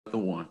the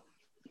one.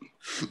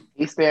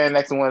 He's standing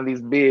next to one of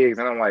these bigs,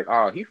 and I'm like,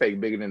 oh, he fake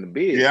bigger than the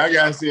big. Yeah, I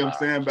gotta see him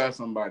stand by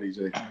somebody,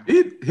 Jay.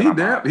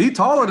 He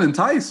taller than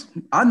Tice.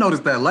 I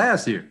noticed that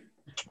last year.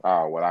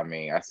 Oh, well, I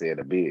mean, I said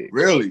the big.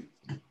 Really?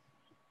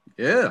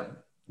 Yeah.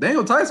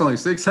 Daniel Tice only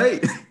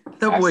 6'8".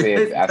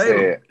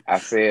 I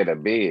said a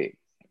big.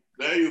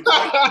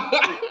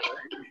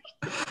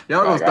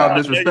 Y'all gonna stop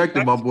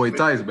disrespecting my boy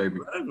Tice, baby.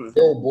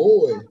 Oh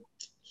boy.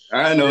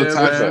 I know Yeah,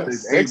 Tyson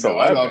man.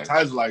 6'11". I know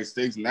Tyson like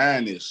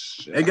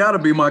 6'9" It gotta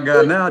be my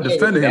guy now. I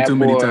defended him too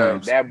many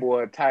times. That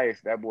boy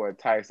Tice,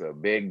 a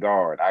big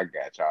guard. I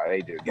got y'all.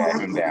 They just got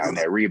him down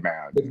that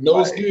rebound. With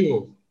no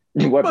skill.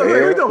 What the Hey,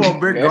 hell? we talking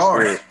about big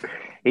guard.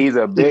 He's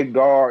a big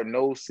guard,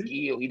 no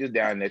skill. He just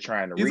down there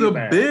trying to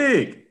rebound.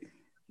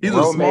 He's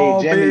a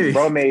small big.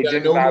 Bro made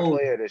Jimmy my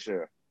player this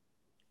year.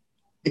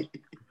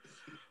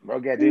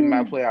 Bro got Jimmy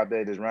my player out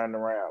there just running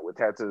around with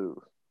tattoos.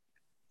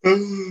 By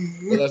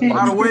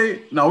the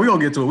way, no, we're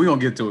gonna get to it.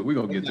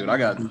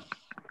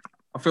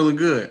 I'm feeling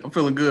good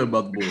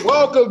about the boys.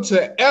 Welcome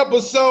to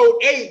episode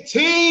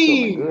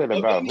 18 good of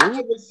about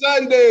Given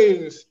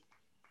Sundaze.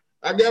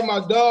 I got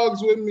my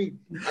dogs with me.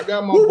 I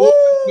got my boys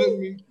with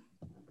me.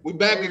 We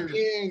back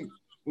again.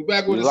 We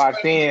back with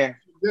locked in.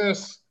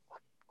 Yes.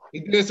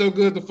 He did so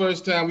good the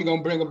first time. We're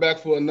gonna bring him back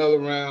for another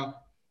round.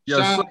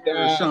 Yes,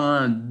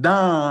 Sean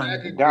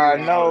Don.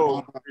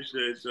 No.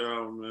 Appreciate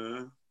y'all,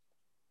 man.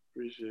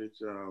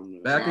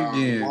 Back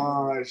again.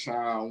 My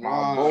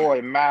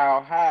boy,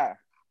 Mile High.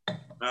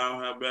 Mile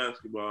High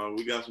basketball.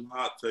 We got some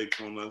hot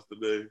takes on us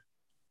today.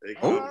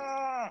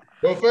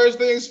 But first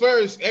things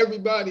first,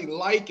 everybody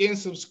like and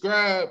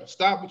subscribe.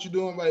 Stop what you're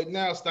doing right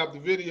now. Stop the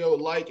video,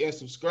 like and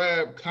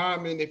subscribe.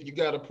 Comment if you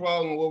got a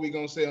problem with what we're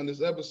going to say on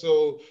this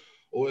episode,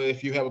 or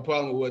if you have a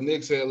problem with what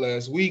Nick said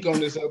last week on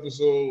this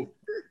episode.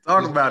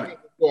 Talk about it.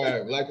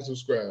 Like and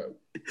subscribe.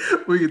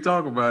 We can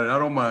talk about it. I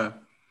don't mind.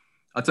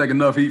 I take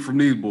enough heat from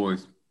these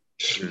boys.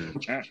 You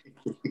can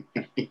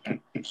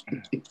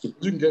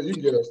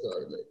get us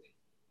started, Nick.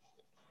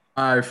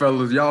 All right,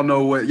 fellas. Y'all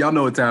know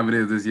what time it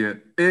is this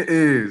year. It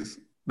is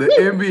the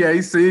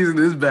NBA season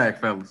is back,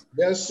 fellas.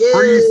 Yes, sir.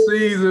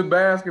 Preseason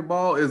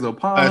basketball is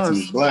upon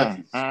us.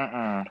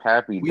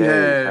 Happy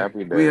day.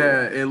 We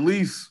had at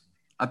least,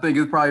 I think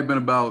it's probably been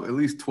about at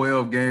least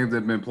 12 games that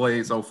have been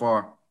played so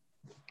far.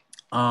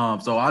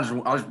 So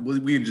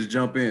we just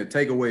jump in.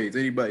 Takeaways,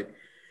 anybody?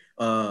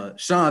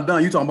 Sean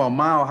Dunn, you talking about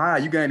Mile High?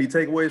 You got any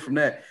takeaways from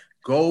that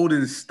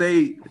Golden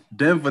State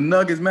Denver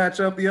Nuggets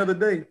matchup the other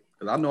day?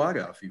 Because I know I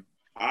got a few.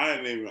 I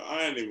ain't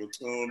even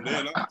tuned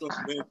in. I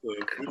tuned into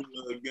a few of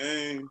the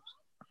games,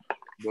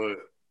 but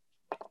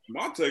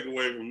my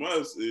takeaway from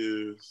us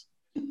is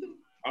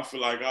I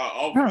feel like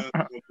our offense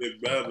will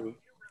get better.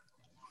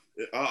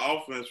 Our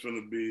offense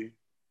gonna be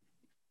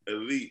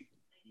elite,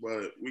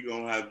 but we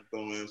gonna have to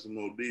throw in some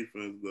more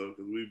defense though,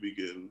 because we be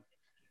getting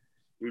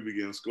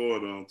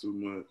scored on too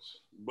much.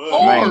 But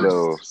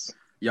mangoes.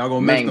 Y'all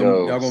gonna miss them.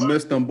 Y'all gonna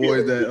miss them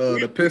boys that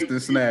the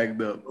Pistons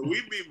snagged up.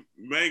 We be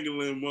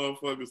mangling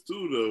motherfuckers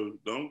too, though.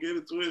 Don't get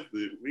it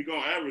twisted. We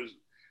gonna average,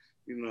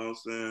 you know what I'm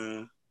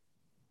saying?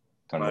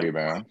 10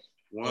 rebounds.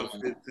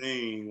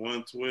 115,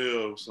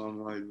 112,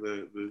 something like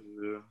that this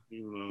year.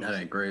 You know. That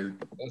ain't crazy.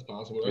 That's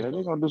possible. Yeah,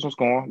 they're gonna do some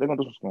scoring.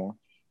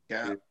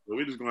 Yeah. So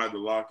we just gonna have to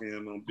lock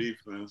in on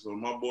defense. So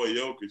my boy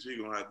Jokic, he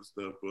gonna have to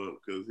step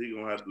up because he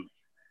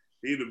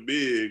the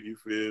big, you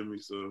feel me?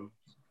 So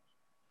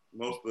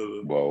most of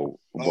the Bo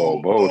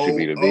should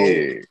be the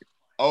big.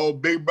 Oh,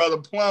 big brother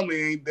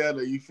Plumlee ain't that?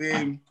 You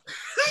feel me?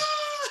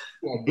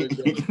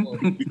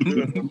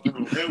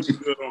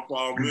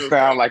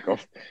 Sound like a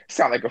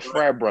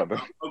frat brother.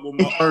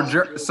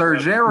 Sir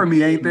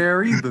Jeremy ain't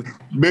there either.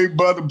 Big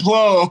brother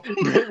Plum.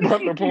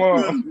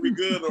 We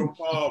good on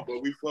Paul,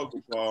 but we fuck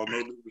with Paul.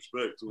 No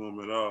disrespect to him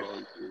at all.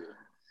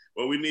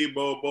 But we need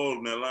Bo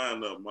in that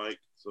lineup, Mike.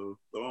 So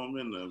throw him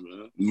in there,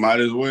 man. Might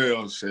as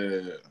well,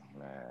 shit.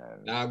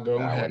 Man,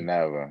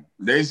 never.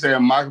 They said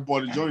Michael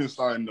Porter Jr.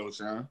 starting though,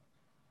 Sean.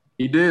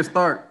 He did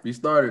start. He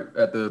started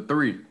at the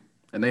 3,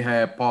 and they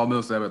had Paul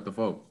Millsap at the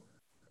 4.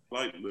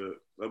 Like that.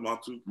 That's my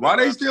 2. Why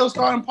they still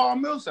starting Paul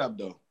Millsap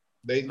though?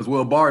 Because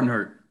Will Barton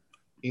hurt.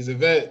 He's a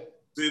vet.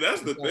 See,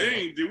 that's the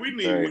thing. Do we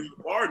need Will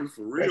Barton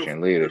for real?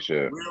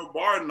 Leadership. Will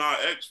Barton not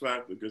X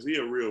factor because he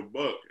a real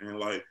buck and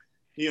like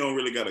he don't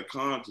really got a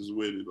conscience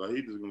with it. Like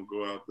he just gonna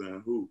go out there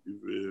and hoop. You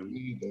feel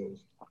me?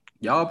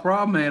 Y'all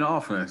problem ain't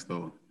offense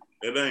though.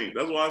 It ain't.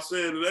 That's why I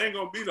said it ain't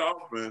gonna be the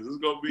offense. It's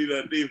gonna be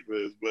that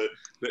defense. But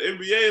the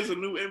NBA is a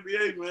new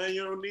NBA, man.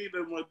 You don't need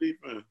that much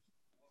defense.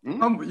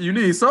 You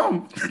need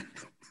something.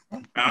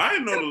 I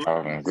ain't know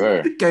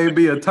the It can't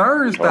be a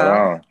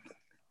turnstile.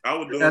 I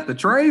would do at the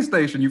train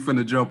station. You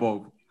finna jump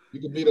over. You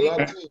can beat a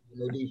lot of teams with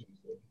no defense.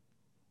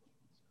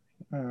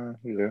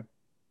 Yeah.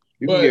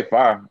 You can get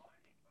 5.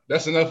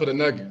 That's enough for the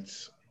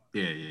Nuggets.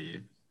 Yeah.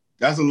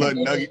 That's a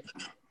little nugget.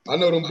 I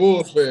know them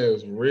Bulls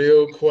fans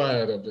real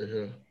quiet up in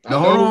here.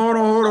 Hold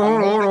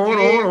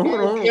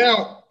on.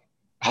 Count.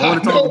 I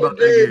want to talk about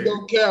that game.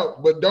 Don't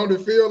count, but don't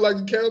it feel like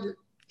it counted?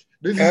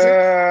 Did you see?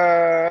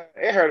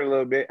 It hurt a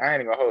little bit. I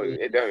ain't even gonna hold you.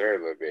 It does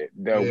hurt a little bit.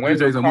 The Yeah. Let me tell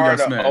Wendell you something, we got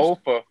Carter smashed. 0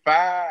 for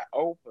 5,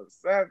 0 for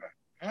 7.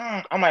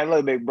 I might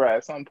look big, bro,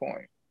 at some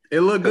point. It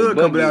looked good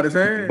coming out his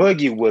hand.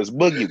 Boogie was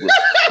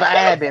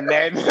finding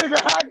that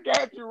nigga. I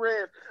got you,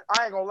 Red.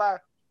 I ain't gonna lie.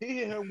 He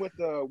hit him with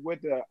the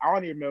I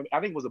don't even remember. I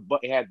think it was a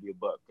buck. It had to be a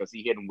buck because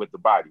he hit him with the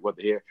body. What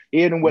the hell?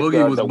 He hit him with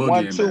Boogie was the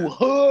boogieing, 1-2 man.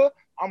 hood.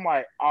 I'm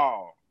like,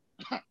 oh,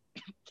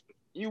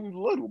 you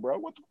little, bro.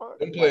 What the fuck?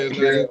 Them players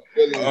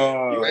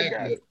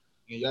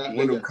Yeah.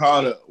 Wendell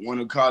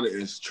Wendell Carter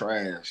is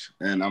trash,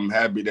 and I'm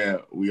happy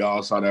that we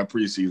all saw that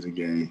preseason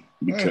game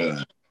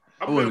because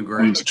That wasn't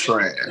great. he's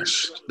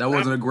trash. That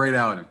wasn't a great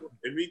outing.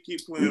 If he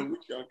keep playing weak,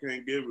 I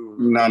can't give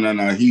him.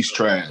 No, he's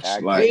trash. I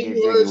Like can't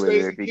Then get you jiggy heard with it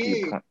if Stacey he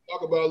keep King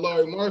talk about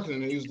Larry Martin,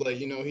 and he was like,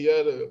 he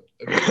had a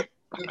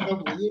good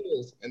couple of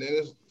years, and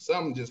then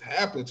something just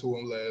happened to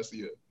him last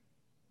year.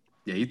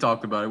 Yeah, he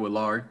talked about it with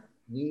Lowry.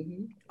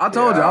 Mm-hmm. I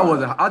told you I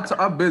wasn't.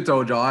 I've been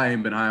told y'all I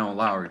ain't been high on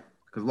Lowry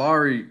because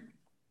Lowry,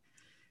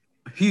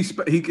 he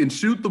can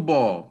shoot the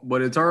ball,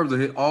 but in terms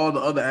of all the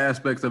other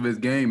aspects of his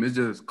game, it's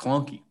just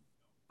clunky.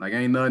 Like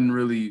ain't nothing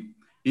really.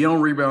 He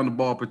don't rebound the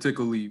ball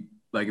particularly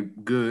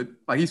like good.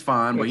 Like he's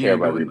fine, but he ain't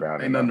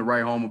nothing to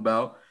write home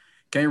about.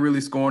 Can't really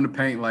score in the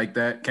paint like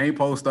that. Can't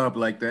post up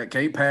like that.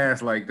 Can't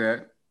pass like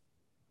that.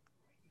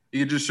 He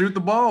can just shoot the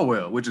ball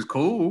well, which is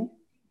cool.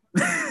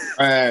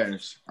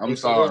 trash. I'm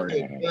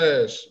sorry.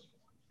 Trash.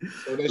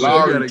 So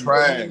Lowry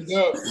trash.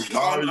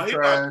 Lowry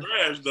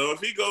trash though.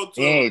 If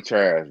he ain't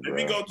trash, bro. If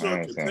he go to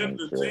a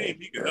contender team,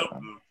 he can help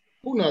them.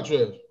 Who not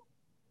trash?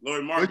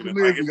 Larry Martin. What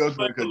you mean if he goes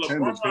to a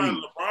contender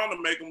team? LeBron will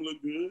make him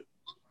look good.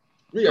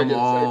 We gotta get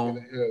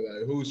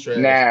like, who's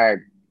trash?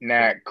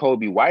 Nah,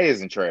 Kobe White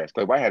isn't trash.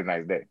 Kobe White had a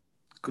nice day.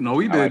 No,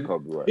 he did. Like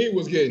Kobe White. He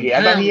was getting. Yeah,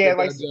 I thought he had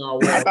like.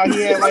 I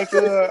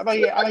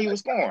thought he was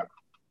scoring.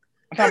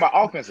 I'm talking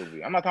about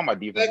offensively. I'm not talking about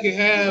defense.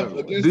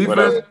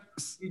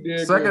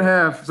 Second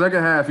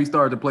half, he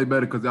started to play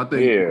better because I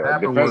think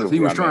afterwards he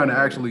was trying to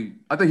actually.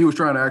 I think he was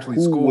trying to actually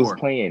score. Who was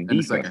playing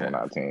defense on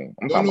our team?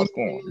 I'm talking about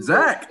scoring.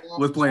 Zach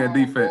was playing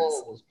defense.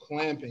 Was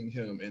clamping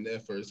him in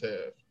that first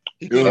half.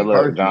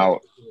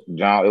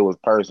 John, it was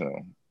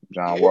personal.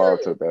 John Wall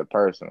took that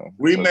personal.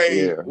 We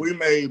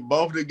made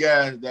both the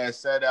guys that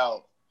sat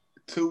out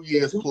 2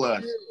 years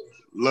plus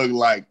look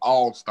like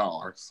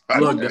all-stars.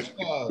 Look,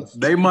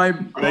 they might.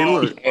 Hey,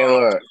 look.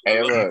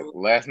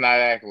 Let's not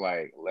act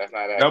like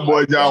that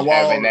boy John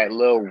Wall having that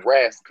little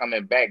rest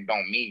coming back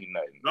don't mean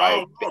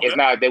nothing. It's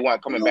not they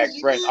want coming back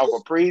fresh off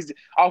a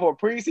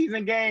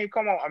preseason game.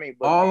 Come on, I mean.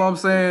 All I'm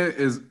saying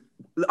is,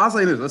 I'll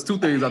say this. There's 2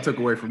 things I took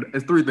away from.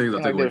 It's 3 things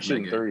I took away from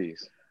that game.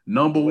 Threes.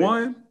 Number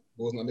one,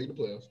 was not making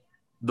the playoffs.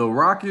 The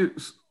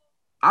Rockets.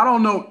 I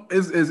don't know.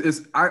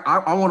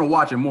 I want to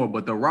watch it more,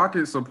 but the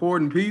Rockets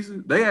supporting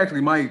pieces, they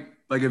actually might.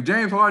 Like if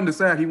James Harden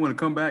decided he want to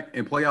come back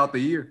and play out the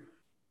year,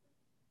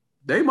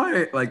 they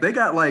might they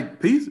got like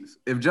pieces.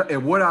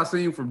 If what I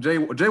seen from J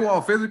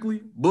Wall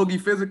physically, Boogie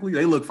physically,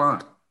 they look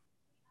fine.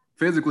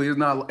 Physically, it's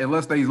not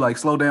unless they like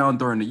slow down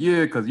during the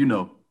year because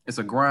it's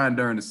a grind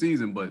during the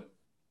season. But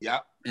yeah,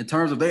 in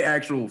terms of their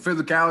actual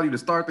physicality to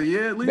start the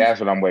year, at least that's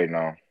what I'm waiting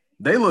on.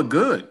 They look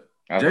good.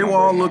 J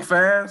Wall look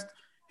fast.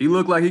 He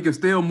looked like he can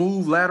still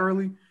move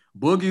laterally.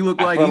 Boogie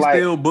looked like he's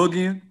still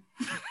boogieing.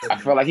 I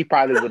feel like he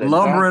probably would have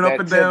lumbering up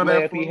and down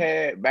that if he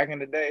had back in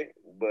the day,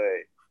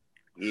 but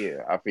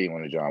yeah, I feel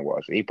on the John Wall.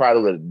 He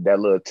probably would that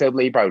little tip.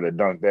 He probably would have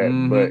dunked that,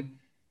 but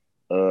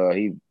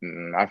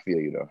I feel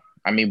you though.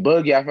 I mean,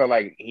 Boogie, I feel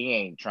like he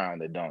ain't trying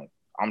to dunk.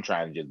 I'm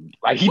trying to just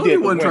like he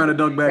Boogie wasn't trying to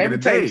dunk back in the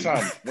day.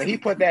 When he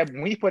put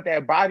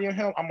that body on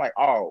him, I'm like,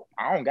 oh,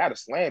 I don't gotta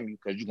slam you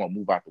because you're gonna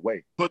move out the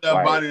way. Put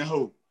that body in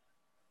who?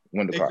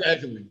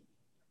 Exactly.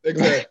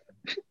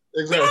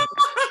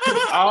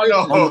 I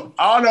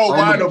don't know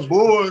why the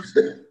Bulls.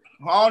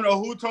 I don't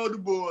know who told the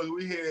Bulls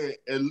we had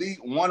elite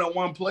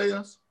one-on-one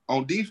players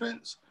on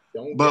defense,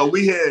 but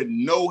we had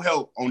no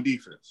help on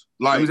defense.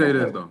 Like, let me say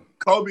this though,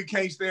 Kobe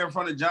can't stay in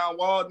front of John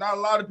Wall. Not a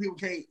lot of people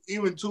can't.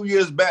 Even 2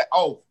 years back,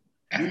 you're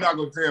not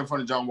gonna stay in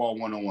front of John Wall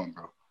one-on-one,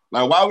 bro.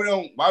 Like, why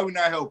we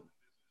not helping?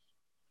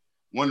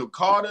 Wendell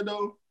Carter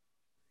though,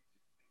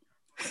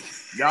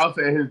 y'all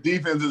say his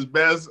defense is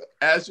best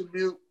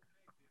attribute.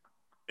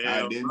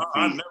 I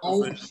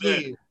never said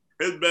that.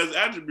 His best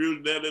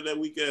attribute that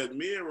weak ass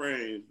mid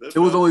range. It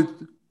was only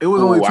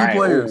 2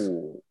 players.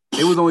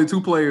 It was only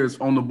 2 players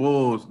on the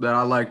Bulls that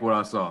I liked what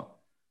I saw.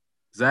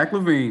 Zach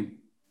LaVine,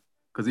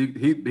 because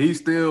he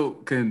still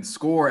can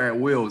score at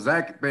will.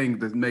 Zach thing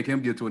to make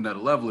him get to another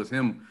level is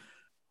him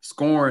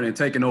scoring and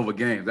taking over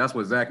games. That's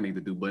what Zach needs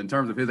to do. But in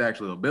terms of his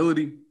actual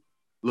ability,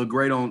 look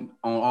great on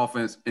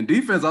offense and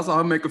defense. I saw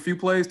him make a few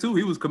plays too.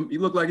 He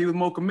looked like he was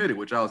more committed,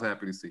 which I was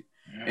happy to see.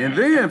 And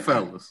then,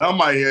 fellas,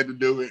 somebody had to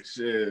do it.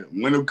 Shit,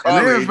 when the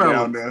college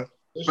down there,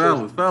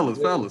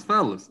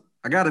 fellas,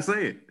 I gotta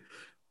say it.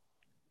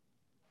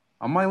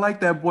 I might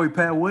like that boy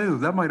Pat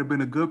Williams. That might have been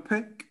a good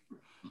pick.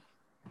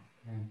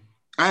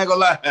 I ain't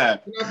gonna lie. Can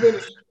I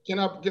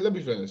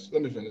finish?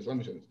 Let me finish.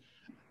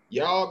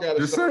 Y'all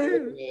gotta start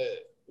looking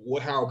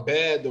at how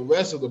bad the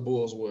rest of the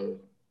Bulls were.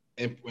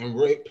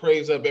 and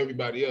praise up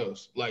everybody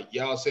else. Like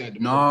y'all saying,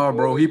 nah,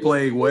 bro, he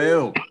played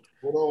well.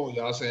 Hold on,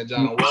 y'all saying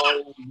John Wall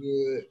was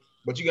good,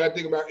 but you got to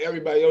think about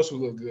everybody else who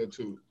looked good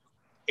too.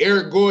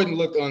 Eric Gordon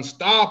looked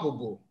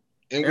unstoppable.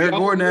 And Eric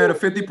Gordon had a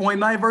 50-point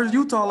night versus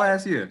Utah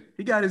last year.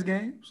 He got his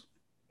games.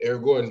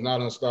 Eric Gordon's not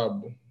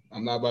unstoppable.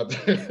 I'm not about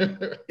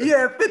to.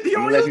 Yeah, 50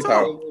 on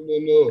Utah.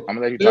 No. I'm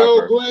gonna let you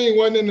Daryl talk. Green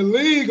wasn't in the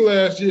league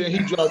last year. He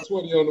dropped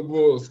 20 on the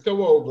Bulls.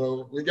 Come on,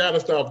 bro. We gotta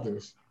stop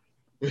this.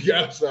 Bro.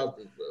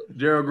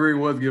 Gerald Green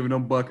was giving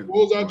them buckets.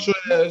 Bulls are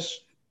trash.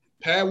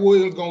 Pat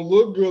Williams gonna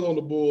look good on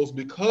the Bulls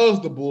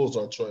because the Bulls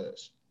are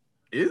trash.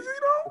 Is he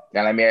though?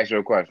 Now let me ask you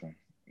a question.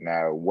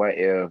 Now, what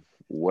if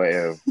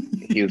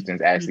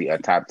Houston's actually a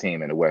top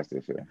team in the West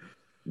this year?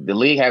 The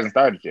league hasn't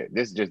started yet.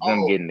 This is just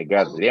them getting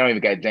together. They don't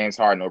even got James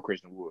Harden or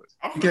Christian Woods.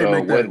 We can't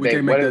make that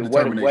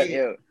determination. What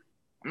if?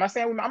 I'm not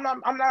saying I'm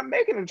not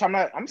making it.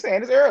 I'm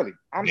saying it's early.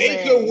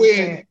 They could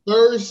win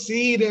first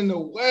seed in the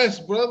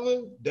West,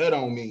 brother. That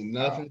don't mean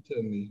nothing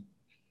to me.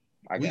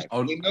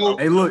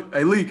 Hey, look,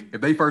 hey, Leak.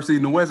 If they first seed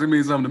in the West, it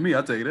means something to me.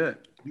 I'll tell you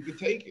that. You can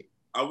take it.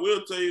 I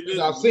will tell you this.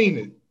 I've seen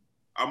it.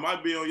 I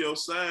might be on your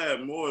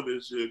side more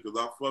this year because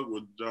I fuck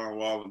with John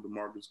Wall and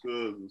DeMarcus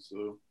Cousins.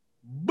 So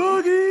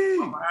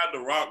Boogie. I had to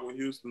rock with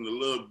Houston a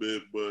little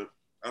bit, but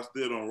I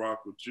still don't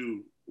rock with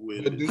you.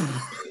 With it. You know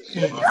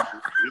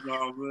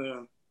what I'm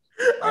saying?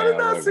 I did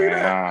not see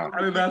that.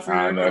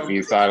 I don't know if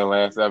you saw the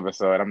last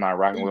episode. I'm not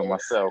rocking with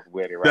myself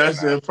with it right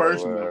That's now. That's it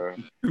personal.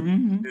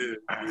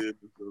 Yeah.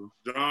 So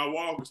John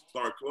Wall can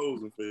start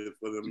closing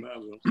for them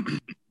now.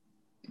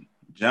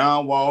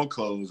 John Wall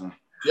closing.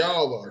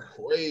 Y'all are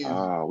crazy.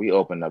 We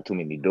opened up too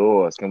many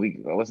doors. Can we?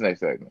 What's the next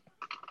segment?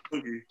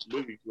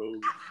 Boogie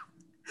closing.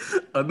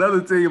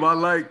 Another team I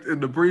liked in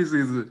the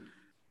preseason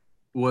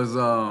was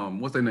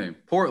what's their name?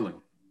 Portland.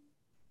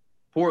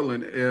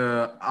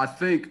 I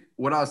think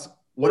what I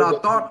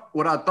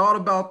thought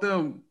about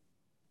them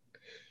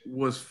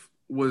was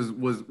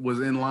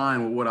in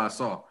line with what I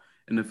saw,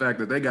 and the fact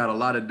that they got a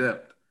lot of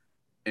depth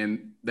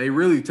and they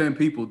really 10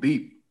 people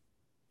deep,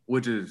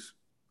 which is,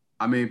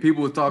 I mean,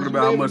 people was talking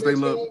about how much they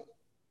look.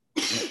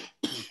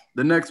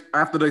 The next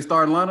after they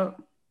start lineup,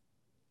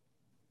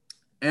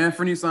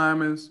 Anthony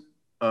Simons,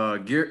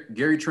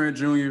 Gary Trent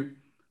Jr.,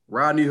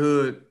 Rodney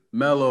Hood,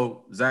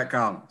 Melo, Zach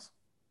Collins.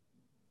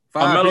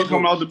 Melo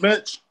come out the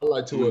bench. I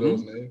like two of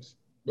those names,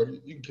 but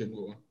you can keep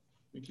going.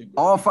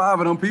 All five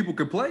of them people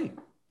could play.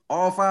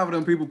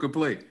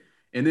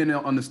 And then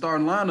on the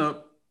starting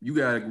lineup, you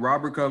got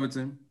Robert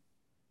Covington,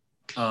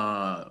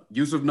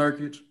 Yusuf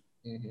Nurkic,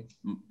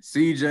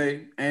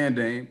 CJ, and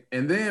Dame.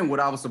 And then what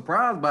I was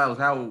surprised by was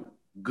how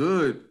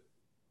good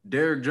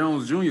Derrick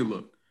Jones Jr.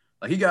 looked.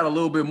 Like he got a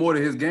little bit more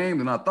to his game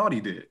than I thought he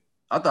did.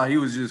 I thought he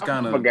was just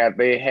kind of. I forgot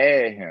they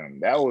had him.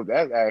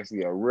 That's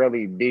actually a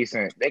really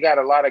decent. They got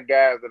a lot of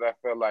guys that I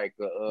feel like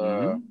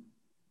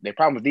their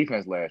problem was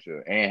defense last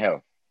year and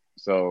health.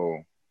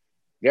 So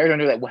Derrick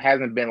Jones that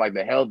hasn't been like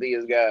the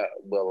healthiest guy,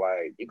 but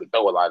like you could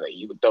throw a lot of.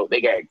 You could throw. They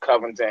got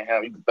Covington,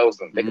 him. You could throw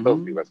some. They could throw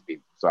some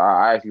people. So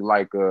I actually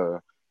like.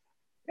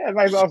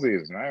 Nice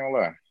offseason. I ain't gonna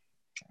lie.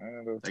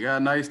 They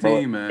got a nice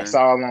team, man. It's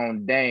all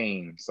on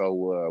Dame,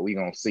 so we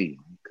gonna see.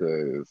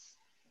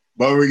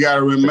 But we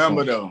gotta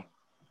remember though,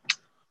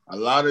 a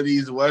lot of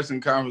these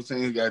Western Conference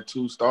teams got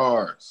 2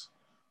 stars.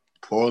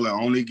 Portland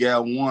only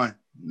got 1.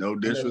 No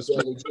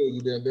disrespect.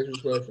 You damn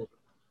disrespectful.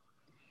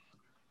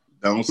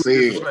 Don't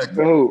say it.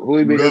 Who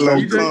he been good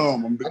on good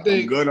Clum? I'm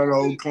good on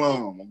old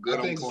Clum. I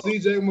think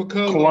CJ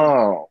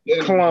McCollum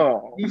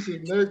Clum.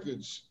 Yusuf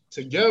Nurkic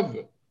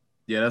together.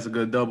 Yeah, that's a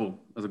good double.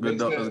 That's a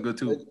good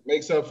two.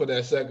 Makes up for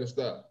that second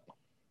stop.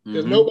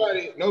 Because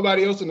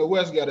nobody else in the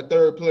West got a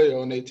third player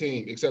on their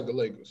team except the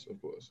Lakers,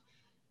 of course.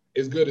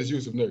 As good as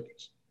Yusuf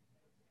Nurkic.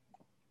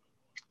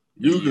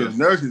 Yusuf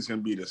Nurkic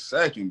can be the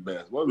second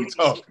best. What are we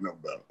talking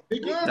about? He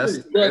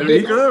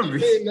could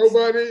be.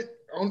 Nobody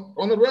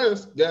on the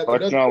rest got.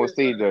 What's wrong with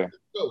CJ?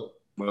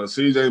 Well,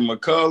 CJ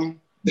McCollum,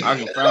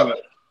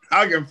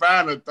 I can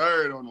find a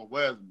third on the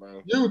West,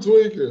 bro. You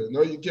tweaker.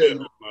 No, you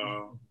can't.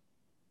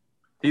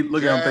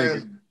 Look at him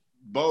thinking.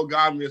 Bo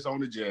Gomez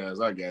on the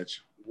Jazz. I got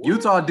you.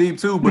 Utah deep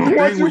too, but the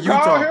thing with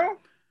Utah,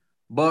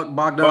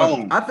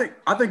 Bogdan. I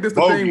think this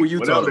the thing with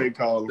Utah.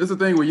 This is the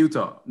thing with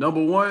Utah.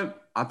 Number one,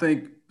 I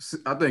think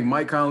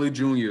Mike Conley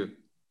Jr.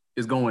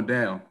 is going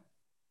down.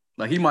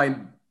 Like he might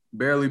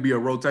barely be a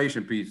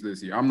rotation piece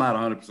this year. I'm not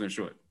 100%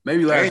 sure.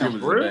 Maybe last year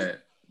was bad,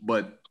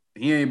 but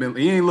he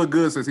ain't looked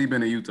good since he's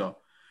been in Utah.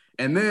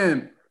 And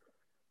then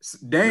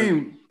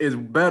Dame is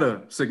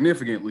better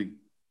significantly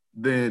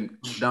than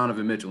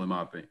Donovan Mitchell, in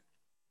my opinion.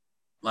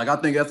 Like I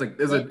think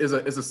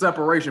it's a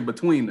separation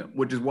between them,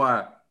 which is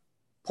why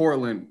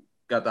Portland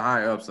got the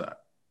higher upside.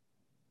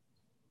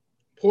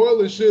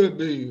 Portland should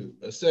be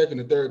a second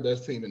or third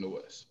best team in the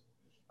West.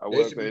 I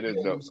will say this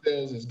though.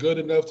 Themselves is good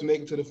enough to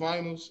make it to the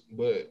finals,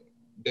 but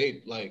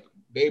they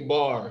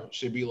bar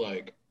should be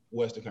like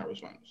Western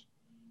Conference Finals.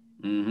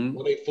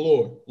 Or they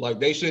floor. Like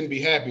they shouldn't be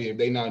happy if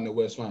they not in the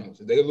West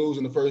Finals. If they lose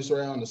in the first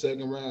round, the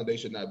second round, they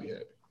should not be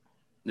happy.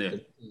 Yeah.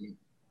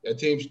 That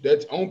team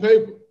that's on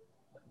paper.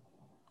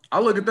 I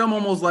look at them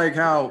almost like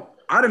how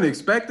I didn't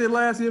expect it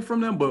last year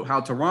from them, but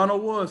how Toronto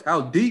was,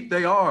 how deep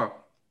they are,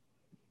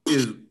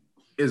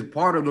 is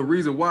part of the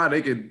reason why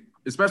they could,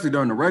 especially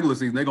during the regular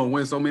season, they're gonna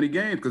win so many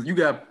games. Because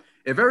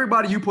if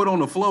everybody you put on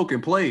the floor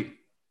can play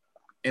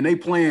and they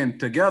playing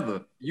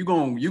together, you're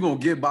gonna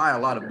get by a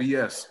lot of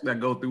BS that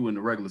go through in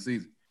the regular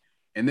season.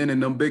 And then in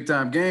them big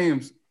time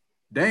games,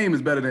 Dame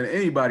is better than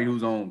anybody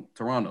who's on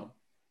Toronto.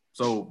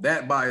 So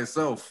that by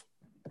itself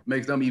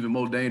makes them even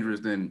more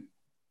dangerous than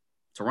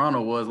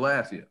Toronto was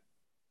last year.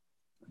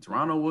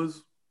 Toronto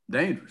was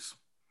dangerous.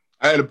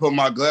 I had to put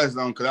my glasses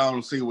on because I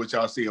don't see what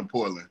y'all see in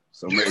Portland.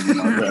 So maybe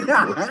my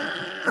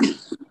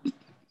glasses.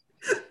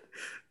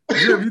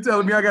 Jim, you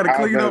telling me I got to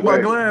clean up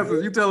my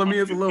glasses? You telling me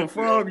it's a little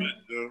froggy?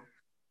 You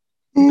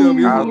telling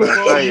me it's a little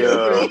froggy?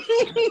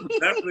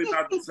 Definitely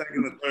not the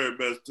second or third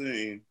best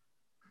team.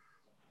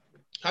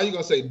 How you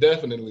gonna say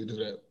definitely to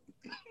that?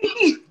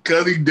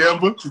 Because he's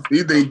Denver.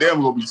 He think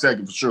Denver will be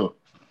second for sure.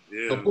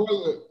 Yeah. So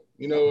Portland,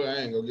 you know, I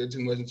ain't gonna get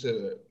too much into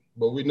that.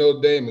 But we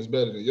know Dame is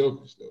better than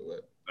Jokic, though,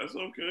 right? That's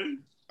okay.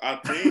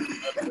 Our team.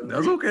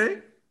 That's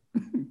okay.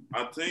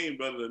 Our team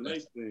better than their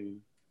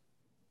team.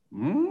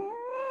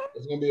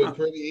 It's gonna be a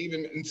pretty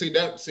even. And see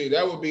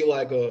that would be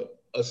like a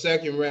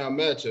second round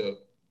matchup,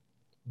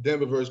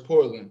 Denver versus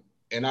Portland.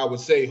 And I would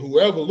say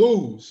whoever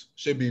lose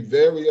should be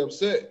very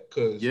upset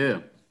because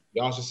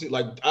y'all should see,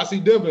 like, I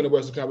see Denver in the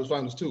Western Conference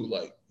Finals too.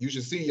 Like, you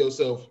should see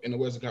yourself in the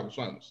Western Conference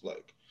Finals.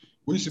 Like,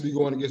 we should be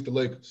going against the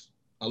Lakers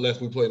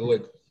unless we play the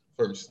Lakers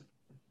first.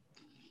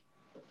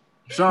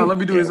 Sean, let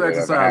me do this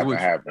exercise with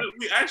you.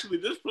 We actually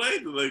just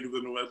played the Lakers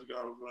in the Western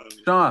Conference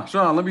Finals.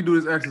 Sean, let me do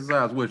this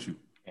exercise with you.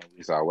 And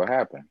we saw what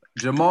happened.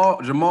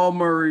 Jamal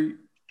Murray,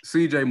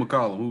 CJ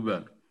McCollum, who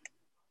better?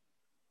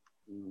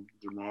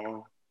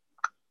 Jamal.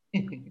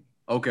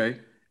 Okay.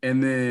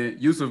 And then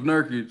Yusuf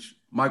Nurkic,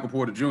 Michael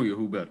Porter Jr.,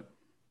 who better?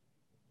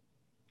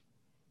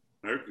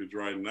 Nurkic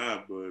right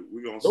now, but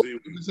we're going to see. You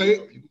can say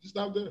it. You can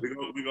stop there. We're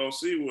going to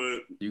see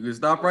what. You can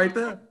stop right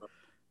there.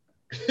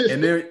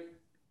 And then,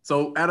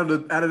 so out of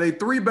the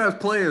three best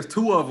players,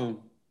 two of them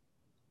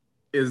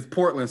is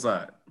Portland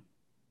side.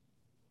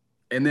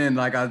 And then,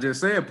 like I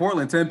just said,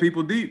 Portland 10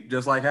 people deep,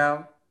 just like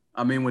how,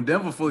 I mean, when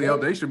Denver fully up,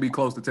 they should be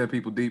close to 10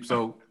 people deep.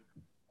 So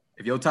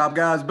if your top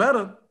guy's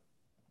better,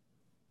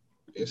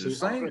 it's just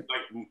saying.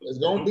 It's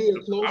going to be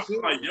a close I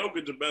feel like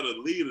Jokic a better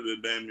leader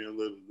than Damian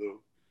Lillard, though.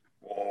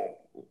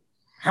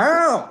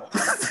 How?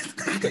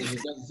 You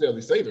can't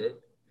necessarily say that.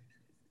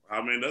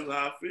 I mean, that's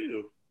how I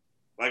feel.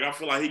 Like, I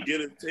feel like he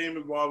get his team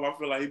involved. I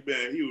feel like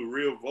he was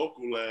real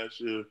vocal last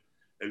year.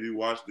 If you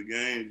watch the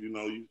games, you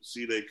know, you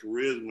see their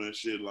charisma and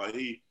shit. Like,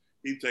 he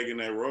taking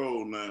that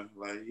role now.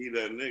 Like, he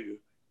that nigga.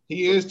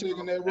 He is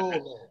taking that role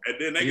now. And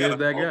then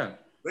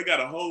they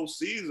got a whole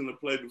season to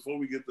play before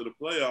we get to the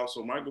playoffs.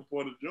 So Michael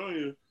Porter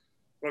Jr.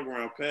 fuck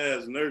around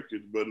past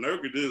Nurkic, but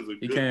Nurkic is a good.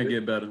 He can't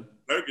get better.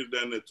 Nurkic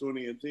down at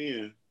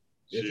 20-10.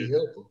 If he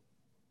helpful,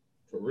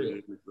 for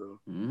real.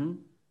 Mm-hmm.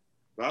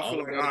 But I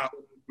feel like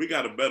we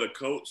got a better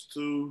coach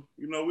too.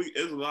 You know,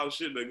 there's a lot of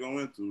shit that go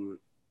into it.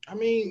 I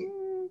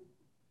mean,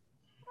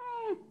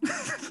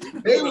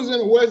 they was in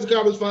the Western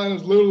Conference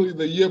Finals literally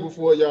the year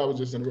before y'all was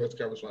just in the Western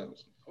Conference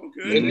Finals.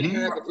 Okay. And they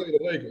had to play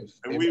the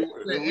Lakers. And we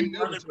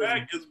run it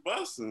back is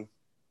busting.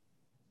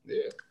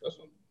 Yeah, that's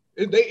what.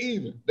 They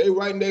even. They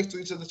right next to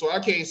each other, so I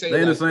can't say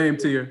they in the same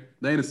tier.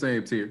 They in the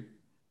same tier.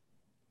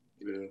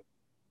 Yeah,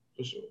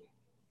 for sure.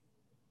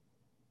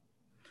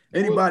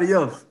 Anybody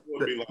else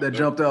that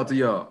jumped out to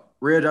y'all?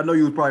 Reg, I know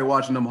you was probably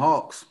watching them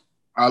Hawks.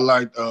 I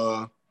like.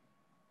 Are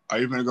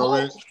you gonna go,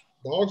 Reg?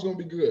 The Hawks gonna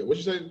be good. What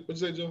you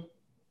say, Joe?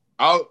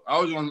 I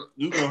was gonna.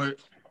 You go ahead.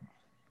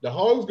 The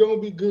Hawks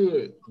gonna be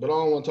good, but I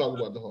don't want to talk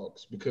about the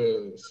Hawks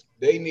because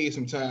they need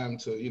some time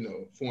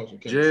to, form some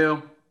chemistry.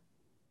 Jail.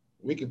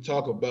 We can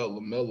talk about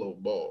LaMelo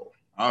Ball.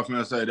 I was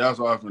gonna say that's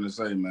what I was gonna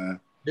say, man.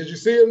 Did you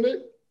see him,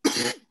 Nick?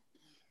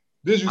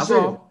 Did you see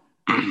him?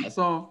 I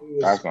saw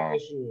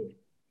him.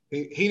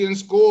 He didn't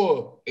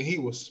score, and he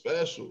was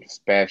special.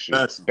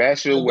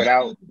 Special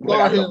without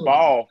the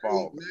ball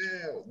fall.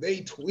 Now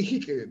they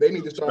tweak it. They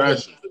need to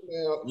start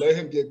let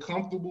him get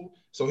comfortable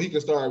so he can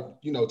start,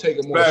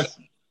 taking more shots.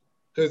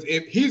 Because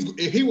if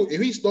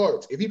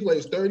he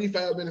plays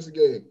 35 minutes a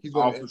game, he's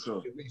going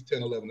to at least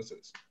 10, 11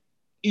 assists.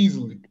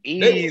 Easily.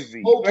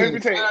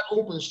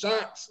 Open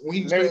shots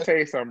when Let me tell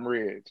you something,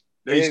 Reg.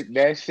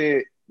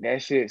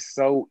 That shit's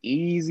so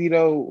easy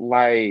though.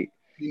 Like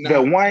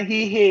the one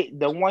he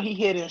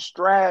hit in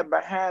stride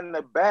behind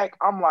the back.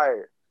 I'm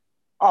like,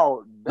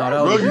 oh, that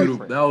was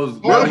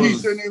beautiful. He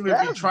shouldn't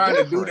even be trying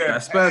to do that.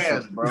 That's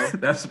special, bro.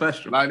 That's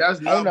special. Like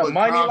that's not the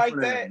money like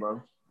that,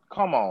 bro.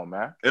 Come on,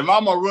 man. If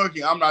I'm a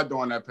rookie, I'm not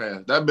doing that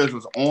pass. That bitch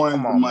was on the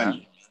money.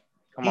 Man.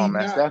 Come on,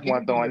 man. Steph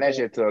wasn't throwing that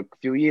shit to a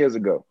few years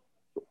ago.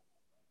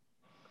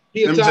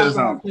 He a top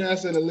 5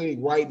 passer in the league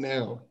right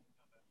now.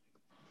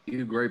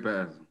 He's a great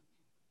passer.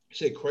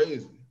 Shit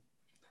crazy.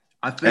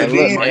 I think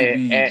it might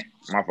be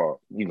my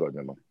fault. You go,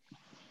 Jimbo.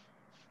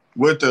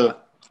 With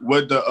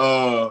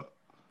the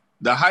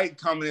height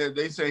coming in,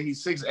 they say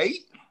he's 6'8".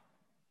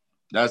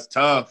 That's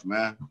tough,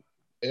 man.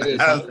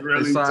 That's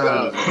really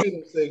tough.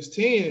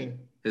 6'10".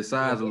 His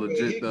size is a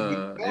legit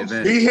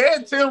advantage. He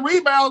had 10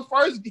 rebounds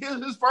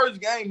his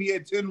first game. He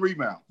had 10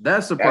 rebounds.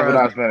 That's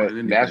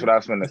surprising. That's what I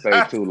was gonna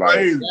say too.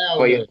 Like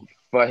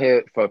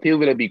for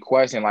people to be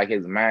questioning like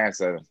his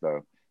mindset and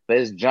stuff, for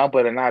his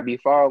jumper to not be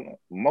falling,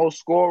 most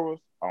scorers,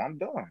 I'm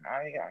done.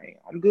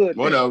 I'm good.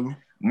 Whatever. Then.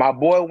 My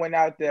boy went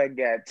out there and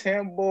got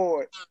 10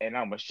 boards, and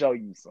I'm gonna show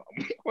you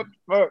something. What the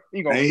fuck?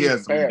 He gonna he had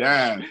some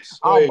dimes.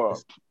 I'm up.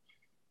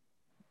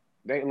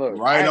 They look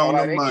right on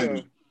the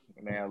money.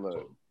 Man,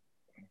 look.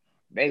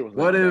 They was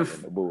what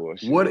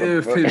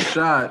if his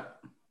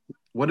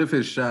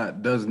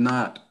shot does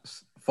not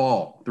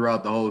fall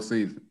throughout the whole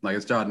season? Like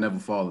his shot never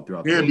falling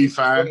throughout the whole season. He'll be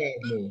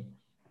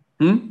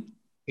fine.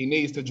 He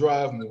needs to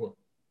drive more.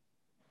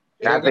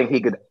 I think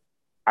he can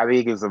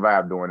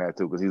survive doing that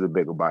too because he's a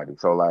bigger body.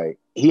 So like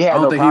he had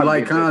I don't think he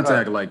like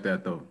contact like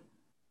that though.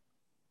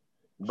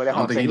 But I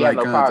don't think he had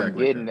no problem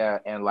getting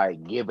there and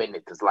like giving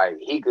it because like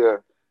he could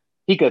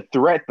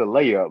threat the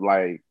layup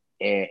like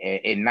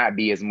and not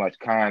be as much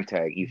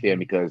contact. You feel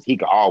me? Because he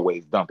could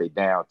always dump it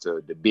down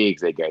to the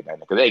bigs they got down there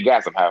because they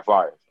got some high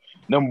flyers.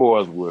 Them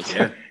boys was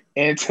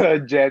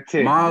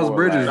interjecting. Miles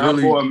Bridges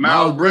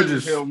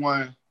hit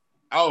one.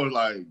 I was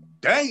like,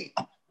 dang.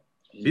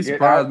 He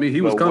surprised me.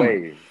 He was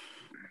coming.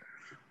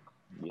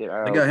 They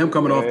got him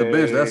coming off the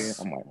bench.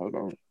 That's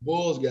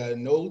Bulls got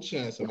no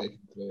chance of making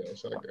the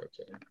playoffs. I got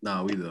you.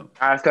 Nah, we don't.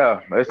 It's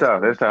tough. I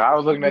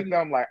was looking at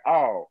them like,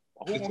 oh,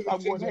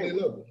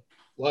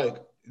 like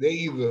they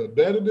either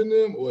better than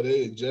them or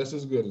they just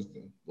as good as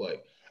them.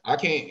 Like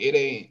it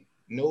ain't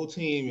no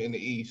team in the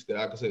East that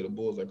I can say the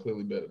Bulls are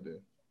clearly better than.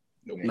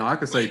 No, I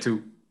could say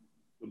two.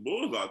 The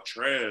Bulls are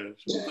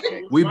trash.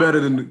 we better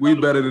than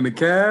the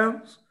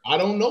Cavs. I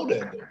don't know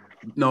that though.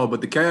 No, but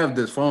the Cavs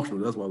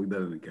dysfunctional. That's why we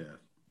better than the Cavs.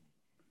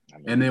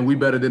 And then we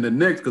better than the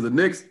Knicks because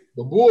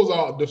the Bulls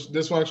are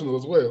dysfunctional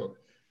as well.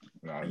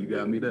 No, you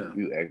got me there.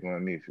 You acting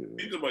on me, too.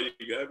 You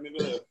got me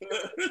there.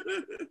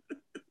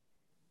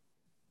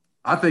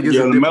 I think it's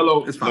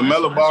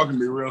LaMelo Ball can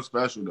be real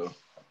special though.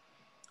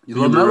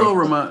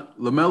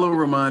 LaMelo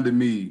reminded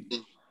me.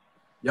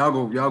 Y'all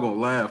gonna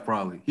laugh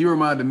probably. He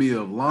reminded me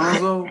of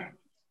Lonzo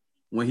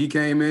when he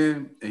came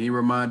in, and he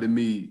reminded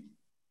me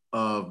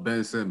of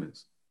Ben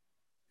Simmons.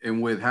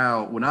 And with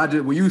how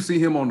when you see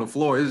him on the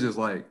floor, it's just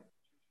like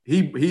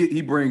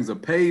he brings a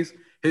pace,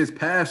 his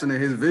passion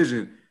and his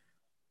vision.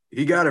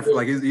 He got it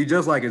like he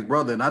just like his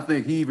brother, and I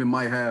think he even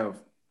might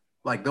have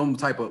like them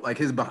type of like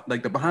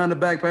the behind the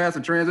back pass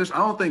and transition. I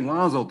don't think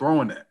Lonzo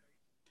throwing that.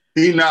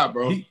 He not,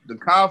 bro. He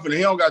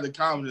don't got the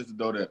confidence to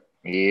do that.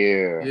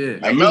 Yeah.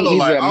 And Melo he's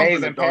like an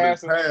amazing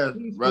passer.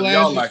 Whether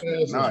y'all like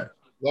it or not.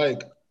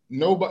 Like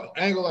nobody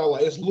angle out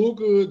like it's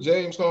Luka,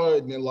 James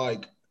Harden, and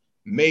like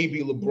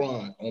maybe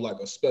LeBron on like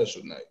a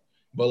special night.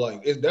 But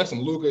like that's some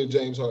Luka and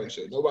James Harden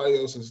shit. Nobody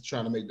else is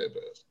trying to make that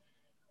pass.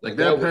 Like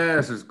that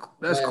pass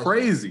that's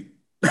crazy.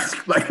 That's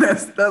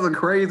a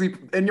crazy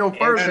in your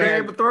first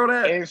game to throw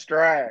that in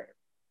stride.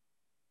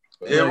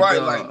 Yeah, right.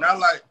 Like not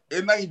like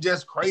it ain't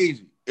just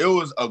crazy. It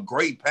was a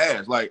great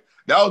pass. Like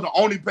that was the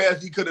only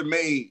pass he could have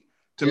made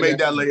to make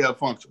that layup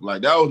function.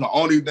 Like that was the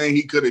only thing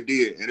he could have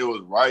did, and it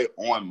was right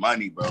on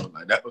money, bro.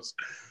 Like that was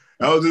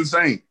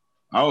insane.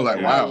 I was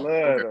like, wow.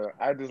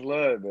 I just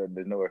love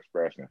the no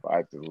expression.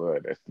 I just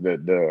love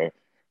that.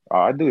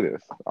 I do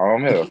this. I'm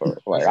here for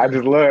it. Like I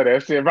just love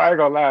that shit. If I ain't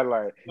gonna lie,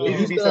 like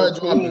he be so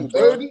cool,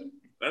 bro.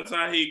 That's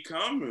how he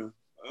coming.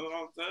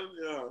 I'm telling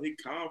y'all, he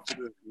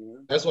confident,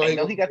 man. That's why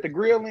he got the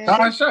grill in.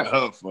 Shut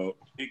up, folks.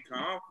 He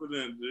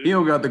confident, dude. He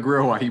don't got the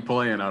grill while he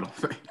playing, I don't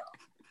think.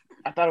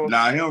 I thought it was.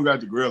 Nah, he don't got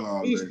the grill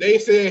on. They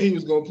said he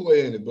was gonna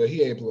play in it, but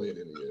he ain't played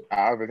in it yet.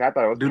 I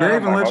thought it was. Do they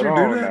even let you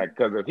do that?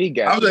 Because if he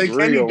got the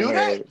grill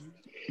in,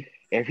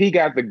 if he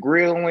got the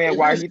grill in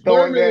while he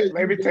throwing that,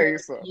 let me tell you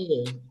something.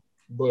 Yeah,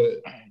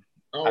 but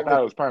I thought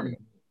it was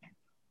permanent.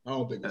 I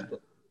don't think it's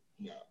permanent.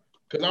 Nah,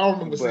 because I don't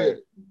remember seeing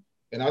it,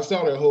 and I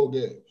saw that whole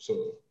game.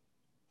 So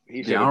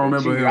I don't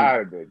remember him. I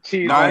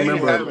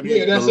remember.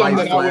 Yeah, that's something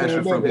that I would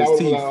remember. I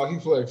was like, he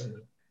flexing.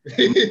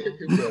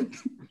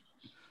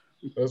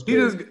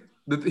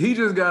 He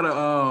just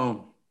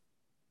gotta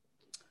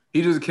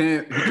he just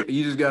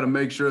gotta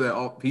make sure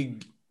that he,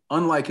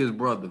 unlike his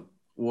brother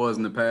was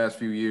in the past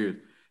few years,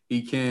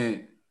 he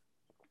can't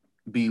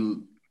be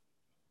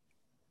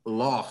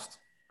lost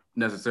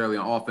necessarily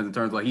on offense in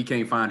terms of like he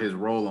can't find his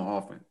role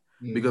on offense.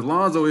 Because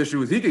Lonzo's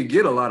issue is he could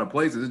get a lot of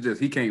places, it's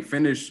just he can't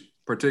finish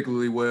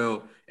particularly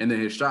well, and then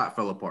his shot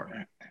fell apart.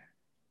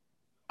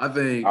 I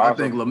think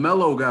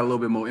LaMelo got a little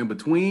bit more in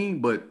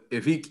between, but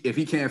if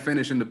he can't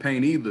finish in the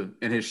paint either,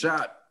 and his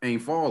shot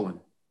ain't falling,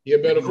 he's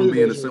better free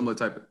be in a similar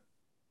type of.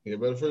 Yeah,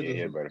 better free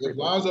throw. If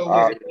Lonzo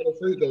was a better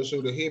free throw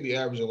shooter, he'd be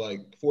averaging like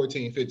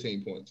 14,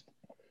 15 points.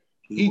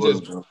 He'd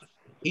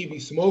be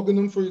smoking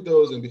them free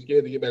throws and be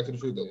scared to get back to the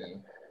free throw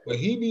line. But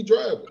he'd be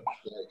driving.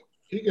 Like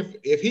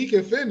if he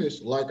can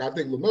finish like I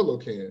think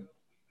LaMelo can,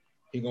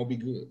 he gonna be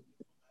good.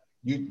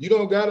 You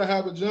don't gotta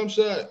have a jump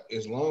shot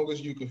as long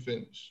as you can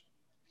finish.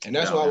 And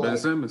that's why Ben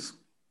Simmons.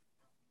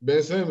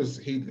 Ben Simmons,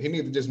 he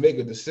needs to just make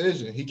a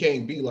decision. He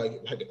can't be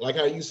like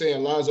how you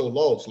saying Lonzo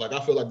lost. Like,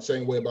 I feel like the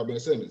same way about Ben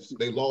Simmons.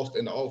 They lost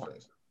in the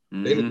offense.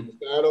 Mm-hmm. They need to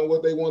decide on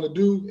what they want to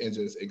do and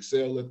just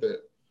excel at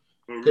that.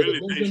 But really,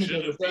 they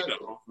shouldn't be the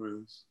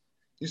offense.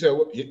 You said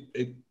what?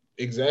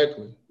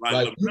 Exactly.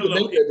 Like you can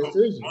make that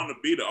decision. Want to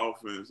be the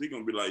offense? He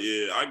gonna be like,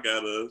 yeah, I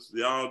got us.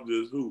 Y'all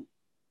just hoop.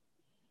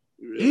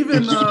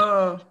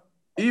 Yeah.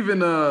 We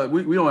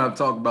don't have to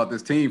talk about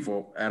this team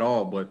at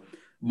all, but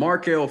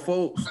Markelle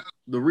Fultz,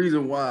 the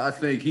reason why I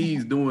think he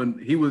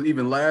was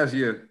even last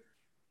year,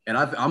 and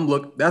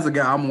that's a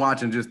guy I'm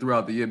watching just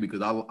throughout the year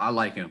because I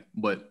like him,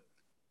 but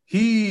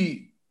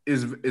he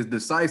is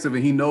decisive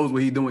and he knows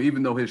what he's doing,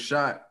 even though his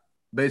shot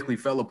basically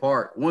fell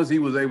apart. Once he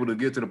was able to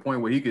get to the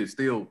point where he could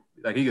still,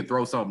 like, he could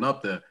throw something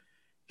up there,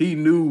 he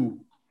knew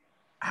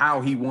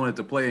how he wanted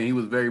to play, and he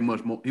was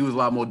a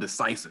lot more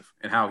decisive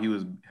in how he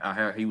was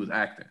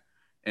acting.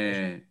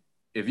 And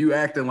if you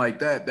acting like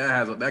that,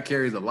 that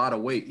carries a lot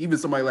of weight. Even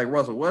somebody like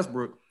Russell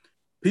Westbrook,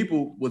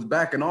 people was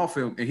backing off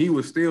him, and he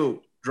would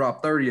still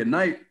drop 30 a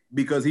night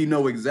because he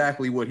know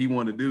exactly what he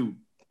want to do,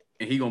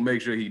 and he gonna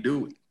make sure he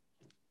do it.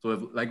 So,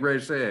 if, like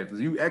Reg said, if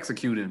you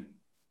executing,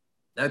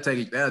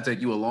 that'll take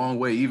you a long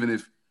way, even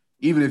if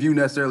you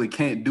necessarily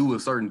can't do a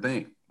certain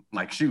thing,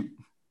 like shoot.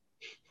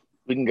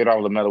 We can get off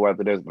LaMelo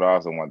after this, but I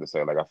also wanted to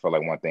say, like, I feel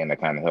like one thing that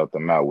kind of helped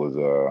him out was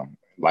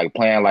like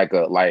playing like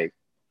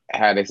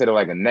how they said it,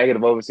 like a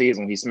negative overseas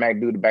when he smacked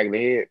dude in the back of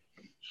the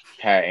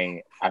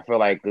head. I feel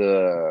like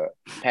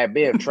Pat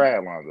Bev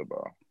tried Lonzo,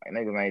 bro. Like,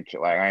 niggas ain't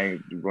like I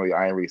ain't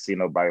really see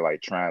nobody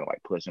like trying to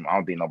like push him. I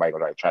don't think nobody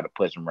gonna like try to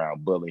push him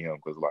around, bully him,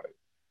 because like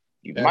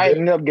you might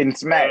end up getting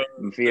smacked.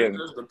 You feel me?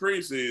 That's the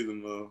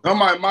preseason though.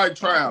 Somebody might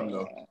try him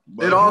though.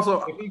 But it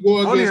also, if he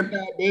go against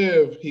Pat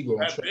Bev, he gonna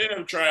Pat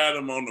Bev tried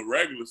him on the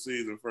regular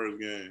season first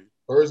game.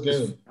 As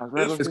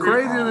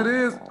crazy as it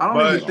is,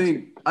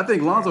 I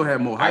think Lonzo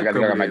had more hype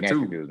coming in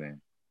too.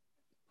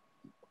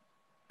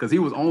 Because he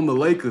was on the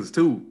Lakers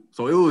too,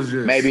 so it was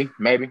just maybe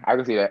I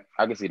can see that.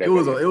 It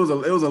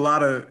was a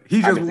lot of.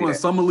 He just won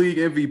Summer League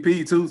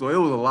MVP too, so it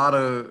was a lot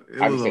of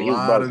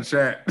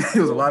chat.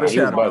 It was a lot of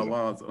chat about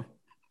Lonzo.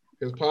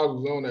 His pop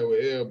was on there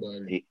with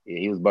everybody.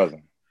 He was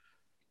buzzing.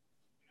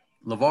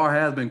 LeVar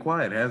has been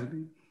quiet, hasn't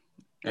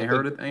he? Ain't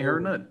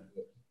heard nothing.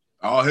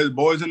 All his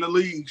boys in the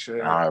league,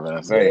 shit.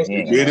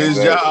 He did his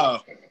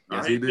job.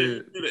 Yes, he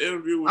did. He did an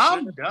interview with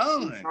I'm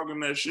done. Talking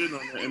that shit on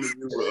the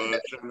interview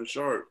with Shannon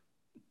Sharp.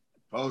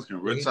 Folks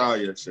can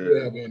retire shit.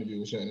 Yeah, have an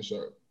interview with Shannon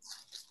Sharp.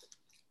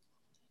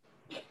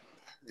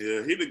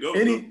 Yeah, he the GOAT.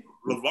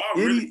 LeVar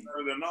really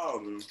better than all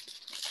of them.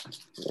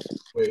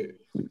 Wait,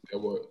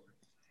 what?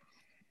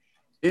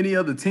 Any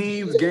other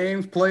teams,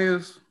 games,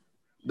 players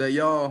that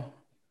y'all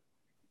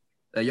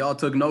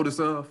took notice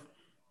of?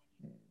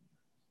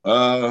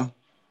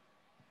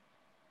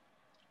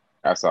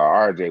 I saw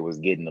RJ was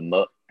getting them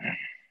up.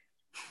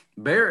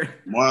 Barry.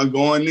 One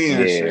going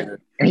in. Yeah.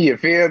 You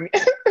feel me?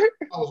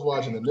 I was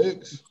watching the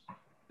Knicks.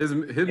 His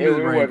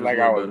mid-range was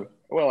I was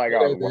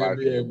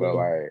watching it, but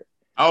like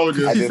I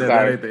just said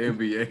that ain't the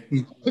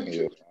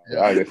NBA.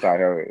 Yeah, I just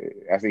thought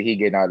I see he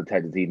getting all the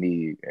touches he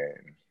needs,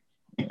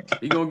 and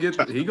he gonna get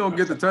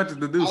the touches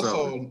to do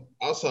something.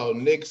 I saw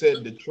Knicks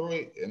at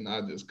Detroit, and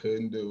I just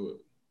couldn't do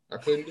it. I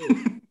couldn't do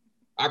it.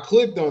 I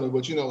clicked on it,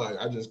 but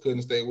I just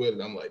couldn't stay with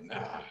it. I'm like,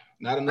 nah,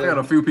 not enough. I had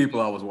a few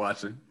people I was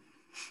watching.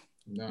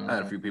 Nah. I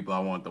had a few people I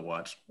wanted to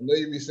watch. I know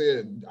you be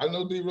saying, I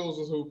know D Rose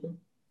was hooping.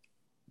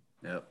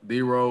 Yeah,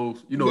 D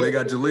Rose. They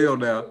got Jaleel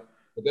now.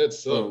 But that's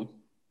so.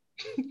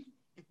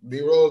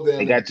 D Rose down.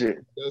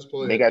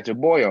 They got your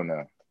boy on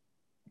there,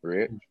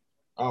 Rich.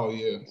 Oh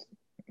yeah.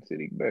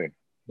 Sadiq Bey.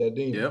 That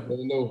Dean. Yep.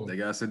 They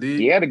got Sadiq.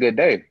 He had a good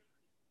day.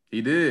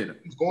 He did.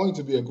 He's going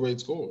to be a great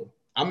scorer.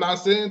 I'm not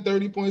saying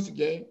 30 points a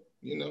game.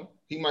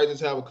 He might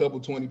just have a couple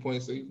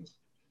 20-point seasons.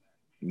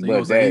 So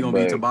he's gonna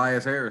be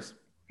Tobias Harris.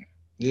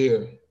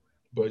 Yeah,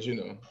 but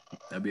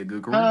that'd be a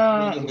good career.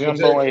 Young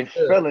boy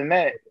feeling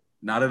that.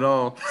 Not at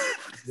all.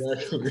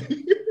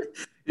 Exactly.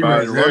 He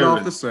ready to run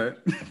off the set.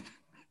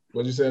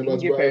 What you saying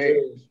about Tobias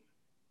Harris?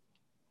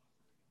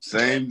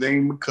 Same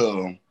thing,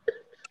 McCollum.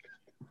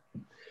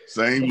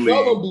 Same league.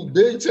 McCollum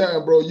be big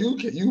time, bro. You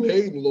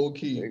hating low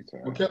key.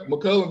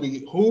 McCollum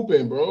be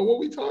hooping, bro. What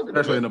we talking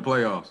Especially about? in the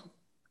playoffs.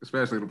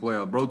 Especially in the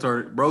playoffs.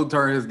 Bro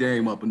turn his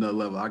game up another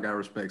level. I gotta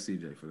respect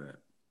CJ for that.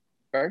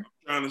 Okay.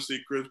 Trying to see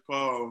Chris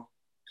Paul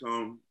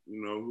come,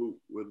 hoop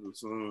with the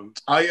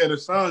Suns. Oh yeah, the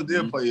Suns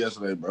did play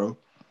yesterday, bro.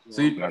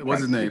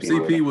 What's his name?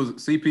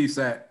 CP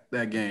sat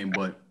that game,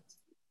 but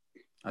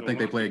I think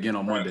they play again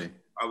on Monday.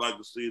 I like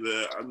to see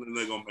that. I think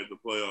they're gonna make the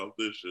playoffs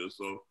this year.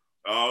 So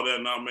all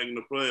that not making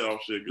the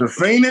playoff shit. The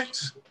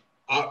Phoenix.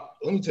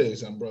 Let me tell you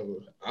something, brother.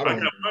 I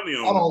don't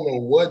know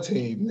what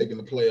team making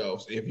the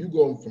playoffs. If you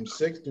go from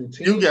 6 through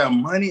 10, you got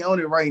money on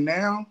it right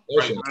now.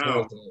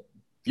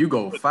 You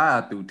go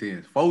 5 through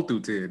 10, 4 through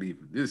 10,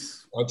 even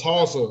this a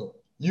toss up.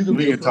 We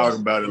can talk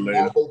about it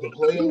later.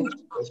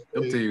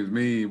 Them teams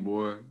mean,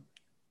 boy.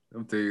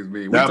 Them teams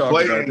mean. That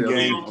playing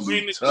game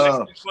Phoenix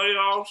tough.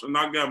 Playoffs, and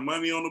I got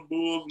money on the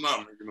Bulls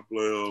not making the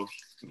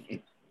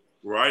playoffs.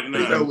 right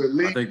now.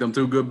 I think them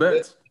two good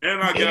bets.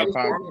 And I got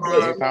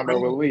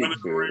about with Leak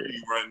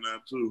right now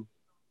too.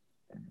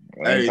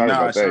 Hey,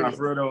 nah, Sean,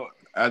 for real though,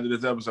 after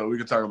this episode, we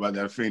can talk about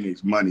that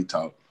Phoenix money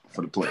talk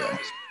for the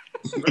playoffs.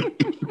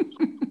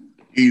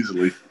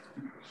 Easily.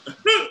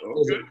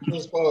 Okay.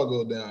 Chris Paul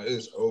go down,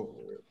 it's over.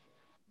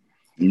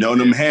 You know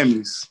them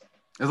hammies.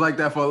 It's like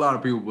that for a lot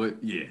of people,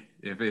 but yeah,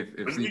 if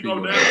CP go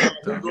go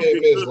down, They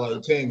miss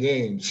like 10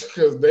 games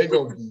because they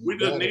gonna be. We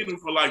just need them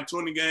for like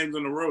 20 games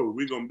in a row.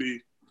 They're gonna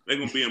be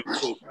in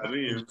post by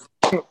then.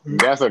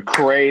 That's a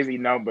crazy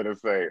number to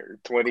say.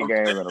 20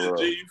 games in a row.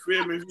 You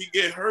feel me? If he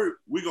get hurt,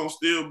 we gonna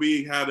still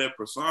have that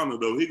persona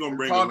though. He gonna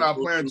bring. Paul not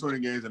playing 20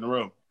 games in a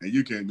row, and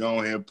you can go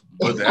ahead and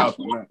put the house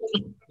on that.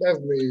 That's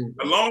me.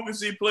 As long as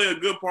he play a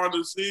good part of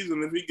the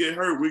season, if he get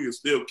hurt, we can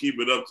still keep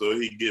it up till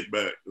he get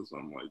back or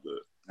something like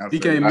that. He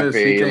can't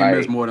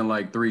miss more than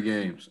like 3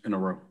 games in a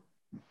row.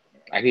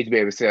 I need to be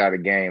able to sit out a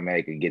game and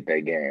they could get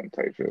that game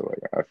type shit.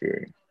 Like I feel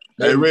you.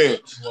 Hey,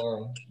 Rich,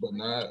 but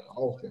not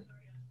often.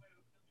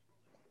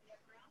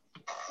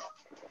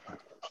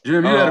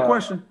 Jim, you had a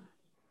question?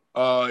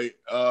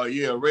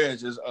 Yeah,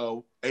 Reg, is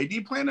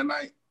AD playing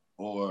tonight,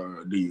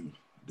 or do you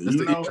It's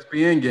the know?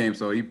 ESPN game,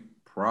 so he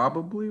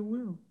probably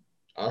will.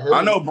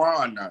 I know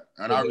Braun not,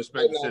 and I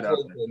respect the shit out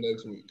of him.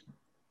 Next week,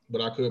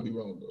 but I could be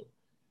wrong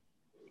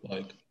though.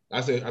 Like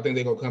I said, I think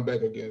they're gonna come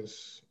back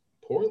against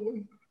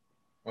Portland.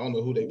 I don't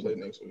know who they play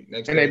next week.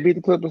 And they beat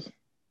the Clippers.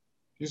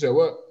 You said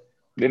what?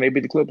 Then they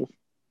beat the Clippers.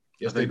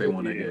 Yes, I think they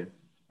won that game.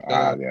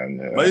 Yeah.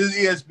 But it's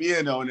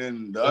ESPN though, and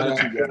then the other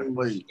 2 got to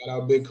play.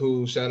 Shout out Big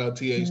Cool. Shout out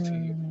THT.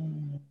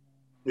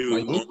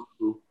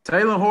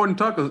 Taylor Horton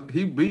Tucker,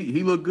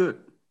 he looked good.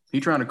 He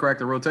trying to crack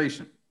the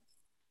rotation.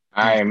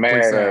 I ain't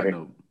mad at it.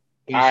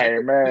 I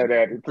ain't mad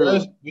at it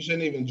too. You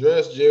shouldn't even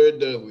dress Jared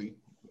Dudley.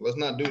 Let's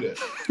not do that.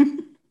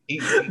 He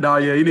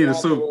need a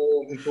suit.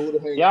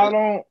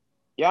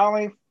 Y'all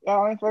ain't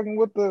fucking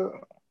with the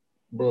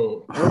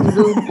bro.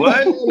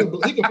 What?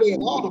 He can play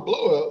in all the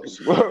blowouts.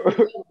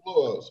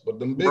 But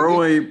them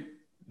big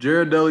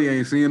Jared Dudley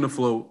ain't seeing the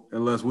float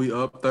unless we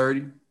up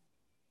 30.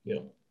 Yeah.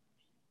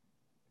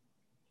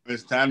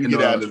 It's time to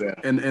get out of there.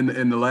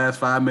 In the last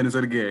 5 minutes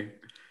of the game.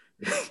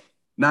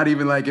 Not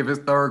even like if it's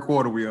third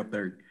quarter, we up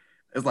 30.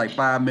 It's like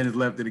 5 minutes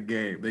left of the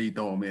game. Then you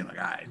throw him in like,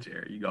 all right,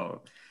 Jared, you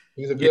go.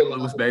 He's a good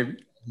Lewis, baby.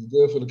 He's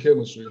good for the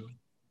chemistry.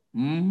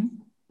 Mm-hmm.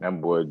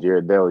 That boy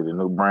Jared Dudley, the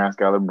new Brian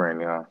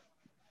Scalabrine, huh?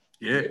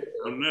 Yeah.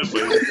 I'm there,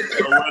 baby.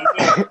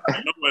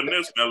 Nobody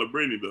near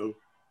Scalabrine though.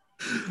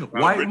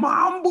 White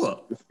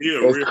Mamba.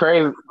 It's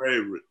crazy.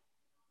 Favorite.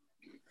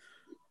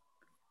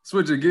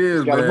 Switching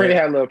gears, man. Scalabrine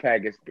had a little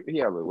package. He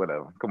had a little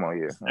whatever. Come on,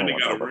 yeah. And they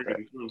got a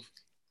ring too.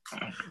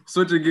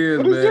 Switching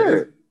gears,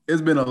 man.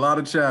 It's been a lot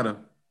of chatter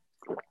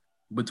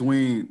with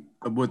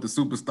the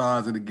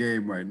superstars in the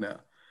game right now.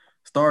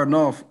 Starting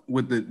off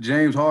with the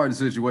James Harden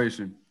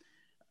situation.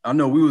 I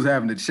know we was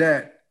having a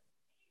chat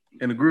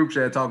in the group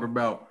chat talking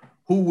about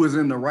who was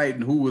in the right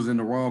and who was in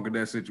the wrong in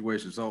that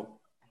situation. So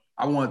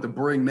I wanted to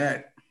bring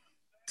that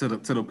to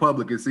the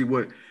public and see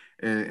what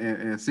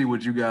and see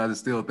what you guys are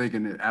still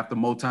thinking after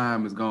more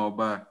time has gone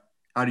by.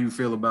 How do you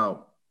feel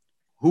about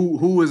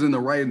who is in the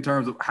right in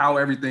terms of how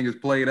everything is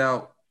played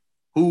out?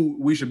 Who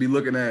we should be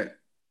looking at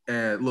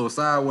a little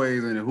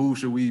sideways, and who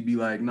should we be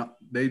like, no,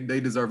 they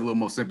deserve a little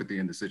more sympathy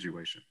in the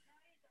situation?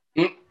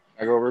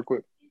 I go real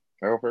quick.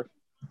 I go first.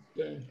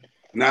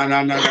 No.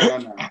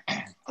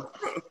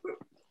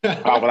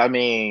 But I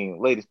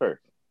mean, ladies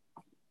first.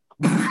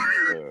 Man,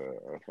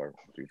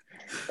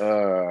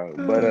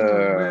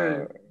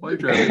 why you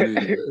trying to be?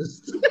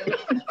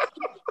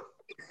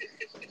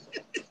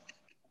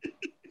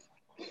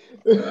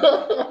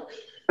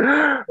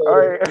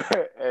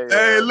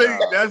 Hey, Lee,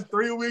 that's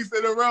 3 weeks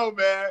in a row,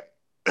 man.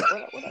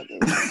 What I do?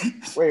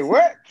 Wait,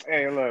 what?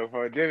 Hey, look,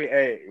 for Jimmy.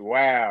 Hey,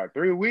 wow,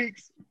 3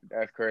 weeks?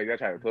 That's crazy. That's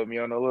trying to put me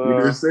on the little.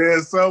 You just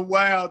said so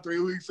wild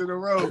 3 weeks in a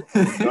row. Go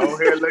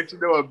ahead and let you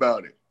know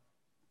about it.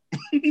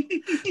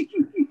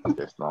 I'm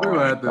just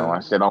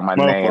throwing shit on my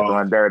name,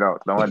 throwing dirt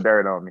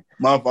on me.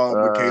 My fault,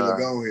 Michaela.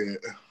 Go ahead.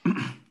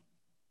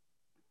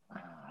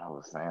 I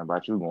was saying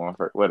about you going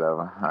first.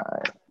 Whatever. All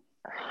right.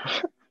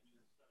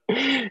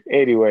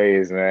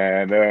 Anyways,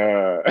 man.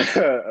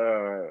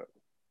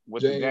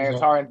 With the James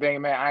Harden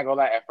thing, man, I ain't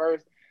gonna lie. At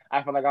first,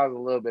 I feel like I was a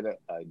little bit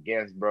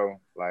against, bro.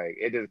 Like,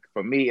 it just,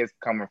 for me, it's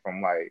coming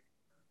from like,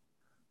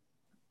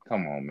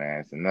 come on,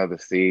 man. It's another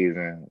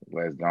season.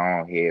 Let's go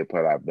ahead,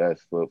 put our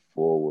best foot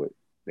forward.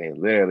 They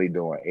literally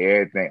doing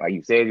everything. Like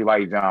you said, you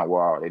like John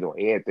Wall. They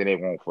doing everything they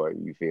want for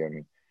you. You feel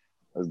me?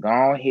 Let's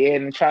go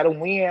ahead and try to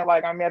win.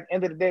 Like, I mean, at the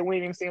end of the day, we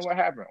ain't even seen what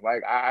happened.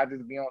 Like, I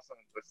just be on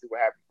something. Let's see what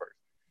happened first.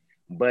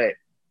 But,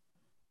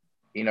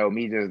 you know,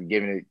 me just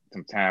giving it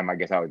some time, I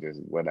guess I was just,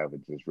 whatever,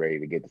 just ready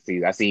to get the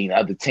season. I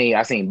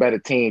seen better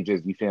teams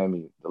just, you feel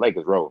me? The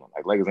Lakers rolling.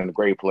 Like, Lakers in a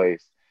great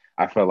place.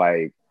 I feel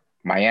like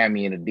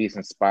Miami in a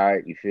decent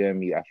spot. You feel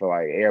me? I feel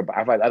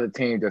like other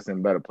teams just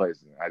in better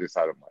places. I just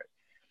saw them like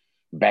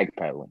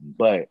backpedaling.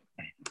 But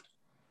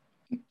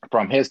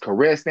from his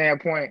career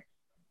standpoint,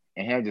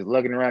 and him just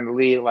looking around the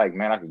league like,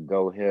 man, I could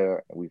go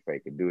here and we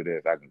fake could do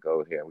this. I can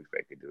go here and we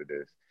fake could do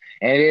this.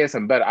 And it is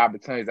some better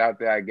opportunities out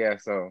there, I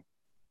guess. So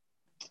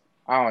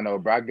I don't know,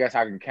 bro. I guess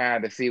I can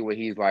kind of see what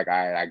he's like.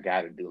 I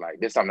got to do. Like,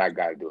 this is something I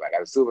got to do. Like,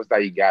 as a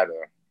superstar, you got to,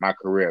 my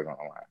career's on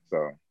the line.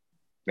 So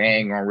they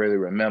ain't going to really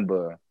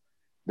remember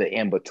the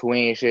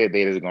in-between shit.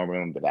 They just going to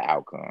remember the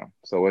outcome.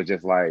 So it's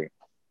just like,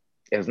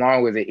 as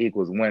long as it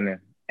equals winning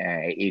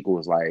and it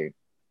equals, like,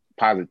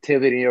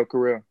 positivity in your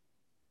career,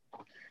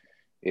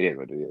 it is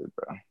what it is,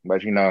 bro.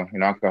 But, you know, I'm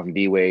coming from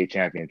D-Wade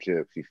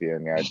championships. You feel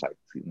me? I just like to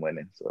see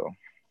winning. So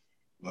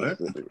What?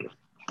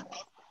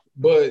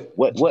 But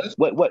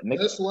what, Nick?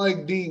 that's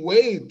like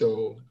D-Wade,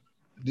 though.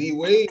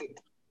 D-Wade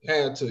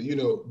had to, you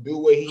know, do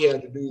what he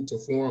had to do to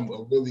form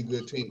a really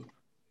good team.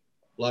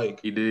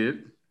 Like he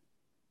did.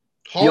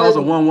 Harden, He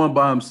also won one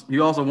by him. He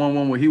also won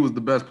one where he was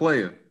the best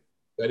player.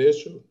 That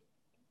is true.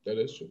 That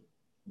is true.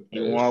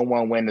 He won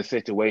one when the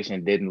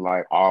situation didn't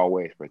like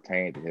always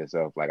pertain to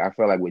himself. Like, I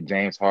feel like with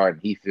James Harden,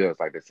 he feels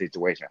like the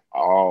situation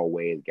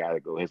always got to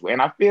go his way.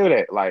 And I feel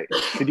that, like,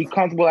 to be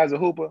comfortable as a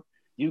hooper,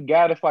 you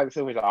got to fight the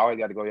situation always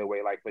got to go your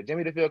way. Like, for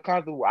Jimmy to feel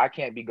comfortable, I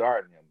can't be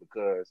guarding him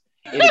because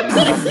it'll be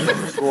tough for him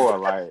to score.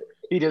 Like,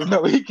 he just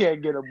know he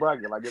can't get a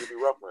bucket. Like, it'll be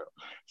rough for him.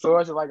 So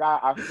it's just like,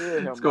 I feel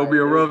him. It's going to like, be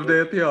a rough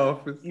day at the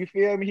office. You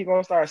feel me? He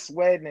going to start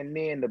sweating, and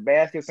then the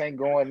baskets ain't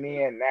going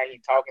in. Now he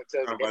talking to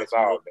me, and it's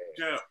all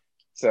bad.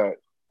 So,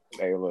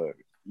 hey, look,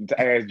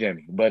 ask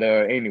Jimmy. But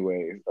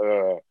anyways,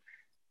 I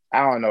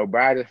don't know,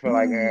 bro. I just feel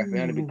like for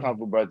him to be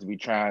comfortable, bro, to be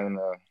trying,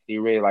 he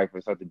really like for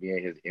something to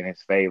be in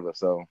his favor.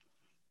 So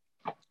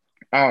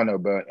I don't know,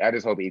 bro. I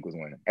just hope he equals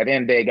winning. At the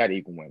end of the day, he got to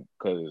equal winning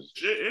because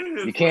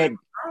you can't.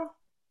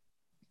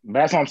 But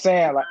that's what I'm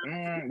saying. Like,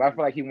 but I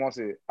feel like he wants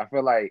it. I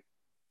feel like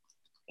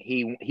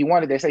he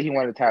wanted. They say he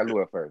wanted Ty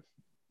Lue at first.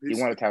 He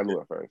wanted Ty Lue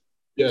at first.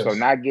 Yes. So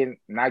not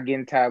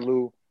getting Ty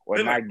Lue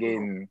or not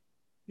getting.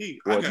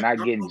 Not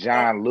getting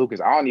John Lucas.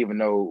 I don't even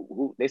know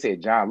who they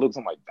said John Lucas.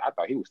 I'm like, I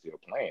thought he was still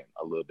playing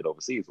a little bit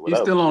overseas. Or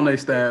whatever. He's still on their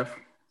staff.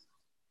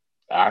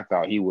 I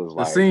thought he was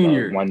like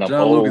senior, one of them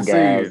John old Lucas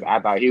guys. Senior. I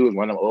thought he was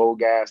one of them old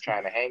guys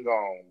trying to hang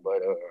on.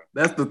 But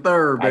that's the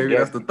third, baby.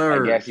 That's the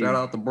third. Shout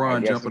out to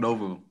Bron jumping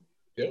over him.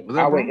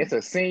 Yep. Wait, it's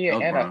a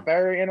senior and a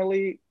third in the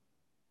league.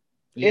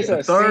 Yeah. It's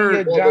a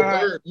third. Well, the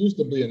third used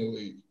to be in the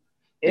league.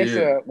 It's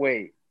a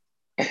wait.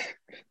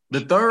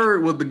 The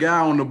third was the guy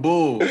on the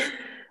Bulls.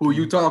 Who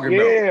you talking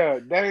about? Yeah,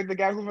 that is the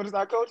guy who's going to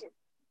start coaching.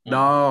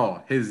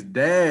 No, his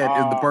dad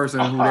is the person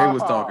who they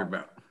was talking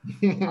about.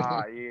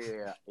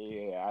 Yeah.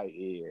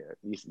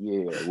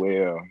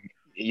 Well,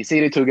 you see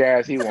the two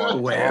guys he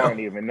wants. I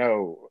don't even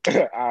know.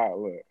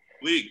 Look.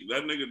 Leak,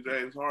 that nigga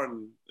James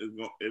Harden is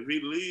going. If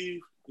he leave,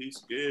 he's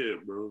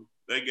scared, bro.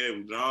 They gave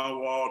him John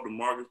Wall,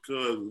 DeMarcus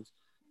Cousins,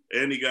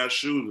 and he got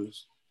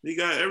shooters. He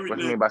got everything. What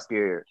do you mean by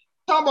scared?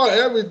 Talk about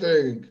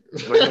everything.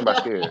 What do you mean by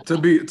scared?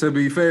 To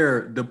be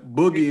fair, the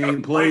Boogie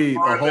ain't played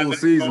a whole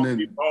season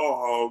in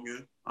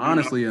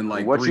honestly in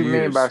like 3 years. What you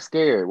mean by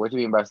scared? What you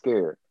mean by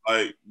scared?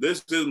 Like,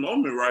 this is his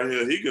moment right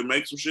here. He could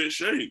make some shit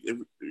shake if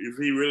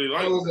he really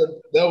likes it.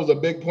 That was a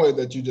big point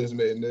that you just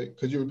made, Nick.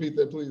 Could you repeat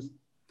that, please?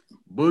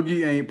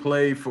 Boogie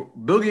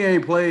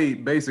ain't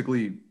played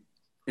basically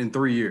in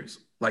 3 years.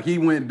 Like, he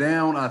went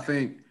down, I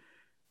think.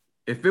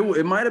 If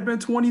it might have been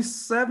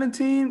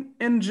 2017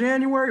 in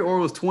January, or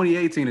it was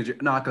 2018.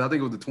 Because I think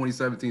it was the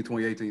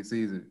 2017-2018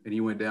 season, and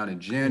he went down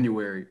in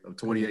January of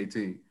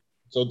 2018.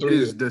 So 3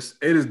 years.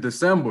 It is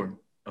December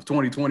of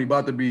 2020,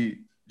 about to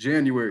be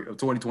January of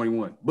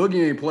 2021.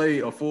 Boogie ain't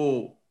played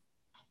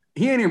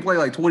he ain't even played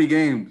like 20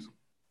 games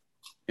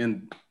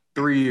in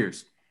 3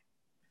 years.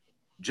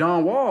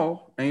 John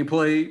Wall ain't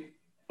played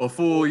a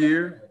full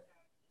year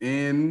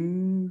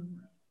in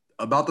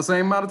about the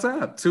same amount of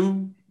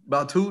time,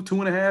 about two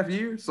and a half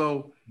years.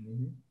 So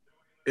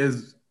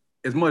as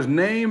much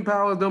name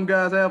power as them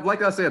guys have,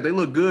 like I said, they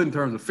look good in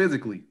terms of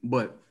physically,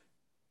 but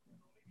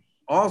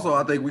also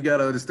I think we got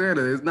to understand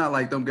that it's not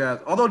like them guys,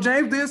 although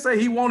James did say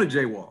he wanted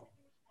J Wall.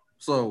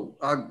 So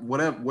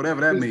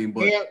whatever that means.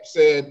 But Camp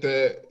said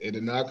that it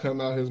did not come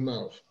out his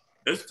mouth.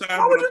 Why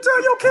would you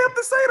tell your camp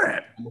to say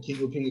that? I'm gonna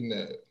keep repeating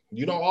that.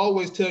 You don't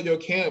always tell your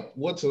camp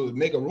what to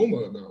make a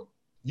rumor about.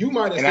 You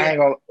might have said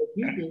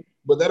people,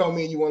 but that don't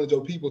mean you wanted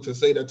your people to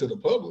say that to the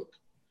public.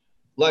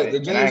 Like,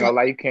 and I ain't gonna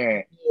lie, you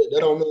can't. That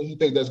don't mean you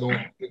think that's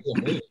gonna make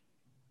them win.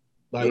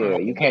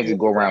 Like, you can't just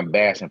go around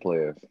bashing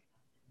players.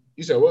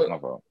 You said what? My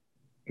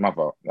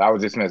fault. I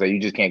was just gonna say you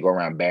just can't go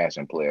around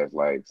bashing players,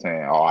 like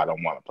saying, "Oh, I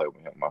don't want to play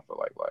with him." I feel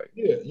like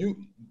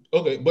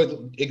okay, but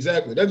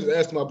exactly. That just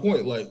adds to my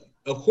point. Like,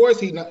 of course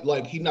he not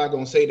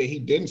gonna say that he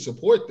didn't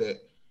support that,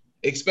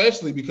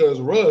 especially because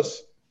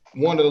Russ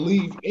wanted to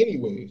leave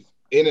anyways.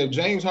 And if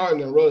James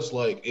Harden and Russ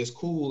like as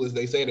cool as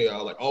they say they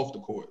are, like off the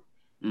court,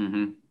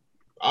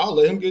 I'll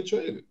let him get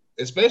traded.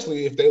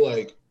 Especially if they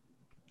like,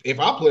 if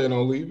I plan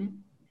on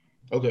leaving,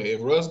 okay.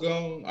 If Russ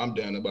gone, I'm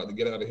down about to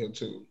get out of here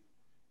too.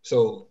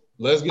 So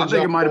let's get. I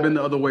think it might have been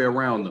the other way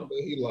around though.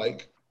 He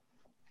like.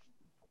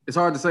 It's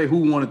hard to say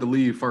who wanted to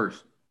leave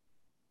first.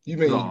 You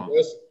mean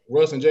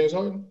Russ and James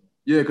Harden?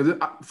 Yeah, because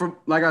from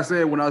like I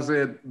said when I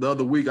said the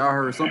other week, I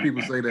heard some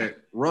people say that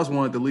Russ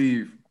wanted to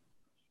leave.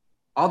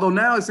 Although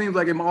now it seems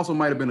like it also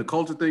might have been a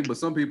culture thing, but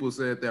some people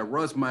said that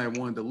Russ might have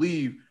wanted to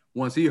leave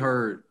once he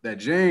heard that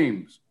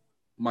James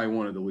might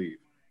wanted to leave.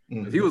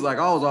 Mm-hmm. He was like,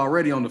 I was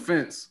already on the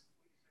fence.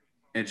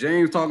 And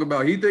James talking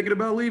about he thinking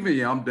about leaving.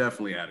 Yeah, I'm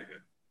definitely out of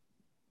here.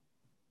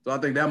 So I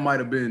think that might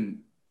have been,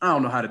 I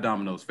don't know how the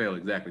dominoes fell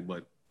exactly,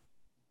 but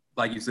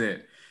like you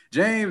said,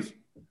 James,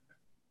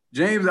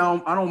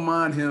 I don't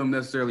mind him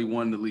necessarily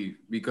wanting to leave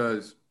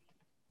because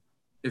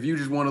if you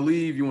just want to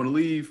leave, you want to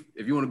leave.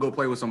 If you want to go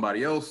play with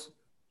somebody else,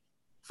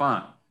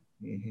 fine.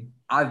 Mm-hmm.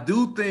 I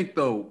do think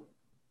though,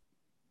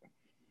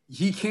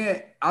 he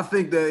can't. I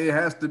think that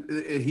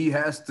he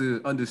has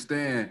to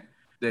understand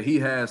that he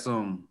has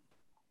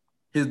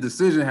his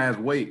decision has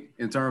weight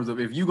in terms of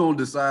if you're gonna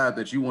decide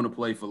that you want to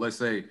play for, let's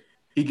say,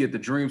 he get the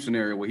dream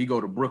scenario where he go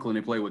to Brooklyn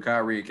and play with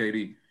Kyrie and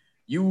KD.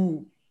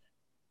 You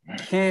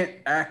can't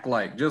act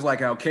like, just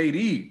like how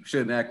KD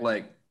shouldn't act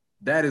like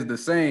that is the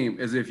same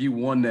as if you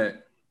won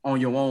that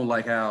on your own,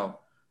 like how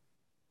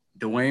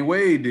Dwayne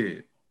Wade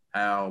did,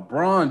 how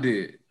Bron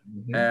did,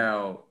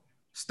 how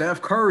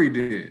Steph Curry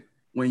did.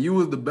 When you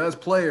was the best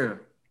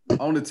player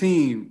on the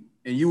team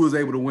and you was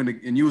able to win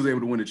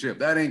the chip.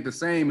 That ain't the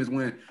same as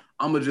when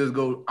I'm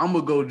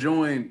gonna go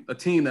join a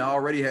team that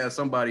already has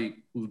somebody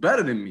who's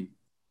better than me.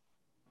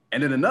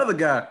 And then another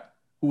guy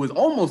who is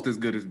almost as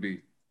good as me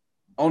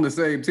on the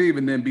same team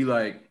and then be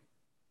like,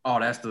 oh,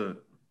 that's the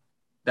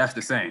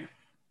same.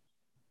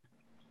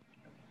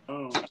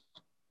 And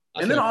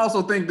then I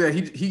also think that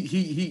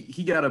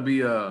he gotta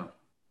be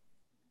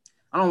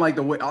I don't like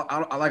the way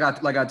like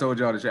I told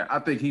y'all in the chat. I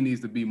think he needs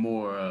to be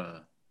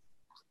more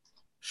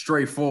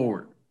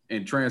straightforward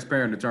and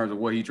transparent in terms of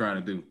what he's trying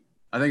to do.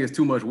 I think it's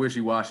too much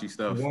wishy-washy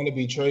stuff. Want to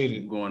be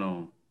traded going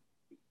on.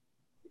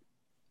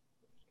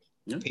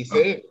 Yeah. He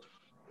said,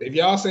 if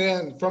y'all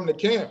saying from the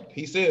camp,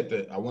 he said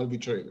that I want to be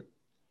traded.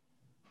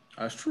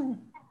 That's true.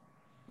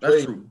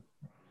 That's true.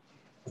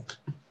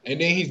 And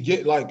then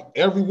he's like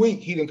every week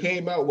he done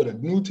came out with a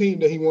new team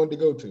that he wanted to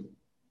go to.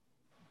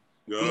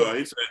 Yeah,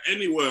 he said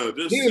anywhere.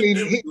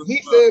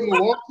 He said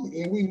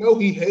Milwaukee, and we know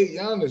he hate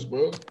Giannis,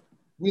 bro.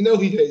 We know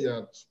he hate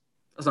Giannis.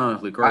 That's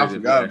honestly crazy. I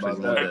forgot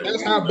about that.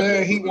 That's how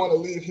bad he want to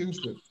leave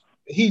Houston.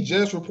 He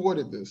just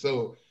reported this.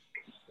 So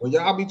when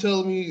y'all be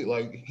telling me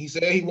like he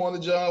said he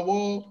wanted John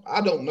Wall,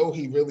 I don't know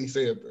he really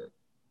said that.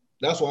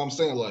 That's what I'm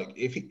saying. Like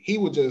if he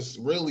would just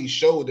really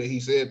show that he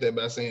said that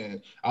by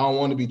saying I don't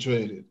want to be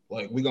traded.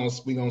 Like we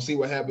gonna see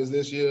what happens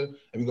this year,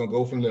 and we gonna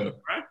go from there.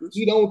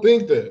 He don't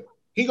think that.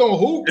 He gonna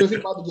hoop because he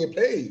about to get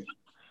paid,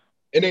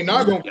 and they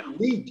not gonna get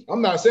weak.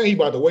 I'm not saying he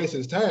about to waste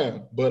his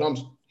time, but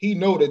he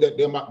know that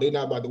they're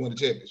not about to win the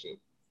championship.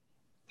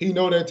 He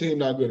know that team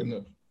not good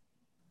enough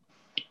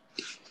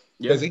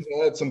because he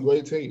had some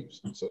great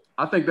teams. So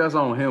I think that's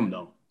on him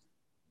though.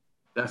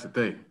 That's the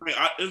thing.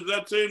 Is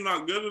that team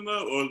not good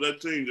enough, or is that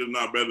team just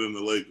not better than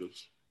the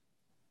Lakers?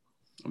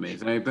 I mean,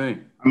 same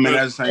thing. I mean,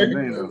 that's the same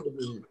thing though.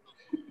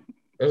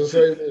 That's the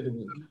same thing to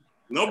me.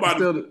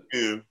 Nobody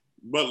can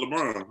but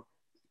LeBron.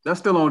 That's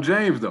still on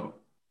James though,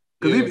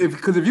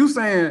 because if you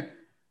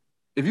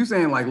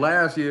saying like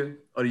last year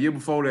or the year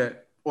before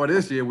that or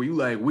this year where you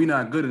like we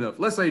not good enough.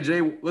 Let's say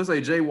J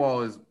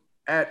Wall is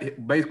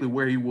at basically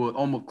where he was,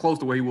 almost close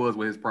to where he was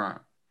with his prime.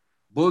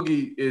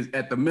 Boogie is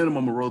at the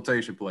minimum a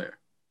rotation player.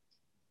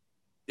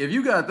 If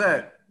you got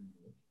that,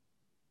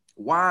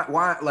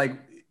 why like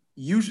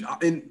you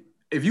and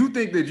if you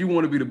think that you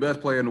want to be the best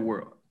player in the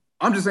world,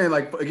 I'm just saying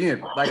like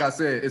again, like I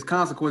said, it's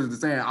consequences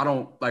to saying I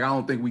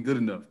don't think we good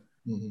enough.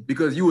 Mm-hmm.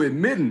 Because you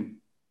admitting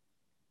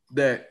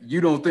that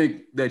you don't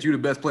think that you're the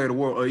best player in the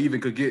world or even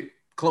could get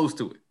close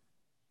to it,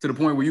 to the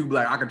point where you be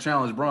like, I can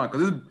challenge Bron.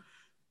 Because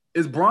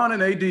it's Bron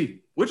and AD,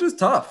 which is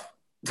tough.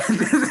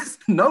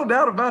 No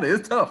doubt about it.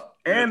 It's tough.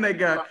 And they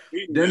got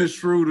Dennis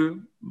Schroeder,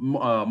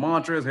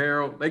 Montrezl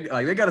Harrell.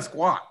 They got a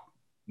squad.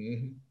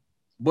 Mm-hmm.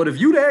 But if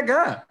you that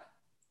guy,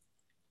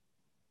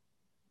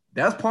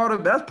 that's part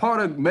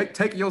of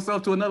taking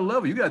yourself to another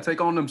level. You got to take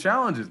on them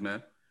challenges,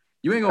 man.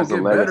 You ain't gonna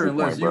get better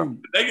unless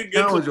you they can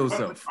get challenge to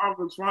yourself.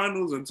 Conference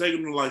finals and take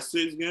them to like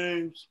 6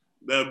 games.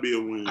 That'd be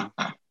a win.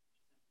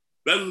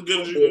 That's as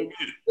good as you can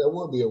get. That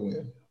would be a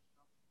win.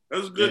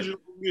 That's as good as you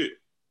can get.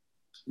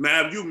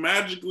 Now, if you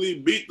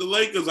magically beat the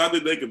Lakers, I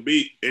think they could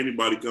beat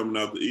anybody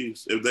coming out the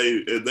East. If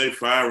they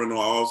firing on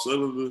all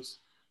cylinders,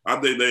 I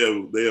think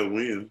they'll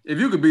win. If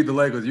you could beat the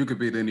Lakers, you could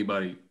beat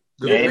anybody.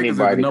 Yeah, the Lakers is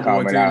the number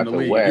one team in the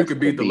league. West, you could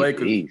beat the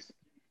Lakers,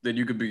 then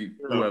you could beat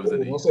whoever's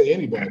in the East. Don't say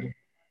anybody.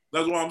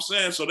 That's what I'm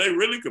saying. So they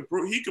really could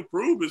prove he could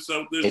prove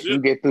himself this if year.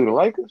 You get through the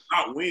Lakers,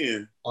 not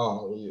win.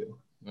 Oh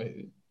yeah.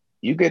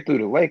 You get through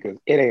the Lakers,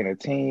 it ain't a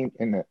team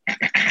in the.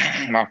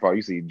 My fault.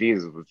 You see,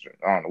 Jesus was.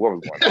 I don't know what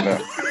was going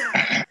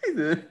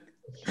on.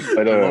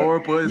 But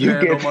Lord put his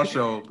hand on my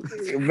shoulder.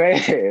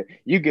 Man,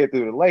 you get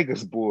through the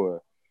Lakers, boy.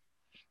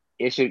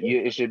 It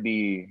should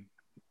be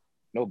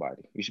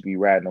nobody. You should be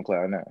riding on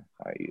cloud nine.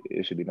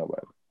 It should be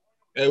nobody.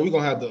 Hey, we're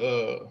gonna have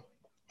to.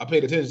 I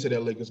paid attention to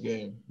that Lakers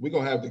game. We're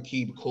gonna have to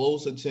keep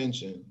close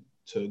attention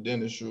to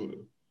Dennis Schroeder.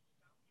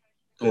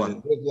 Because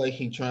it looked like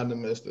he trying to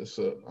mess this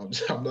up. I'm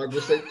not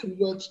gonna say too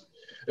much.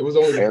 It was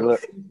only the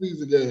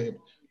season game,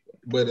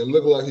 but it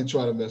looked like he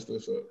trying to mess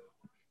this up.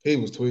 He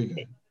was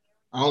tweaking.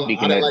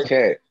 Speaking of the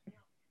chat,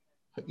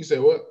 you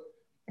said what?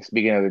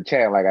 Speaking of the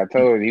chat, like I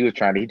told you, he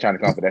trying to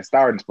come for that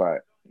starting spot.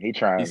 He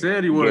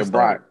said he would have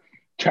started.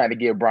 Trying to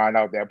get Brian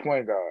out that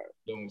point guard.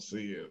 Don't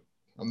see it.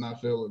 I'm not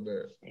feeling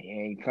that. He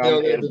ain't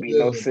coming here to be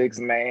no 6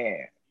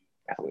 man.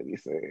 That's what he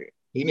said.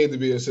 He needs to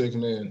be a 6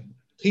 man.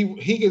 He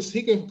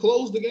can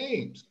close the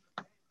games,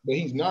 but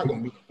he's not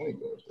gonna be the point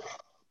guard.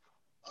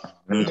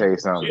 Let me tell you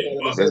something.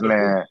 This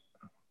man,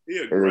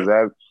 his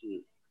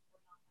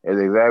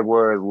exact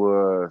words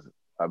was,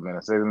 "I've been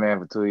a 6 man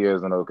for 2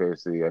 years in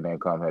OKC. I didn't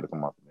come here to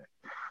come off the bench."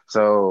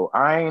 So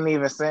I ain't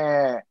even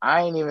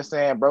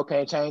saying bro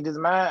can't change his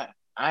mind.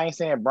 I ain't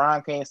saying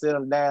Brian can't sit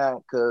him down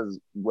because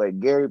what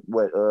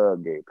Gilbert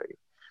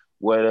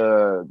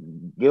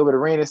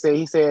Arenas said,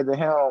 he said to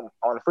him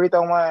on the free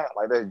throw line,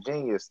 like, that's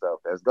genius stuff,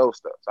 that's ghost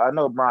stuff. So I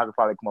know Brian could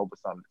probably come up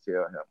with something to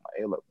tell him, like,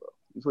 hey, look, bro,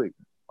 you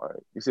sleeping. All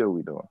right, you see what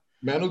we doing.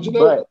 Manu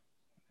Ginobili.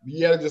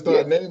 You gotta just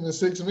start naming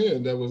 6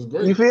 men. That was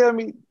great. You feel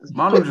me?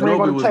 Manu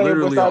Ginobili was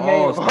literally an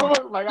all-star.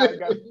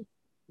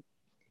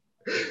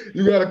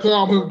 You gotta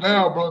calm him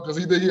down, bro, because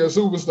he think he's a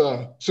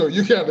superstar. So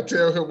you gotta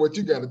tell him what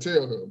you gotta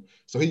tell him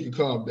so he can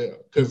calm down.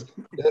 Because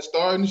that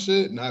starting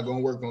shit not gonna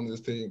work on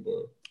this team,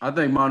 bro. I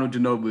think Manu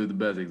Ginobili is the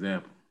best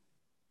example.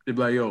 They'd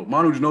be like, yo,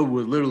 Manu Ginobili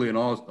was literally an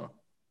all-star.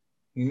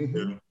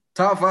 Mm-hmm.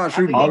 Top 5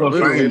 shooting guard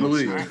literally in the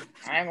league.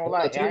 I ain't gonna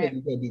lie. I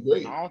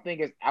don't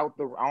think it's out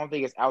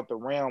the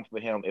realm for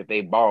him if they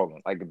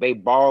balling. Like if they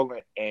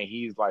balling and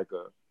he's like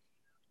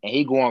and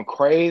he going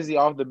crazy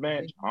off the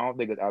bench, I don't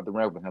think it's out the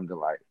realm for him to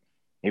like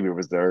maybe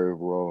reserve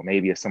role.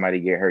 Maybe if somebody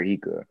get hurt, he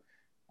could.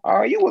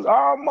 Oh, you was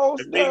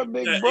almost there,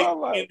 big bro.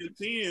 Like,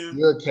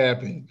 you're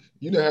capping.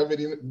 You know how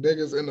many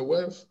niggas in the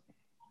West?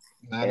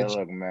 Hey,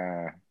 look,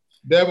 man.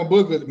 Devin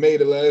Booker made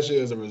it last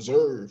year as a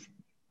reserve.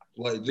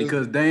 Like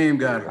because Dame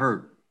got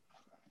hurt.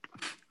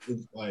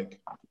 It's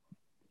like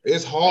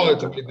it's hard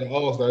to get the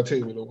All-Star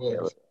team in the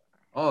West.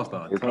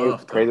 All-Star, it's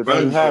tough. Crazy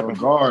things happen.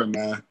 Guard,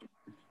 man.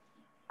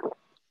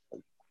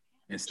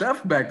 And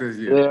Steph back this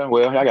year. Yeah,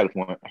 well, I got a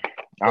point.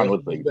 I don't know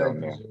what they're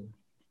talking about.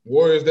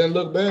 Warriors didn't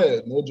look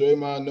bad. No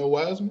Draymond, no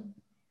Wiseman.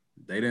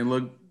 They didn't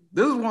look.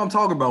 This is what I'm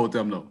talking about with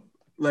them though.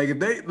 Like if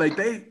they in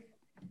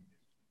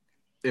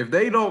the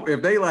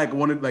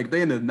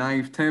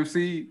 9th, 10th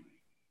seed,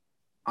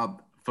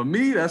 for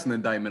me that's an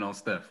indictment on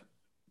Steph.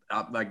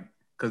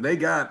 Because they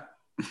got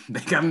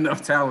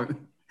enough talent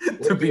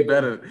to be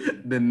better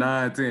than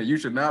 9-10. You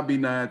should not be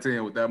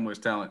 9-10 with that much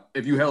talent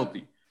if you're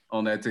healthy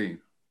on that team.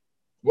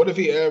 What if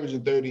he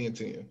averaging 30 and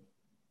 10?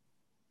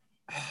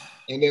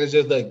 And then it's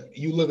just like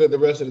you look at the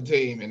rest of the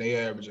team and they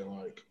averaging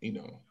like,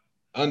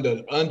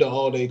 under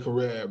all their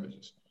career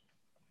averages.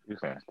 You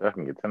saying Steph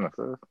can get 10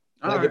 assists?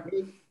 Like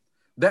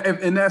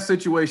in that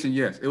situation,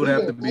 yes. It would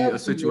have to be a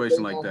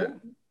situation like that.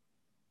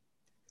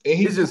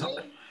 It's just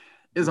hard.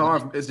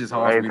 It's just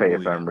hard for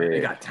me to believe.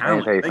 They got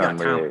talent. They got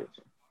talent.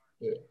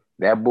 Yeah.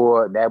 That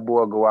boy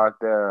go out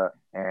there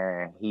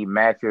and he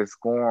matches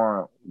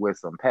scoring with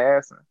some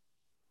passing.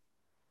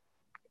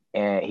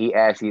 And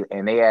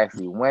they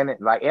actually win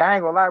it. Like, I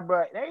ain't gonna lie,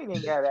 bro, they ain't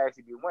even gotta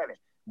actually be winning.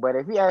 But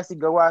if he actually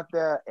go out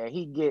there and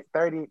he get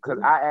 30, because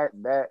I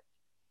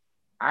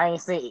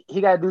ain't saying he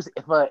gotta do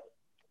but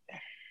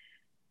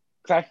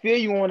because I feel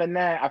you on the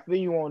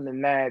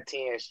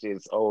 9-10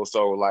 shit.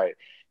 So like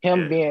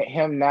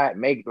him not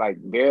make like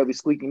barely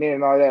squeaking in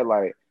and all that,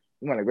 like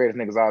you one of the greatest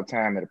niggas all the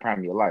time at the prime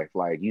of your life.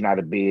 Like you're not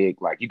a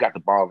big, like you got the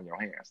ball in your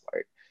hands.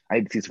 Like I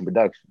need to see some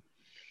production.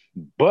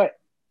 But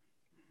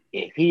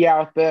if he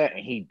out there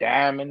and he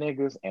diamond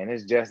niggas and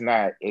it's just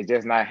not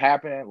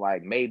happening,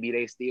 like maybe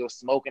they still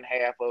smoking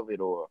half of it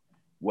or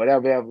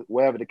whatever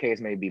the case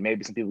may be.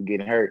 Maybe some people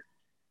getting hurt.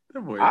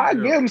 I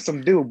give him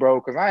some due, bro,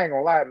 because I ain't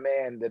gonna lie,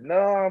 man.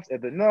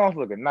 If the numbs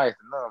looking nice,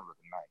 man.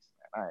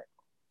 All right.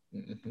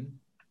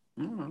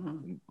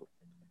 Mm-hmm.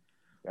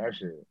 That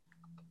shit.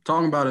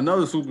 Talking about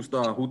another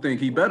superstar who think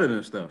he better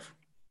than Steph.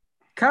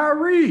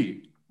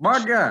 Kyrie,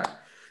 my guy.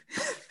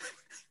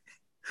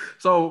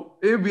 So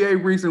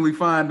NBA recently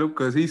fined him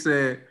because he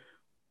said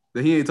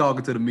that he ain't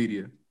talking to the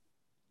media.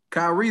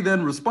 Kyrie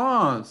then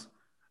responds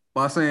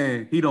by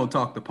saying he don't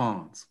talk to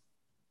pawns.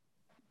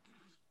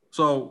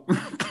 So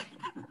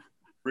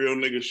real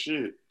nigga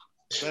shit.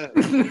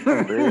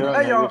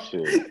 How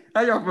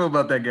y'all feel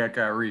about that guy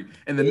Kyrie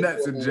and the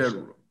Nets in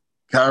general?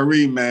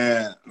 Kyrie,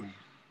 man,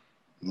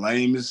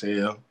 lame as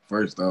hell.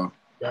 First off,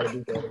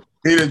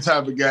 he the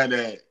type of guy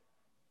that,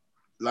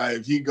 like,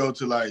 if he go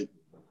to like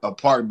a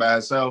park by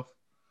himself,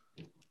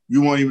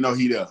 you won't even know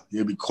he there.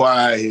 He'll be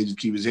quiet. He'll just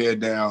keep his head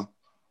down.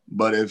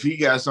 But if he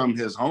got some of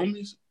his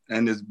homies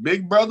and his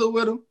big brother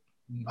with him,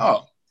 he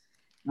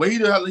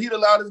the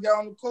loudest guy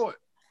on the court.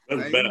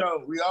 And,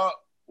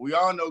 we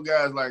all know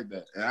guys like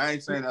that. And I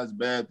ain't saying that's a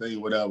bad thing,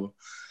 whatever.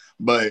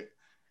 But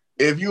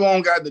if you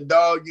don't got the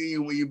dog in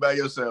you when you by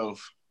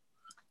yourself,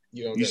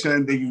 you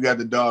shouldn't think you got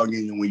the dog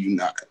in you when you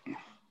not.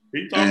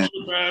 He talks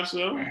shit by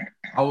himself.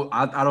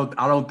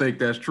 I don't think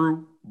that's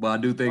true, but I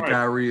do think Right.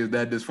 Kyrie is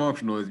that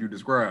dysfunctional as you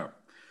described.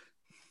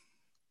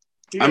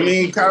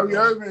 Kyrie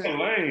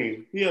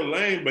Irving. He a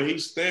lame, but he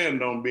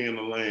stand on being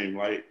a lame.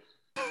 Like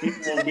he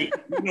gonna be,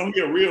 he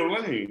a real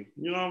lame.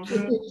 You know what I'm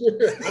saying?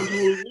 That's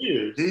who he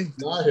is.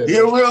 He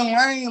a real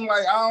lame.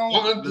 Like I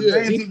don't. The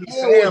things he be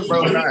saying,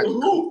 bro.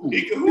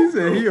 He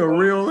said he a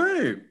real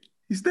lame.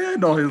 He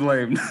stand on his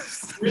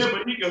lameness. Yeah,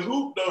 but he can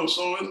hoop though,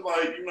 so it's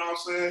like, you know what I'm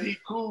saying? He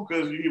cool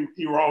because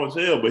he raw as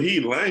hell, but he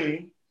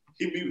lame.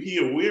 He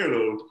a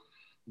weirdo,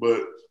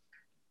 but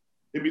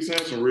he be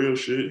saying some real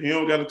shit. He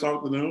don't got to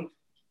talk to them.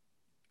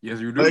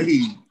 Yes, you do. But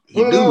he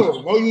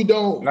no, you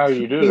don't. No,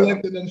 you do.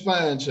 Collecting them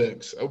fine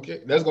checks.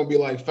 Okay, that's gonna be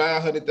like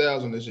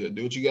 $500,000 this year.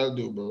 Do what you gotta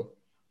do, bro.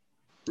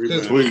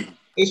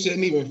 It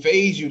shouldn't even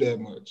phase you that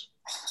much.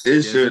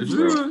 It should.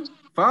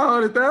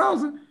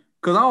 500,000.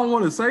 Because I don't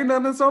want to say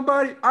nothing to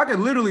somebody. I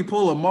can literally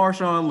pull a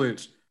Marshawn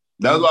Lynch.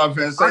 That's what I'm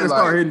finna say. I can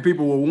start hitting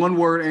people with one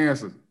word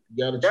answers.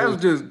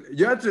 That's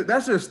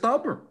just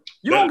stubborn.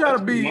 You don't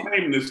gotta be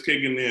lameness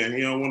kicking in.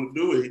 He don't want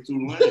to do it. He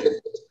too lame.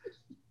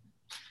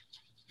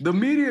 The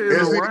media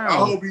is around. I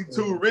hope he's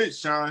too rich,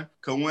 Sean.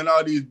 Cause when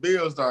all these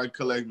bills start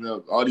collecting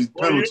up, all these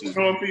penalties. You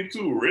don't know if he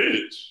too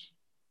rich.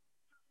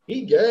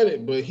 He got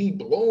it, but he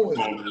blowing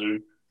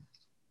it.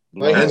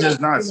 Like, that's just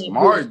not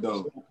smart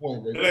though.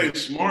 It ain't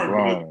smart,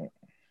 but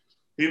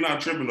he's not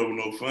tripping over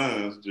no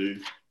fines,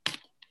 G.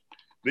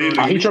 He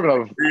tripping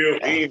over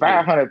 500,000.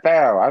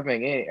 I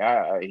think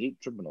he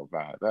tripping over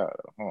 500,000.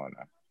 Hold on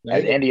now.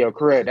 At the end of your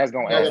career, that's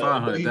gonna add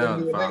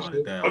 500,000.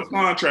 What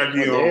contract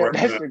he on right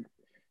now?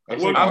 I'm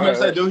gonna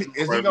say, is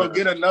he gonna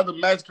get another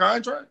max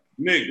contract?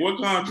 Nick,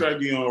 what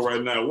contract he on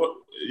right now? What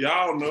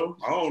y'all know?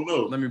 I don't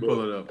know. Let me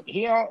pull it up.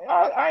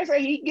 I ain't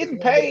say he getting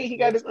paid. He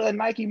got his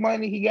Nike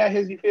money. He got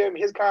his, you feel me?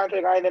 His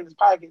contract ain't in his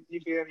pocket,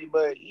 you feel me?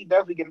 But he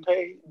definitely getting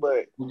paid.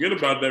 But forget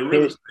about that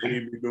real estate he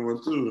be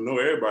doing too. No,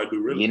 everybody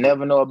do real estate. You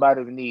never know about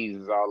his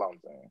needs. Is all I'm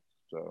saying.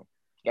 So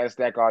you gotta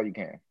stack all you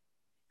can.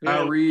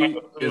 Kyrie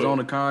is on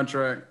a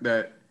contract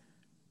that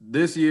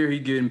this year he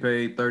getting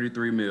paid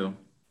 $33 million.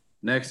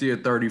 Next year,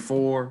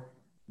 34.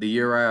 The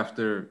year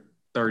after,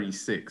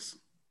 36.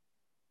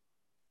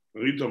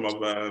 You talking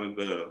about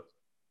 500,000?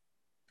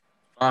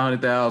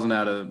 500,000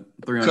 out of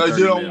 300. Because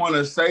you don't want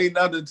to say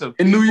nothing to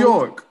people. In New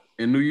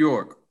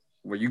York,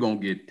 where you gonna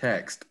get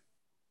taxed.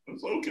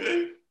 It's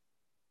okay.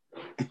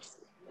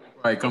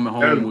 Right, coming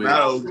home with.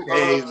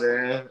 Okay,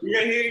 man.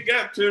 Yeah, he ain't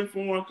got 10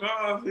 foreign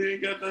cars. He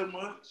ain't got that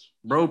much.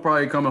 Bro,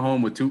 probably coming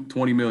home with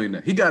 $20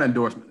 million. He got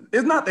endorsement.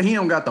 It's not that he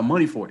don't got the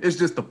money for it. It's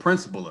just the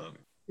principle of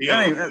it. He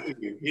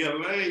a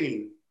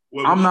lame.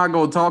 Well, I'm not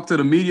gonna talk to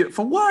the media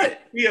for what?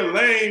 He a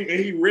lame and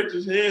he rich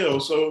as hell,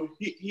 so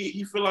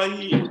he feel like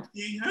he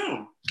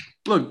him.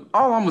 Look,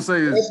 all I'm gonna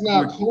say is that's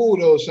not cool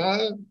though,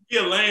 Sean. He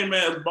a lame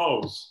ass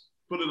boss.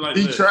 Put it like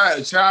he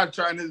that.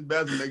 trying his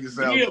best to make it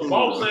sound. He a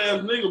boss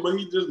ass nigga, but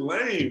he just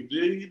lame.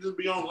 Dude. He just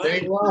be on lame.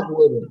 Can't rock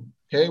with him.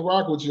 Can't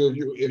rock with you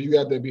if you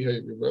got that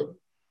behavior, brother.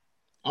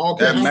 I don't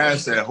care. That man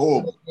said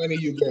horrible. Money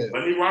you got.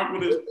 But he rock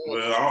with his.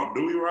 Well,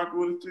 do he rock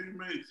with his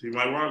teammates? He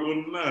might rock with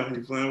them now.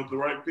 He's playing with the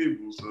right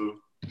people, so.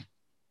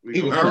 He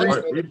was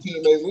with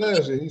teammates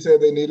last year. He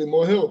said they needed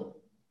more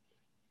help.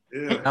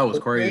 Yeah, that was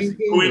crazy.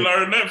 Who we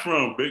learned that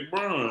from? Big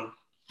Bron.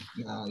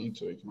 Nah, you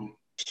tweaking.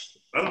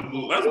 That's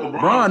LeBron.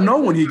 Bron know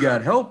when he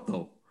got help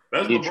though.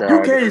 That's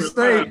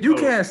you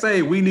can't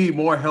say we need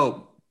more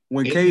help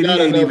when KD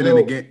ain't even in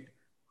the game.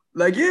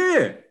 Like,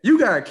 yeah,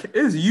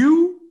 it's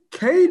you,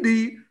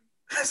 KD,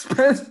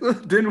 Spencer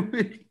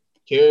Dinwiddie,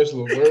 Karis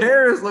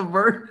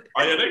LeVert.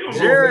 Oh, yeah, they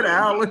Jared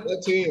Allen.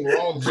 That team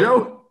wrong.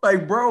 Joe,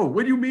 like, bro,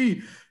 what do you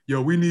mean?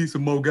 Yo, we need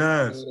some more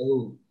guys.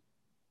 You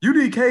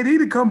need KD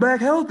to come back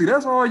healthy.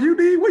 That's all you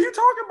need. What are you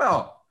talking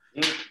about?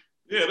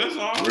 Yeah, that's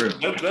all.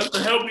 That's the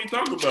help he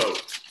talking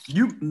about.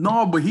 He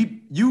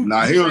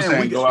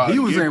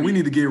was saying we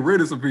need to get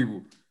rid of some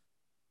people.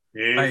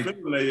 Yeah, ain't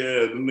feeling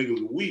that them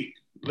niggas weak.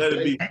 Let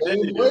it be.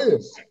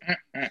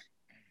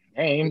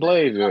 Ain't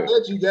played yet. I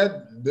bet you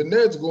got the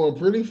Nets going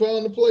pretty far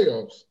in the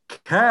playoffs.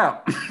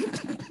 Cap.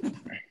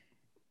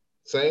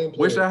 Same.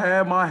 Wish I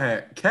had my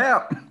hat.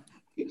 Cap.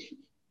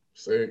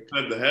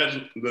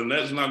 The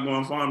Nets not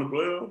going far in the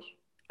playoffs?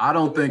 I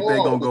don't think they're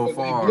gonna go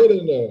far. Good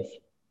enough.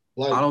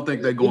 Like, I don't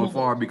think they're going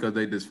far because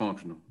they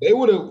dysfunctional. They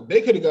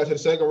could have got to the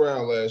second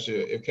round last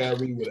year if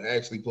Kyrie would have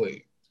actually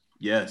played.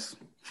 Yes.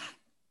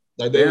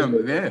 Like yeah.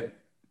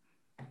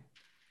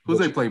 Who's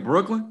they play?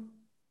 Brooklyn?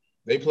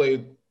 They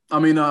played.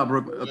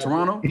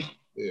 Toronto?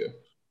 Yeah.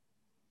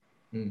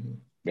 Mm-hmm.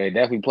 They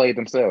definitely played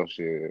themselves.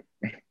 Shit.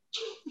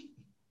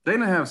 They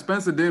didn't have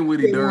Spencer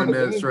Dinwiddie during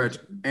that stretch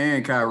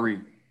and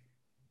Kyrie.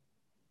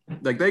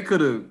 Like, they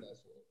could have.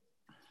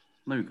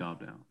 Let me calm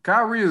down.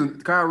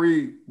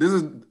 Kyrie. This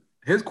is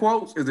his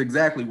quotes is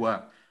exactly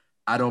why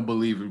I don't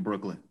believe in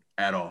Brooklyn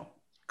at all.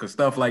 Because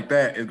stuff like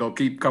that is gonna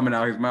keep coming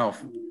out his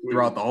mouth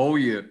throughout the whole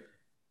year.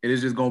 It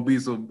is just gonna be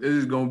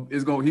it's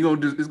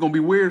gonna be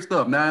weird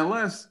stuff. Now,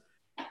 unless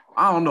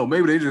I don't know,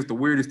 maybe they're just the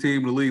weirdest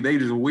team in the league. They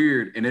just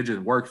weird and it just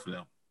works for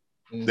them.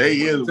 They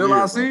is until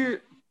weird, I see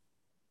it.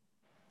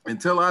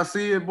 Until I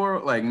see it,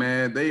 bro. Like,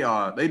 man,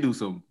 they do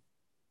some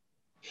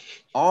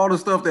all the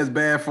stuff that's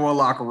bad for a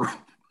locker room.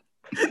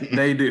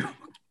 They do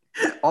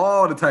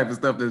all the type of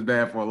stuff that's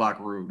bad for a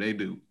locker room. They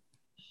do.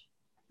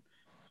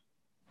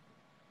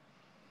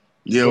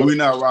 Yeah, we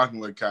not rocking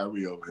with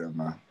Kyrie over here,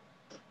 man.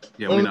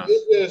 Yeah, we not.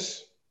 It's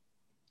just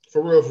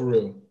for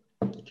real.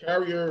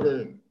 Kyrie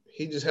Irving,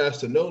 he just has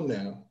to know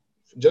now,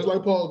 just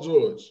like Paul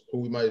George, who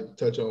we might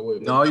touch on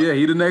later. Oh yeah,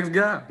 he the next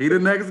guy.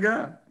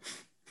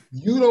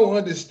 You don't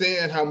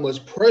understand how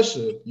much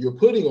pressure you're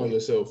putting on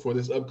yourself for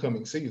this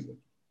upcoming season.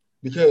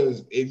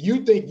 Because if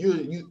you think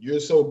you're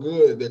so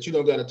good that you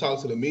don't got to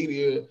talk to the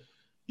media,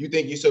 you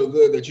think you're so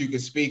good that you can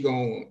speak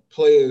on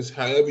players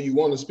however you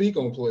want to speak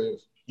on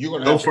players, you're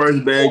gonna. No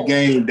first bad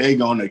game, they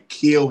gonna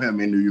kill him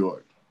in New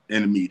York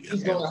in the media.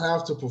 He's gonna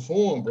have to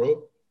perform,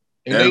 bro.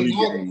 And Every they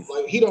not, game.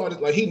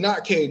 like he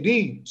not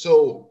KD,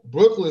 so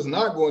Brooklyn's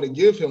not going to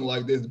give him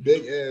like this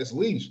big ass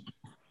leash.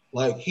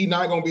 Like he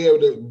not gonna be able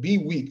to be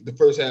weak the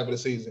first half of the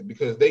season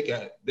because they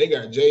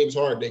got James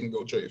Harden they can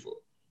go trade for.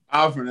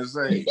 I was gonna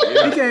say He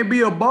can't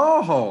be a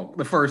ball hog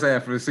the first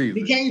half of the season.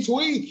 He can't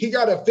tweak. He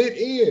got to fit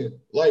in,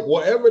 like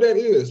whatever that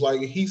is.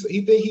 Like he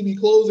think he be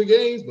closing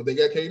games, but they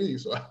got KD.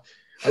 So I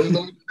just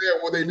don't understand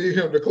what they need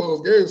him to close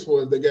games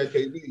for if they got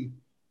KD.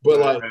 But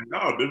like, no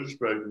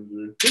disrespecting,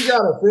 dude. He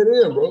got to fit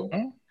in, bro.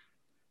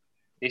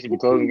 He should be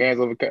closing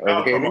games over KD.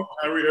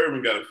 Kyrie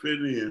Irving got to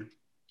fit in.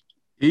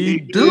 He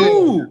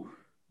do.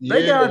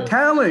 They got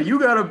talent. You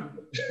got to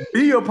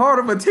be a part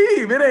of a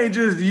team. It ain't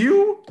just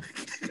you.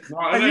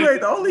 No, you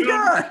ain't the only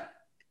guy.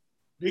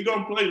 He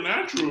gonna play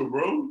natural,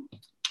 bro.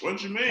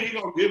 What you mean? He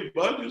gonna get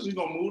buckets. He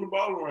gonna move the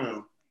ball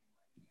around.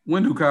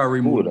 When do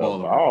Kyrie move the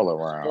ball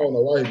around? I don't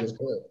know why he just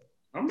cut.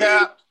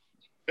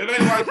 It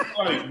ain't like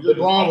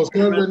LeBron was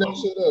covering that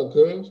shit up,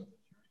 cuz.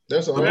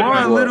 That's all.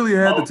 LeBron literally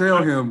had to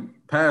tell him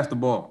pass the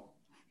ball.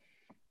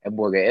 That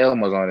boy got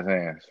Elmos on his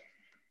hands.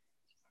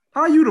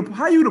 How you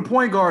the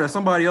point guard and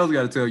somebody else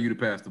got to tell you to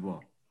pass the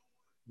ball?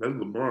 That's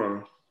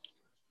LeBron.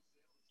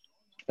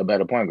 A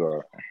better point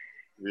guard.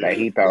 Yeah. Like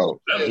he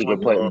thought he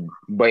could play,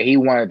 but he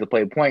wanted to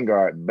play point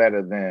guard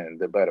better than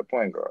the better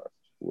point guard.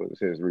 Was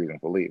his reason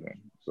for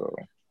leaving. So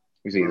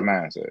you see his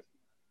mindset.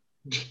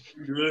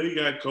 Yeah, he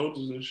got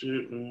coaches and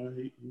shit, man.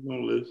 He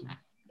gonna listen.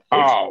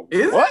 Oh,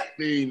 what?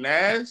 Steve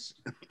Nash,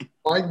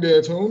 Mike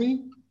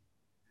D'Antoni.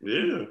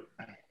 Yeah.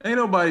 Ain't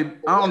nobody.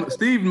 I don't.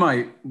 Steve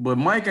might, but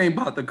Mike ain't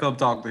about to come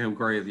talk to him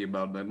crazy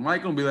about that.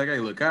 Mike gonna be like, "Hey,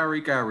 look,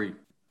 Kyrie."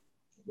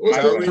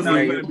 I don't be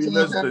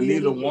listening to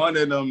neither one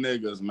of them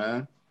niggas,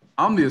 man.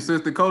 I'm the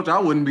assistant coach. I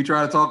wouldn't be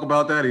trying to talk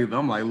about that either.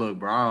 I'm like, look,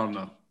 bro, I don't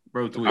know,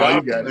 bro.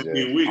 You got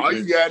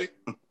it.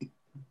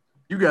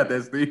 You got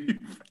that, Steve.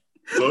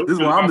 So this is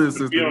why I'm the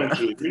assistant.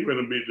 He's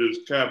gonna be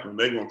just capping.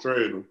 They gonna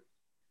trade him.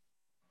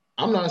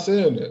 I'm not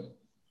saying that.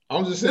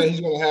 I'm just saying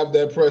he's gonna have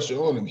that pressure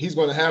on him. He's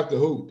gonna have to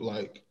hoop.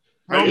 Like,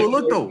 no, but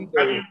look though.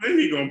 How do you think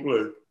he gonna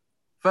play?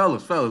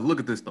 Fellas, look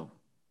at this though.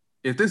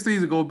 If this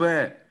season go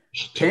bad,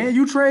 can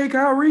you trade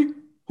Kyrie?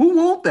 Who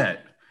want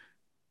that?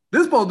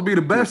 This is supposed to be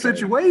the best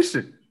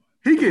situation.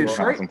 He get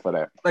traded for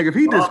that. Like if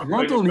he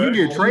disgruntled and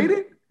he get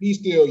traded, he's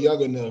still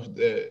young enough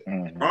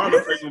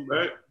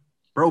that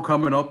bro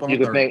coming up on. You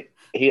could think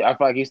I feel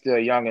like he's still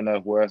young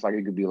enough where it's like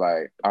he could be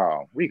like,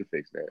 oh, we could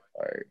fix that.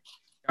 Like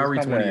Kyrie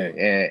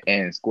 28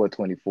 and score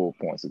 24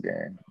 points a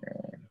game,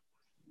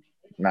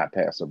 not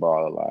pass the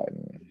ball a lot.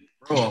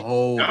 Bro, a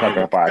whole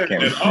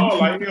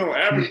like he don't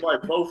average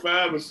like 4,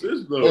 5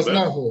 assists though. That's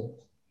not whole.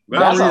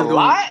 That's a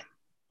lot.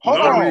 Hold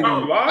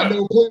on. I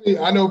know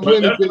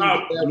plenty. That's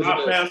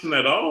not passing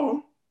at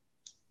all.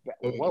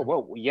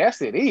 Whoa.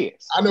 Yes, it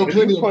is. I know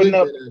plenty of big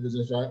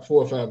averaging 4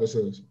 or 5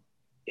 assists.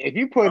 If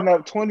you putting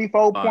up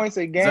 24 points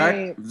a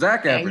game,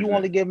 Zach and you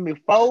only giving me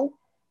 4,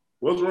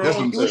 what's wrong?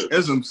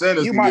 There's some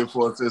centers can get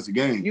 4 assists a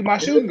game. You my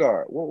shooting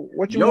guard.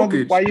 What you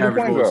Jokic want? Why you the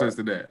point guard?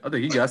 To that. I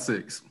think he got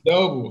 6.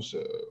 Double.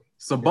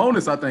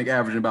 Sabonis, I think,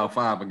 averaging about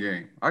 5 a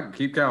game. I can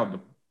keep counting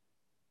them.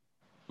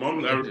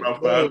 Sabonis averaging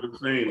about 5 a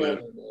game.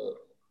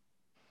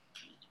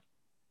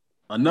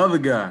 Another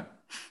guy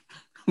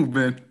who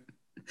been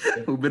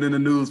in the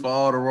news for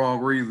all the wrong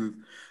reasons,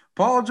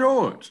 Paul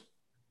George.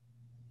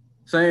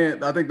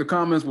 Saying, I think the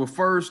comments were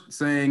first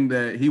saying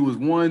that he was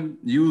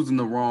using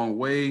the wrong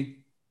way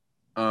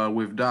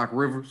with Doc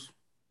Rivers,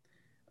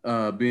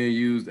 being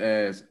used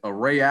as a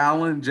Ray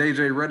Allen,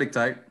 JJ Redick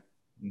type.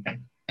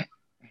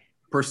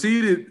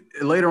 Proceeded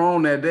later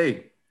on that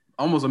day,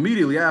 almost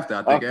immediately after,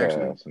 I think,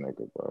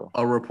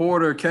 a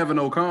reporter, Kevin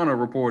O'Connor,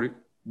 reported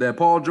that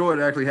Paul George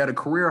actually had a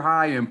career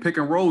high in pick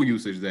and roll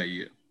usage that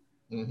year.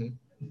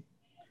 Mm-hmm.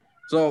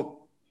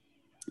 So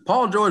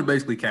Paul George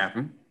basically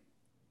capping.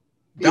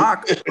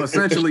 Doc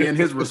essentially in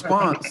his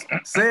response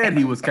said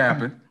he was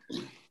capping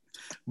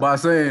by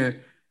saying,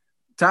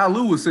 Ty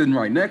Lue was sitting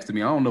right next to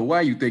me. I don't know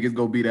why you think it's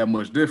going to be that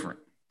much different.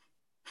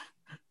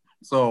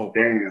 So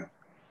damn.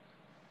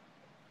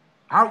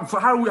 How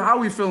are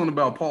we feeling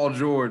about Paul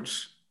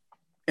George?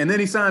 And then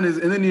he signed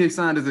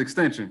his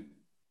extension.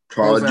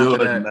 Paul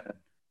George, man.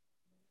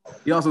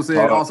 He also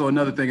said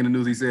another thing in the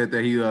news. He said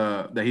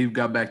that he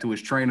got back to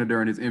his trainer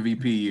during his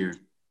MVP year,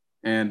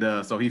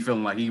 and so he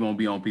feeling like he won't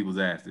be on people's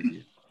ass this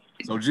year.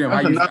 So Jim, how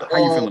you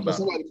feeling about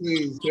somebody it?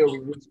 Please tell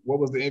me what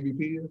was the MVP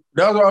year?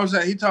 That's what I was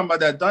saying. He talking about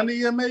that Thunder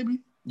year, maybe?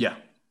 Yeah,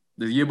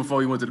 the year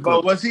before he went to the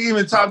club. But was he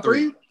even top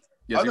three?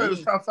 Yes, I thought he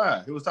was top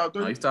 5. He was top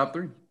 3. No, he's top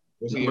 3.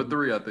 Number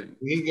 3, I think.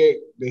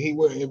 Did he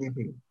win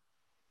MVP?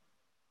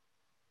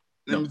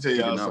 Let me tell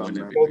y'all something.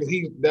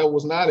 That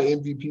was not an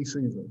MVP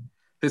season.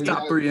 His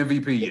top 3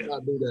 MVP year.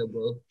 Not do that,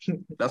 bro.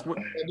 That's what.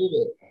 Do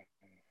that.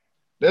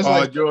 That's Paul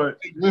like George.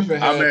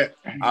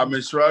 I've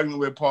been struggling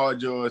with Paul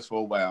George for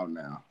a while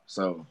now,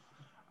 so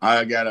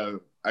I got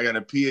a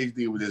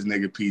PhD with this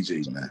nigga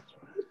PG, man.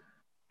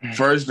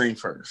 First thing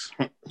first,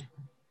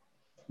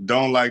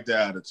 don't like the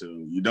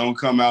attitude. You don't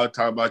come out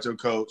talk about your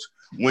coach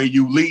when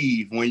you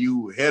leave. When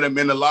you hit him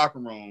in the locker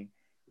room,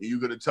 you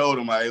could have told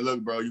him, "Hey,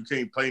 look, bro, you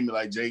can't play me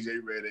like JJ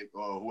Redick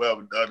or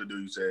whoever the other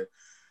dude you said,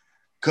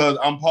 because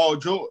I'm Paul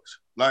George."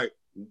 Like,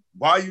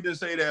 why you didn't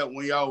say that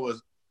when y'all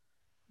was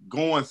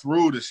going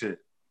through the shit?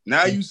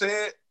 Now you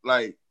said,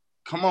 like,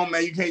 come on,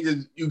 man,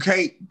 you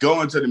can't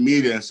go into the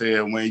media and say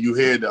it when you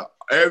had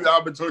every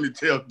opportunity to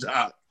tell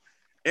Doc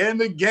in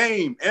the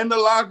game, in the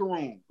locker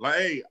room, like,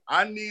 hey,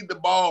 I need the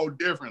ball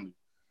differently.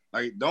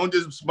 Like, don't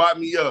just spot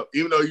me up,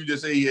 even though you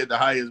just say he had the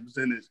highest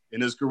percentage in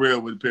his career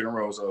with pick and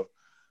roll. So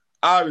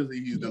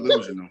obviously he's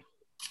delusional.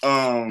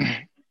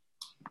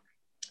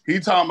 He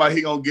talking about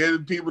he gonna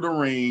give people the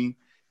ring.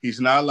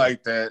 He's not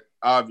like that.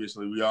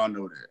 Obviously, we all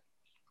know that.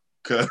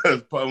 Because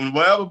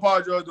whatever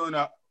Paul George doing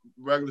that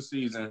regular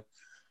season,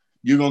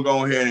 you're going to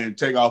go ahead and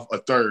take off a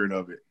third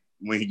of it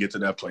when he gets to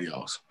that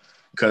playoffs.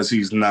 Because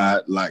he's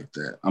not like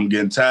that. I'm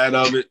getting tired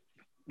of it.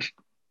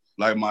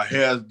 Like, my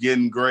hair's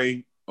getting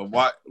gray of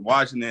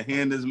watching and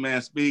hearing this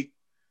man speak.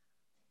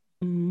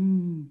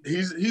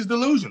 He's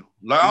delusional.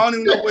 Like, I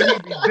don't even know what he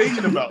be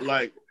thinking about.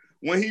 Like,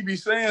 when he be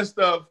saying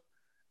stuff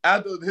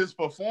after his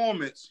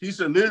performance, he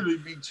should literally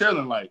be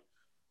chilling like,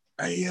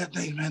 hey, yeah,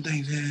 thanks, man,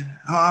 yeah.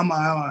 How am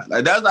I?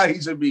 Like, that's how he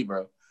should be,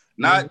 bro.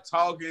 Not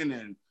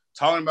talking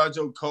about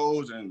your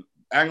coach and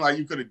acting like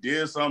you could have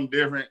did something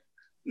different.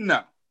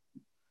 No.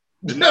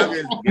 The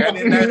Nuggets got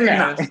in that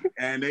ass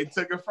and they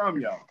took it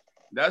from y'all.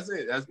 That's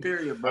it. That's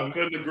period, bro. I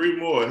couldn't agree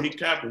more. He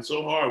capping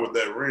so hard with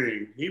that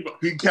ring. He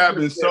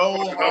capping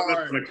so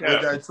hard with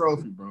that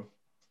trophy, bro.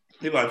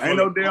 He like, ain't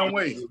no damn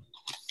way.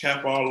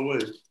 Cap all the way.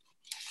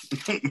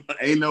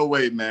 Ain't no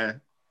way,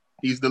 man.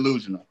 He's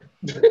delusional.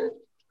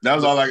 That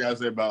was all I gotta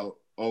say about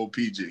old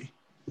PG.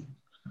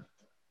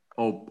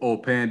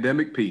 Old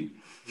Pandemic P.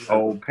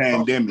 Old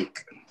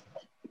Pandemic.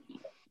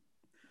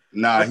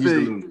 Nah, he's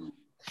delusional.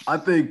 I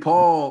think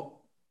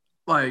Paul,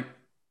 like,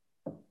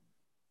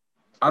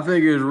 I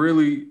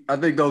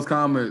think those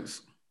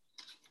comments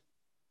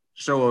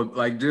show,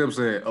 like Jim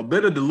said, a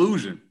bit of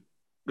delusion.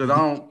 Because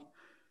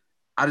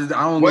I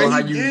don't know how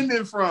you getting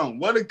it from.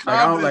 What a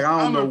comment.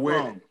 I don't know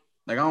where. From.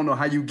 Like, I don't know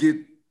how you get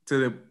to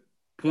the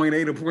point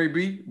A to point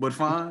B, but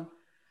fine.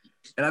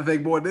 And I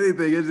think more than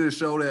anything, it just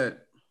show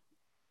that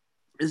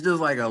it's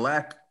just like a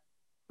lack.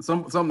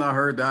 Something I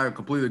heard that I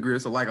completely agree.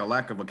 It's a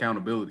lack of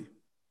accountability.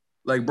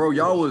 Like, bro,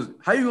 y'all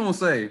how you gonna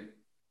say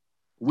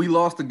we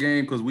lost the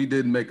game because we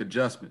didn't make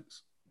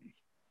adjustments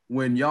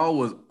when y'all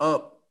was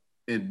up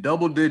in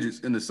double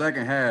digits in the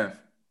second half,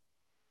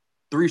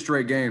 3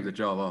 straight games that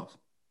y'all lost.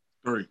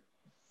 3.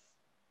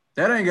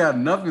 That ain't got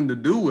nothing to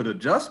do with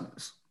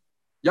adjustments.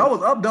 Y'all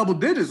was up double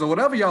digits, so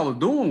whatever y'all was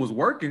doing was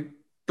working.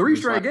 3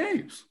 straight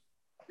games.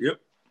 Yep.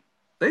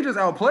 They just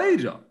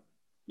outplayed y'all.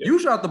 Yep. You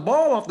shot the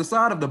ball off the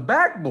side of the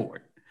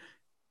backboard.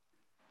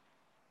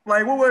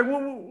 Like, what?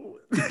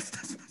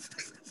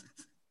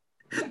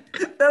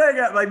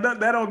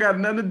 That don't got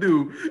nothing to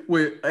do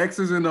with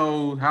X's and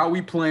O's, how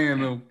we playing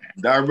them.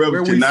 That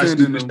rubber cannot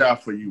shoot the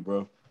shot for you,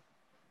 bro.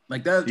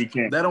 Like that,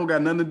 that don't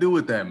got nothing to do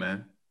with that,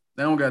 man.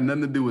 That don't got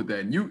nothing to do with that.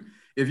 And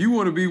if you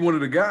want to be one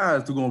of the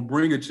guys who's gonna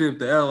bring a chip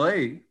to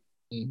LA,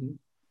 you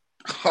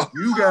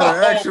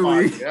gotta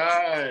actually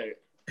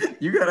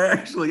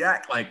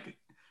act like it.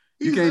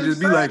 You can't just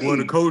be like, well,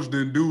 the coach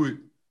didn't do it.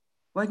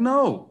 Like,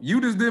 no,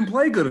 you just didn't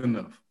play good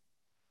enough.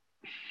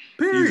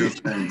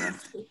 Period.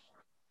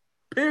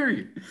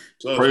 Period.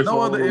 So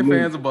no other ifs,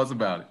 ands, or buts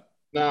about it.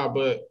 Nah,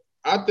 but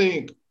I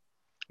think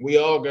we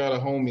all got a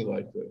homie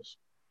like this.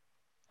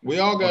 We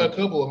all got a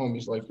couple of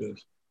homies like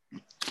this.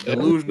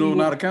 Delusional,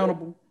 not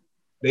accountable.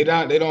 They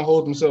don't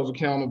hold themselves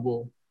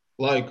accountable.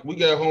 Like, we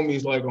got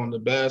homies like on the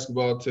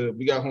basketball tip.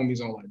 We got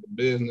homies on like the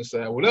business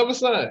side, whatever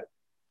side.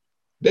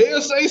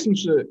 They'll say some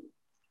shit,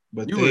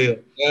 but they'll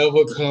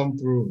never come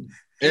through.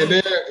 And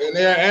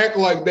they act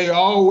like they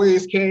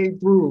always came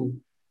through.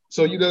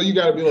 So, you got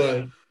to be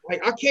like,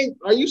 I can't,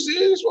 are you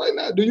serious right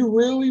now? Do you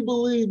really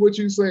believe what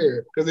you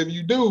said? Because if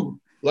you do,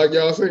 like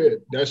y'all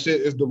said, that shit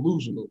is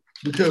delusional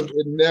because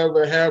it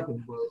never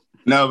happened, bro.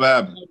 Never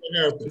happened.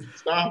 Never happened.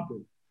 Stop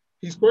it.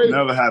 He's crazy.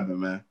 Never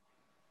happened, man.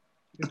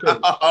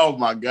 Oh,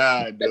 my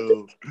God,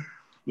 dude.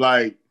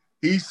 Like,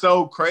 he's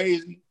so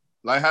crazy.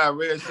 Like how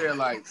Red said,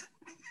 like,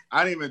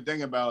 I didn't even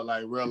think about,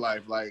 like, real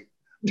life. Like,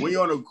 when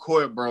you're on the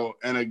court, bro,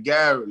 and a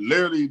guy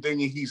literally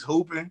thinking he's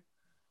hooping,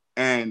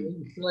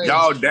 and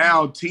y'all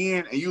down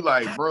 10, and you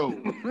like, bro,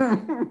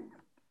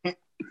 it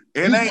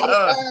ain't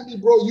us. Find me,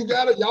 bro.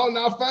 Y'all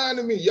not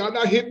finding me. Y'all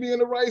not hitting me in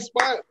the right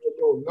spot.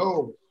 Bro,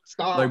 no.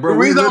 Stop. Like, bro, The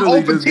we reason I'm literally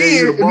over just 10 gave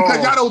you the is ball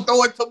because y'all don't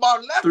throw it to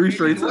my left. 3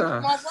 straight throw it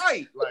to my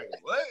right. Like,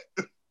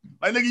 what?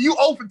 Like, nigga, you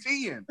 0 for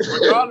 10.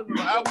 Regardless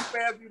of how we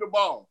pass you the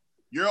ball,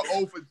 you're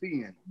 0 for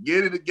 10.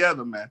 Get it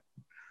together, man.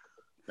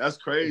 That's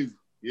crazy.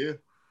 Yeah.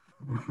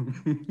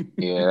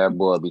 Yeah, that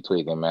boy be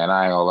tweaking, man.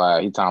 I ain't gonna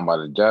lie. He talking about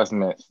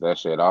adjustments. That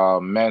shit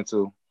all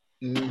mental.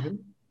 Mm-hmm.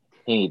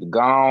 He need to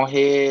go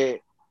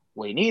ahead.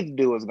 What he needs to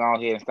do is go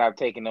ahead and stop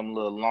taking them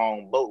little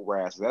long boat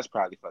rides. That's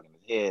probably fucking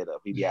his head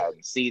up. He be out in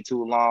the sea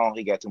too long.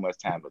 He got too much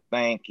time to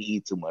think. He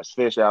eat too much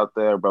fish out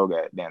there, bro.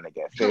 They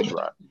got fish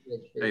rot.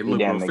 Hey, look,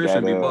 bro, fish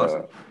and be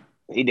busting.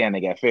 He down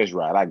there got fish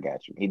rot. I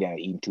got you. He down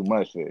eating too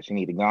much fish. He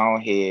need to go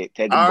ahead,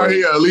 take a break. break.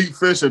 He an elite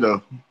fisher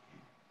though.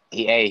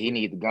 He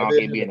need to go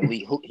ahead be an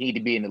elite. He need to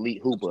be an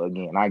elite hooper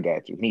again. I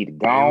got you. He need to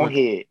go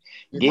ahead,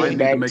 get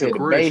back to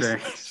the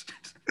basics.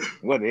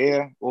 What the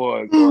hell?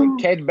 Or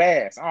catch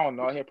bass. I don't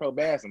know. I hear pro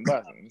bass and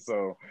busting.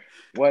 So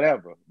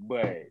whatever.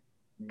 But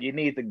you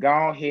need to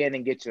go ahead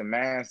and get your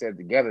mindset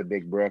together,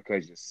 big bro,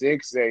 because you're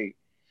 6'8",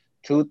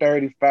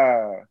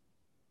 235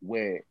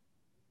 with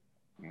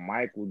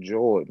Michael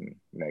Jordan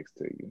next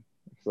to you.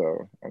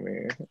 So I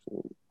mean,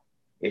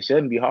 it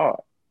shouldn't be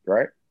hard,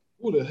 right?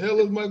 Who the hell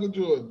is Michael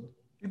Jordan?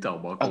 You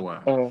talking about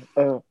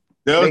Kawhi?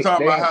 They was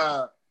talking about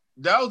how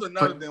that was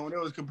another thing when they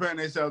was comparing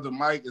themselves to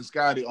Mike and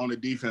Scotty on the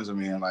defensive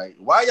end. Like,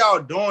 why y'all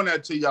doing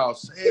that to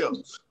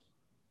yourselves?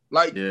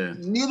 Like,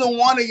 neither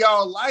one of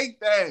y'all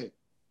like that.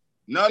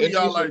 None of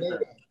y'all like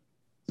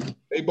that.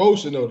 They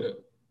both should know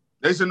that.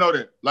 They should know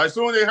that. Like,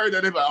 soon as they heard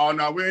that, they like, oh,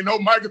 no, we ain't no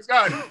Mike and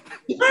Scotty.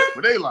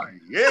 But they like,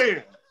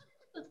 yeah.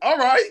 All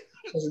right.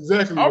 That's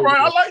exactly all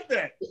right. I like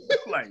that.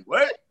 Like,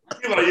 what?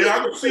 You're like, yeah, I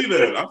can see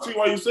that. I see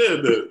why you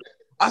said that.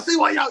 I see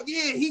why y'all,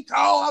 he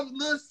tall, I was a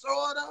little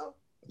short of.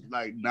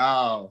 Like,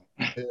 no.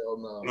 Hell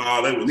no. Nah,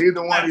 they was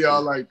neither one of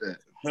y'all like that.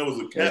 That was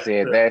a They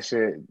said that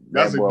shit.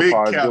 That's that boy a big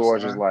Paul cap,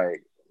 George son. is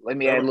like, let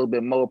me add a little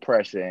bit more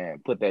pressure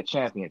and put that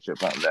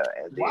championship on there.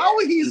 Why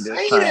would he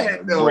say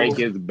that, though? Break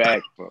his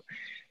back.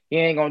 He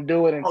ain't gonna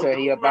do it until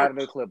he up out of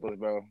the Clippers,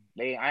 bro.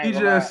 I ain't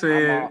gonna lie.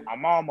 Said,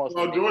 I'm almost.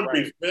 No, George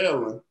be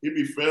failing. He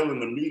be failing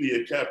the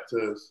media cap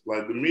test.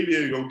 Like, the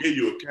media gonna give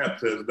you a cap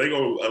test. They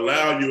gonna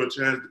allow you a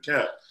chance to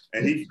cap,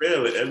 and he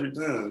fail it every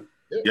time.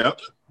 Yep.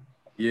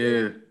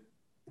 Yeah.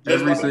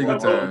 Every single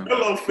time.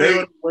 Melo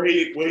failed where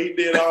he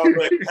did all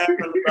that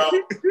capping about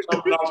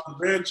coming off the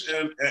bench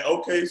and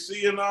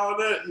OKC and all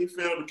that. He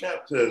failed the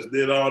cap test.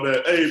 Did all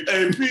that.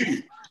 Hey,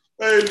 P.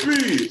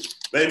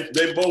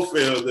 They both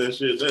failed that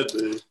shit that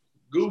day.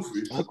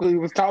 Goofy. Look who he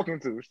was talking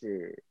to.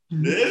 Shit.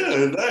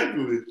 Yeah,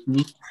 exactly.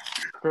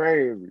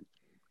 Crazy.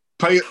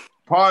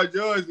 Paul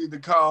George need to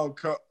call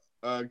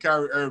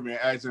Kyrie Irving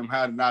and ask him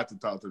how not to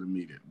talk to the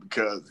media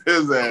because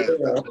his ass.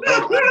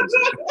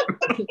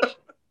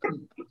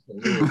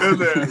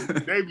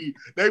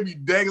 They be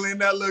dangling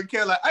that little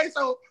cat like, hey,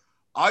 so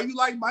are you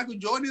like Michael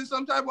Jordan in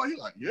some type of way? He's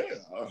like, yeah.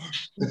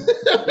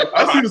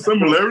 I see the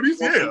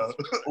similarities, yeah.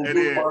 And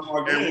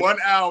then in 1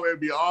 hour, it'd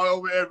be all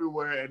over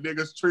everywhere, and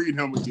niggas treat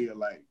him again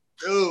like,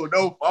 dude,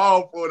 no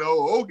fall for the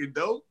old Hogan,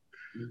 though.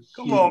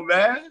 Come on,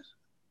 man.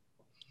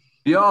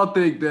 Y'all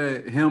think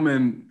that him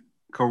and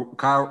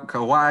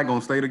Kawhi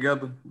gonna stay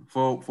together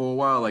for a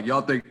while? Like,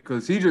 y'all think,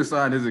 because he just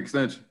signed his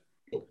extension.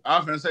 I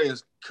was gonna say,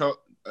 is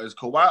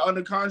Kawhi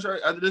under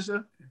contract after this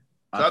year?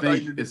 I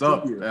think it's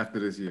up after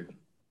this year.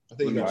 I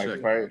think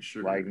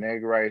like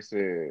Neg Rice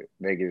said,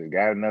 they just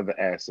got another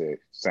asset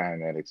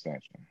signing that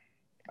extension.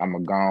 I'm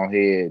gonna go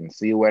ahead and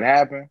see what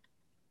happens.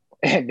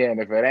 And then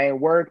if it ain't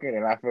working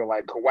and I feel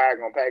like Kawhi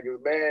gonna pack his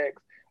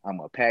bags, I'm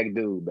gonna pack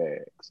dude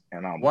bags.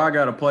 And Kawhi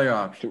got a play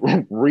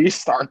option.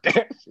 Restart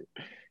that shit.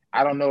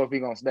 I don't know if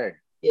he's gonna stay.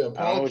 Yeah,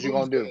 I don't know what you're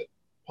gonna do.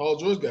 Paul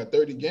George got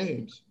 30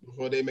 games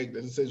before they make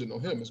the decision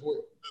on him as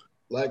well.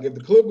 Like, if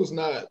the Clippers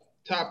not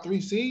top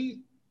 3 seed,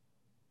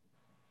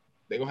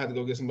 they're gonna have to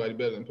go get somebody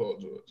better than Paul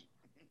George.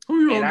 Who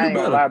you and gonna I ain't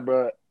get gonna better? lie,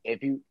 bro.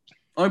 If you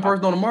only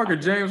person on the market,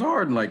 James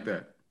Harden, like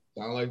that.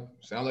 Sound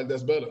like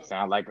that's better.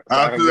 Sound like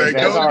getting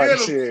James Harden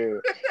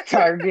shit.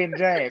 Sound like getting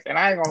James. And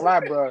I ain't gonna lie,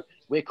 bro.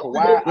 With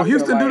Kawhi, will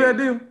Houston do that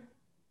deal?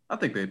 I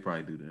think they'd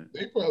probably do that.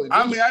 They probably do.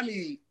 I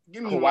mean,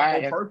 give me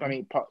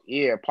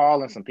Kawhi.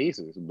 Paul and some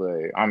pieces,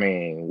 but I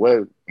mean,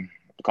 what?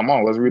 Come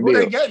on, let's rebuild.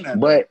 What they getting at,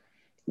 but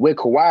with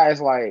Kawhi,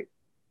 it's like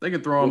they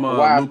can throw him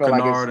Luke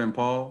Kennard and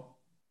Paul.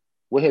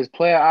 With his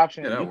player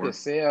option, you could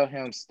sell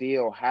him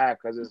still high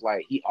because it's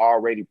like he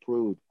already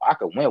proved I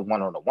could win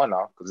one-on-one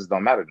off because it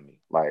don't matter to me.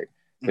 Like,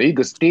 so you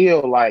could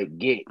still like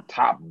get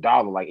top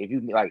dollar. Like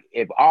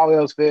if all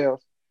else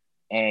fails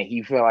and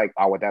he feel like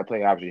with that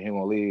player option he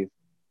gonna leave,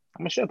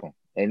 I'm gonna ship him.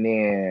 And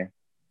then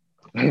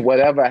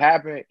whatever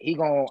happened,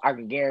 I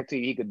can guarantee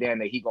you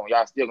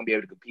y'all still gonna be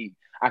able to compete.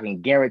 I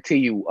can guarantee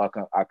you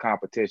a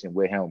competition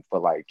with him for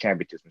like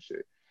championships and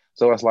shit.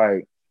 So it's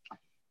like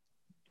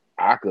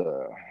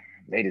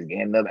They just get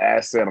another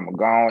asset. I'm gonna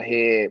go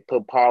ahead,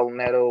 put Paul on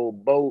that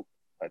old boat,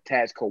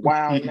 attach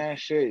Kawhi on that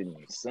shit, and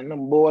send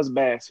them boys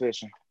bass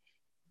fishing.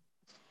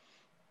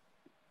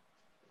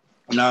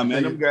 Nah,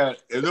 man,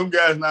 if them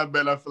guys not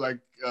bad, I feel like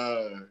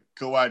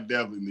Kawhi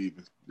definitely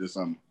leaving this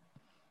summer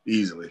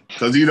easily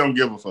because he don't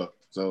give a fuck.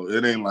 So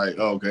it ain't like,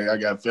 okay, I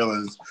got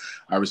feelings.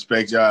 I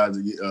respect y'all as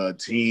a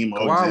team.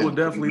 Kawhi will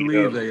definitely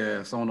leave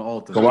their ass on the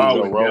altar.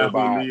 Kawhi will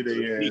definitely leave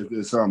their ass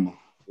this summer.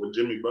 With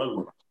Jimmy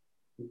Butler.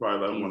 He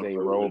probably He's a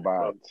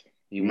robot.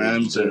 Man,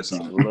 let me tell you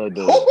something.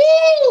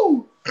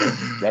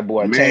 That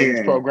boy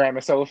changed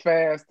programming so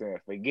fast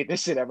that forget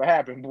this shit ever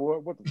happened, boy.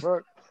 What the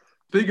fuck?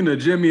 Speaking of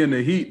Jimmy and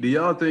the Heat, do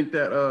y'all think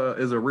that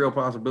is a real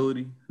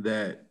possibility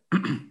that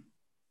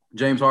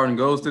James Harden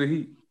goes to the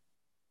Heat?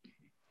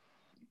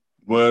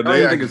 Well,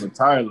 they asking for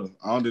Tyler.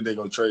 I don't think they're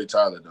gonna trade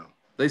Tyler though.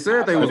 They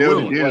said they was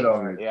willing.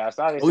 Yeah, I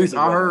saw. At least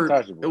I heard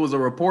it was a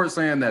report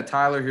saying that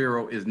Tyler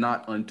Hero is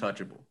not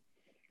untouchable.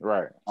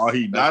 Right. Oh,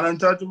 he's not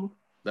untouchable?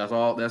 That's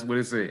all. That's what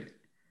it said.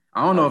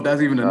 I don't know if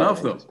that's even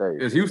enough though.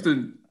 Is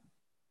Houston?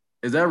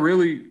 Is that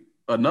really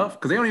enough?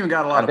 Because they don't even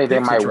got a lot of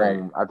picks to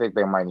trade. I think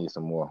they might need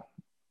some more.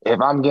 If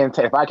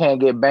I can't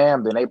get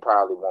Bam, then they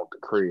probably want the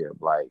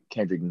crib like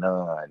Kendrick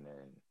Nunn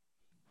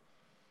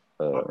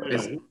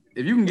and.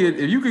 If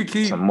you could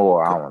keep some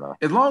more, I don't know.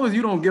 As long as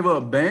you don't give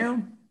up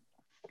Bam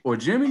or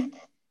Jimmy,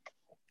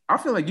 I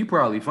feel like you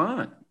probably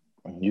fine.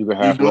 You can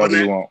have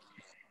whatever you want.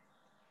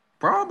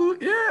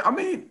 Probably, yeah. I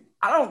mean,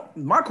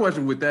 my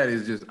question with that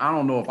is just I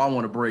don't know if I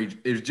want to break.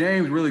 Is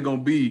James really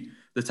gonna be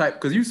the type?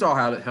 Because you saw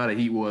how the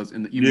Heat was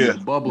in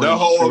the bubble. The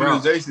whole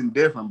organization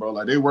different, bro.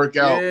 Like they work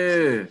out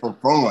for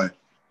fun.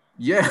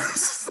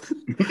 Yes,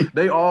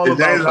 they all is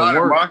about James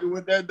Harden work. rocking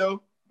with that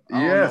though.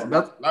 Yes,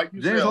 like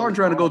James Harden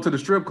trying to go to the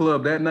strip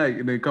club that night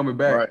and then coming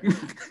back.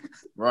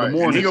 Right. The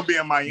morning, and he gonna be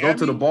in Miami. Go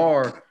to the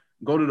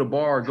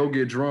bar, go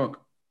get drunk,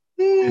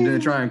 and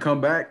then try and come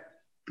back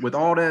with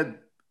all that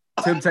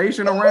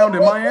temptation around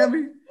in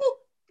Miami.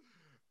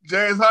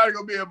 James Harden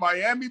gonna be in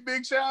Miami,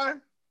 Big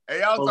Shine. Hey,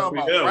 y'all talking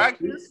about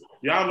practice?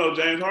 Y'all know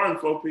James Harden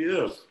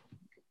 4PF.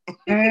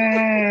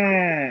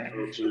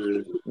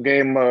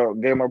 Gave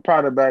him a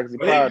product back. He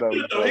proud of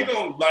him. He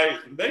gonna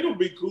they gonna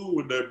be cool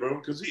with that, bro.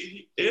 Because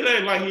it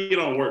ain't like he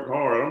don't work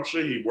hard. I'm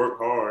sure he work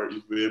hard.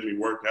 You feel me?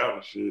 Work out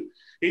and shit.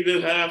 He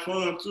just have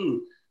fun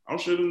too. I'm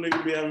sure them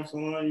niggas be having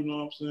fun. You know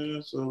what I'm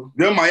saying? So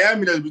them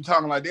Miami does be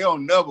talking like they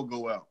don't never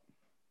go out.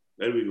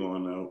 They be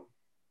going out.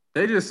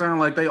 They just sound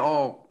like they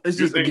all. It's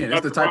just again,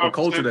 it's the type of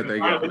culture that they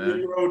got,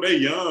 man. They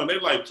young. They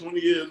like 20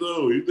 years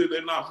old. You think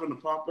they're not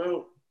finna pop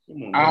out?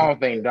 Come on, I don't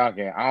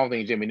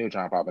think Jimmy New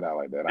trying to pop it out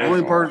like that.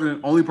 Only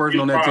person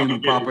on that team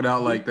who pop it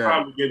out like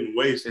that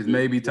is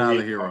maybe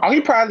Tyler Hero. Oh, he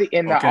probably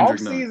in the off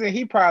season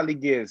he probably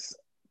gets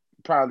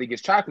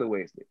chocolate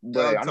wasted.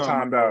 But I'm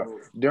talking about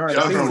during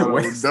the season.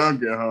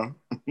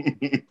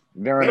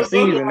 During the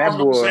season, that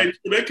boy.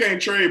 They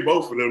can't trade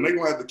both of them. They're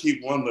gonna have to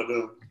keep one of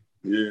them.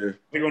 Yeah,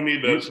 they're gonna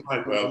need that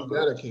sniper out. You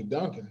gotta keep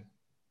dunking.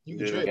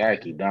 Gotta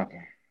keep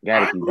dunking.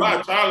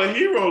 Tyler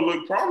Hero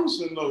look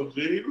promising though,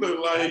 G. He look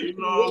like, you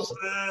know what I'm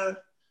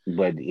saying?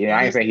 But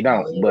I ain't saying he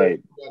don't.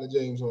 But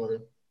James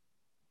Harden.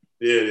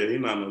 Yeah, he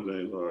not no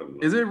James Harden.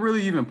 Is it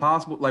really even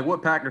possible? Like,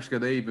 what package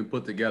could they even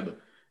put together?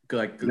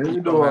 Like,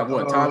 you don't have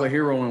what? Tyler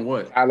Hero and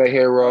what? Tyler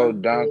Hero,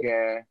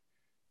 Duncan.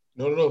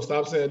 No.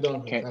 Stop saying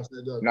Duncan. If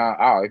you don't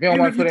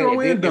want to put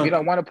in, if you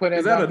don't want to put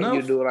in Duncan,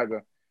 you do like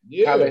a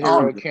Tyler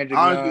Hero, Kendrick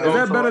Nunn. Is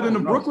that better than the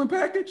Brooklyn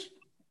package?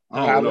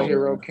 Tyler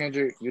Hero,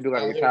 Kendrick. You do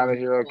like a Tyler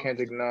Hero,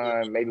 Kendrick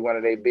Nunn, maybe one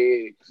of their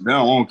bigs. They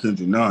don't want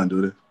Kendrick Nunn,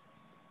 do they?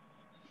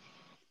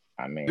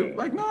 I mean,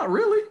 like not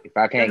really. If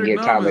I can't get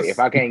Tyler, if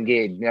I can't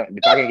get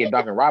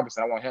Duncan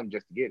Robinson, I want him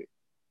just to get it.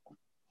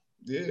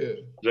 Yeah.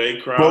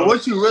 Jay Crowder. But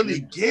what you really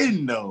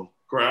getting though?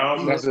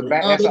 Crowder. That's a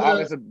backup point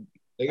guard.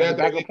 They got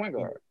to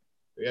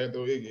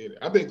throw it.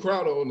 I think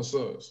Crowder on the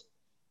Suns.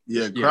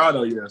 Yeah,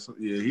 Crowder. Yes,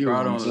 he was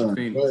on the Suns.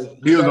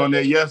 He was on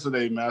there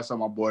yesterday, man. I saw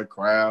my boy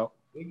Crowd.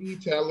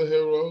 Iggy, Tyler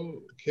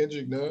Hero,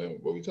 Kendrick Nunn.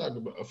 What we talking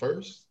about? A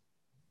first?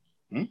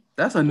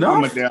 That's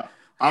enough.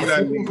 I'm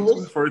not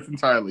first and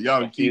Tyler.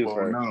 Y'all keep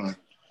on Nunn.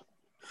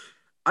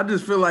 I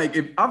just feel like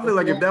if that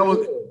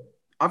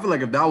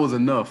was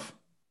enough,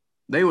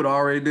 they would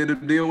already did a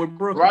deal with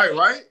Brooklyn.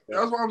 Right.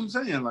 That's what I'm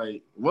saying.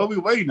 Like, what we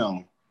waiting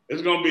on?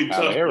 It's gonna be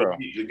tough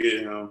to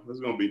get him. It's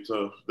gonna be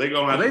tough. They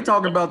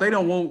talking about they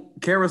don't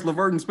want Karis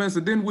LeVert and Spencer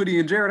Dinwiddie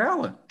and Jared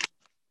Allen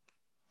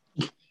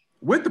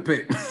with the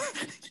pick.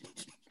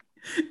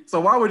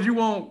 So why would you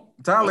want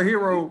Tyler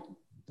Hero,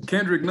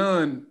 Kendrick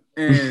Nunn,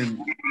 and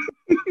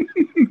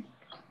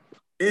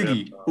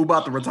Iggy, who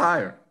about to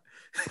retire?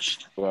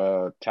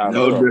 No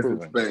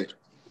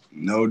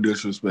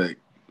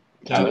disrespect.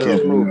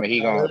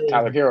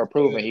 Tyler Hero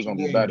proving he gonna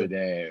be better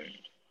than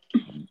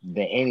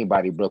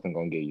anybody Brooklyn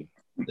gonna give you.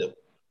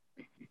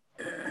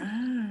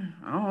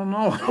 I don't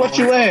know. What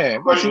you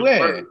in?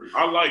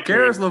 I like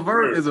Karis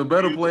LeVert is a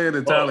better player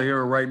than Tyler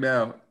Hero right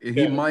now.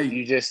 He might.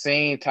 You just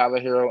seen Tyler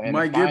Hero in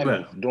the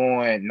finals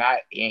doing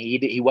not, and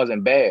he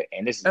wasn't bad.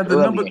 And this is at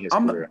early in his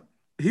career.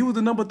 He was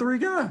the number 3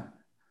 guy.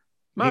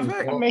 Matter of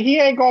fact, I mean, he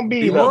ain't gonna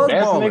be he the was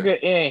best balling.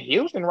 nigga in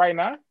Houston right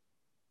now.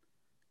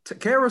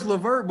 Karis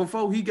LeVert,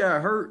 before he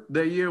got hurt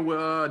that year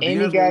with Any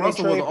D'Angelo guy they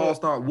Russell was trade an for-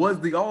 all-star, was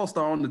the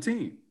all-star on the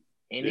team.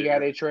 Any guy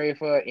they trade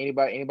for,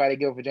 anybody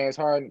give for James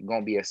Harden,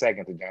 gonna be a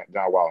second to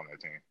John Wall on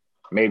that team.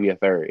 Maybe a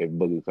third if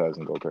Boogie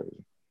Cousins go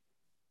crazy.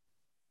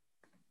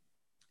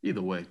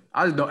 Either way,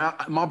 I just don't.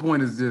 My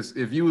point is just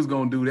if you was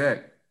gonna do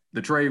that,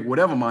 the trade,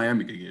 whatever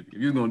Miami could give you,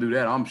 if you was gonna do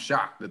that, I'm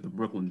shocked that the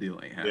Brooklyn deal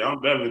ain't happening. Yeah,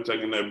 I'm definitely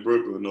taking that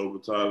Brooklyn over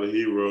Tyler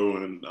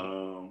Hero and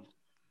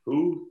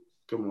who?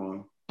 Come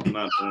on,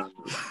 not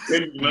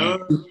Kendrick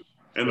Nunn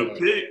and the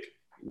pick.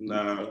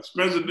 Nah,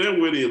 Spencer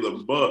Dinwiddie is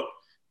a buck.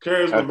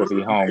 Karis That's because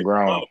he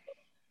homegrown.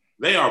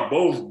 They are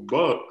both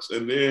bucks,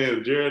 and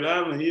then Jared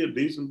Allen, he a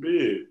decent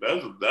bid.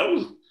 That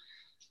was.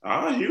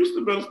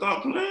 Houston better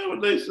stop playing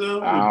with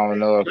themselves. I don't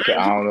know.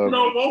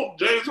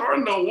 James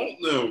Harden don't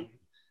want them.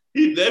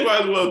 They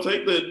might as well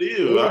take that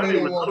deal. They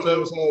don't want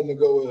James Harden to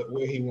go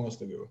where he wants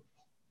to go.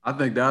 I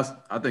think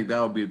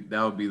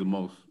that would be the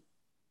most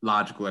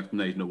logical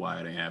explanation of why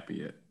it ain't happened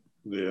yet.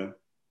 Yeah,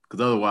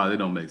 because otherwise it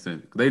don't make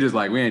sense. They just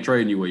like, we ain't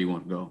trading you where you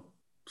want to go.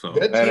 So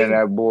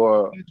that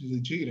boy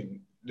actually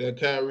cheating.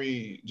 That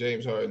Kyrie,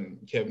 James Harden,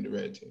 Kevin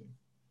Durant team.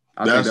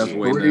 I think that's the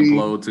way it's gonna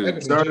implode too.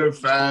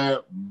 Certified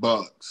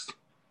bucks.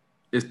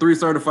 It's 3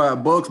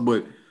 certified bucks,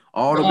 but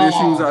all the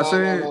issues I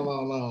said.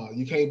 No.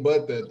 You can't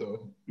butt that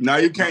though. No,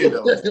 you can't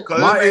though.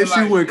 My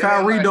issue with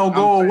Kyrie don't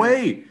go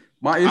away.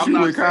 My issue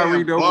with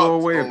Kyrie don't go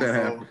away if that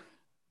happens.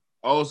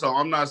 Also,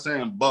 I'm not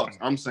saying bucks.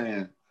 I'm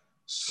saying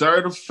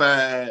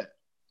certified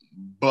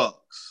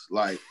bucks.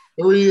 Like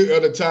 3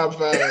 of the top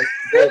 5.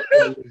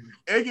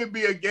 It could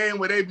be a game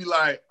where they be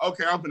like,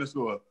 okay, I'm finna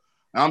score.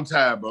 I'm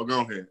tired, bro.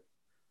 Go ahead.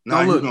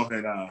 Now you look, go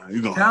ahead.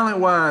 You go. Talent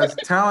wise,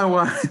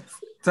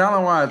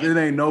 it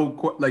ain't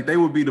no like they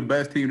would be the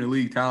best team in the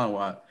league talent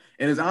wise,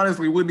 and it's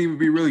honestly wouldn't even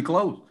be really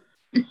close.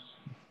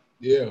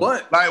 Yeah,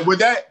 but like with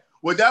that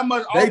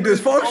much, they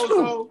offense dysfunctional.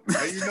 Also,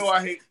 and you know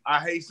I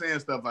hate saying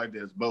stuff like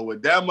this, but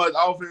with that much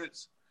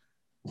offense,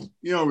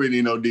 you don't really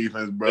need no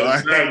defense, bro.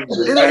 It ain't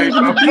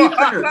even the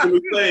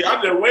defense.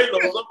 I just waiting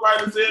on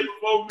somebody to say it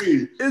before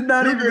me. It's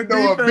not even the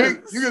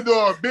defense. You can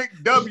throw a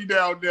big W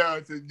down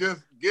there to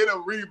just get a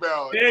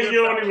rebound. And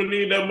you don't even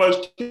need that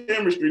much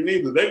chemistry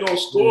neither. They gonna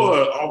score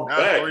off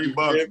back.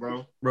 $3,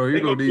 bro. Bro,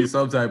 you're gonna need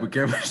some type of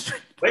chemistry.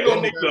 They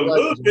gonna need a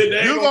little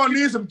bit. You're gonna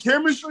need some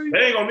chemistry.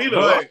 They ain't gonna need a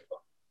lot.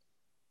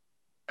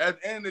 At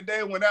the end of the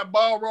day, when that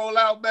ball roll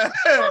out back,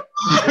 you're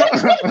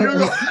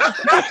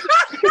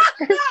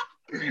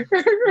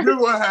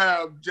gonna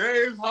have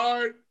James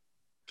Harden,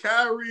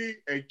 Kyrie,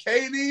 and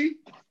KD.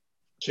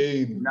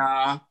 Cheating.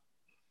 Nah.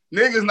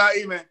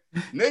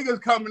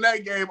 Niggas coming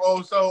that game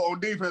also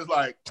on defense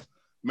like,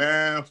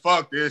 man,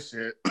 fuck this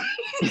shit.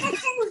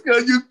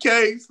 Because you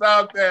can't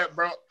stop that,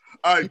 bro.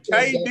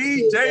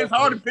 KD, James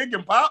Harden, pick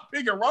and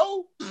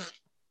roll.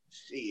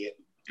 Shit.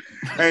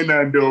 Ain't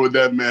nothing doing with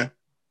that, man.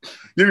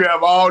 You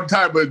have all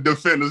type of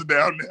defenders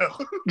down there.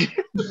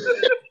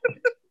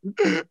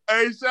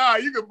 Hey, Shy,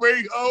 you can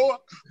bring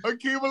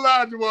Hakeem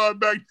Olajuwon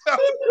back down.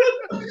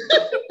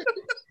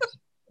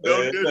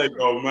 It ain't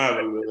gonna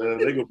matter, man.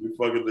 They gonna be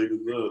fucking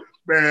niggas up.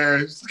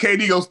 Man,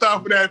 KD gonna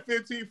stop for that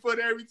 15-foot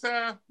every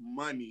time.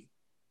 Money.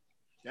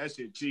 That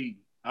shit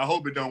cheap. I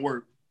hope it don't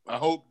work. I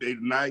hope they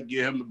do not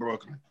get him to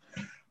Brooklyn.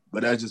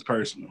 But that's just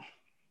personal.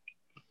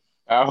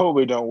 I hope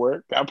it don't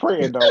work. I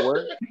pray it don't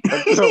work. I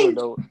hope it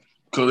don't work.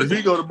 Because if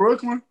he go to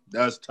Brooklyn,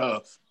 that's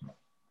tough.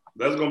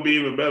 That's gonna be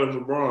even better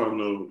for Braun,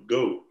 though.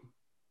 GOAT.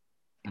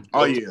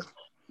 Oh yeah,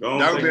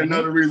 that would be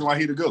another reason why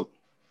he the GOAT.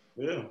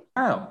 Yeah.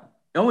 How?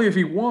 Only if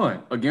he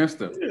won against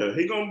them. Yeah,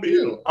 he gonna beat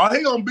them. Oh,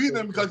 he gonna beat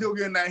them because he'll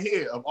get in that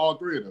head of all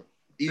 3 of them.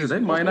 Yeah, they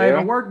might not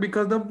even work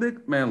because them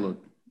big man.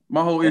 Look,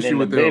 my whole issue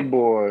with the them. big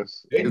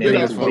boys. They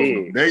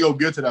gonna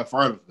get to that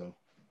finals though.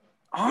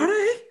 Are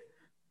they?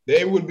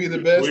 They would be the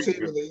best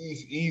team in the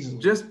East easily.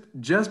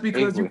 Just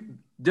because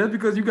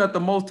you got the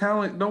most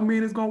talent don't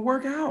mean it's gonna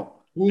work out.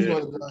 Who's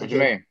gonna guard What you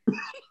mean?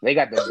 They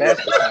got the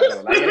best.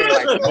 Like, it ain't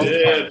like the most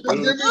talent. Give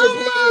me the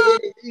player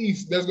in the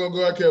East that's gonna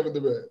guard Kevin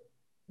Durant.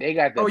 They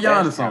got the best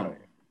Giannis talent.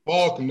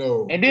 Fuck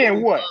no. And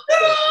then what?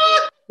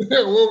 What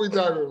are we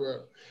talking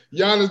about?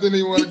 Giannis didn't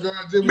even want to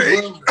guard Jimmy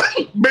Butler.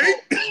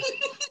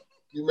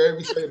 You made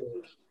me say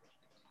that.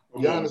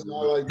 Giannis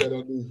not like that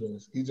on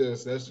defense. He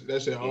just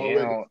that shit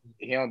already.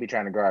 He don't be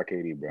trying to guard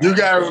KD, bro. You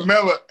gotta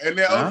remember, and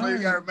then also you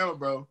gotta remember,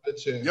 bro.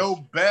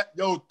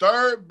 Your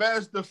third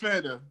best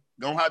defender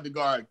gonna have to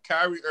guard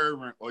Kyrie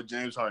Irving or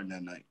James Harden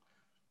that night,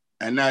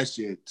 and that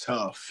shit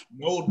tough.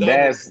 No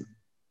doubt.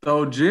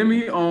 Throw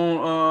Jimmy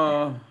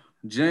on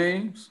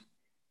James.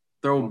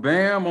 Throw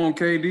Bam on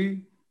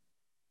KD.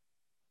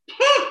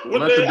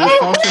 Let the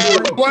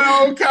dysfunction play.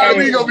 Well,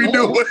 Kyrie gonna be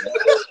doing.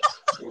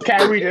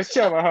 Kyrie just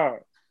chilling, huh?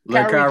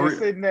 Kyrie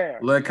just sitting there.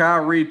 Let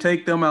Kyrie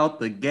take them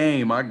out the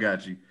game. I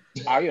got you.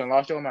 Oh, you done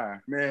lost your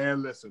mind.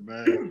 Man, listen,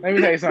 man. Let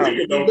me tell you something.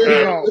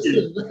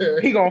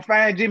 He gonna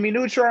find Jimmy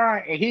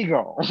Neutron and he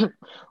gonna gotta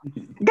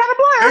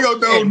blast. They gonna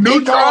throw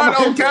Neutron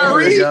on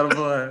Kyrie. Gotta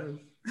blast.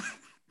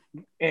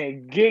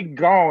 and get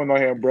gone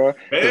on him, bro.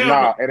 Bam is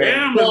not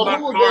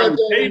guarding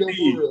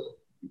KD.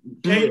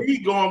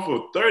 KD going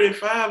for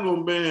 35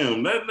 on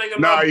Bam. That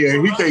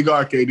nigga he can't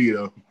guard KD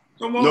though.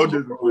 Come on, no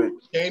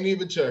disrespect. Can't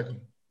even check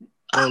him.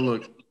 Oh,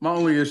 look, my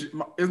only issue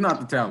it's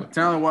not the talent.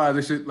 Talent-wise,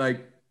 they should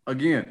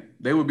again,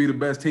 they would be the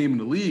best team in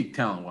the league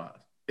talent-wise.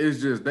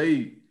 It's just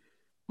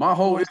my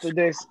whole issue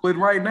with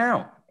right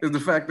now is the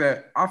fact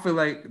that I feel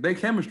like their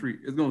chemistry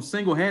is going to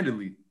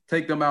single-handedly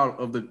take them out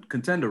of the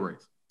contender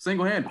race.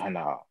 Single-handedly. I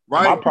know.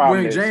 Right. My problem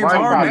when is James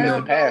Harden is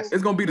the passing.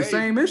 It's going to be the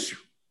same issue.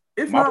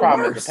 My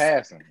problem is the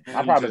passing.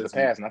 My problem is the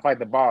passing. I feel like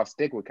the ball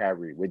stick with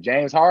Kyrie. With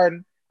James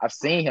Harden, I've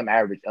seen him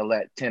average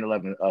 10,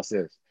 11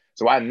 assists.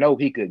 So I know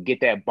he could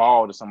get that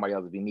ball to somebody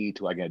else if he need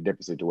to, like in a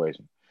different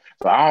situation.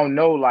 So I don't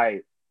know,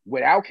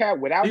 without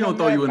he don't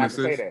throw you an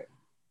assist. Say that.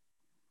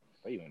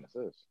 Throw you an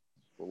assist.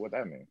 Well, what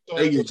that mean?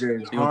 He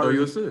gonna throw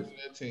you an assist.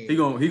 He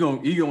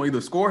gonna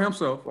either score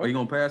himself or he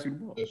gonna pass you the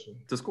ball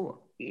to score.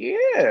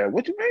 Yeah,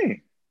 what you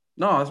mean?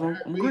 No, that's what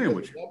I'm agreeing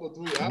with you.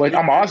 But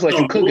I'm also let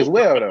you cook as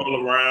well, though.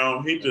 All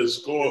around, he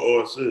just score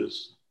or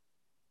assist.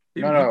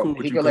 He cool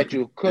he can let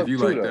you cook if you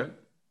too, like though. that.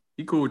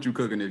 He cool with you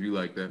cooking if you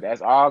like that.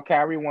 That's all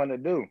Kyrie want to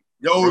do.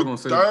 Yo, gonna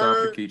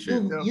third,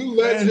 you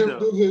let him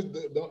do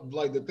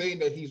the thing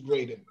that he's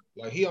great in.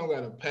 Like he don't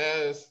got to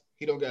pass.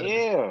 He don't got to.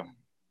 Yeah.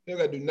 He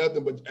don't got to do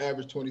nothing but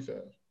average 25.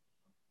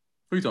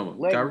 Who you talking about?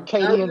 Let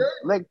Kyrie?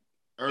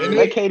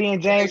 let KD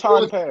and James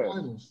Harden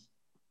pass.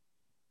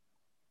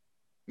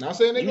 Not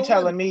saying they you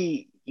telling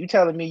me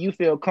you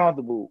feel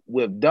comfortable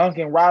with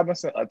Duncan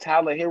Robinson, a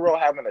Tyler Hero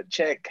having to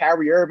check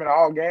Kyrie Irving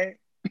all game?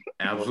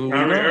 Absolutely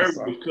Kyrie not.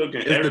 Irving was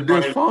cooking. It's the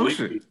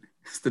dysfunction.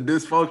 It's the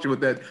dysfunction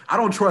with that. I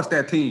don't trust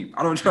that team.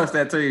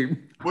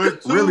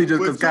 Really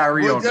just because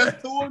Kyrie on that.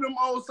 Just two of them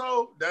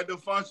also, that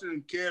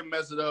dysfunction can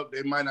mess it up.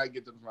 They might not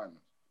get to the finals.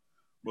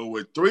 But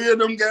with three of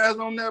them guys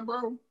on there,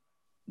 bro,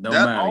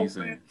 that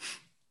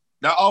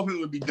offense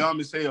would be dumb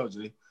as hell,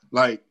 G.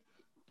 Like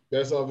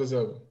that's all this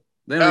ever.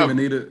 They don't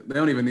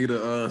even need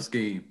a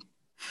scheme.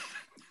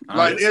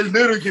 Like it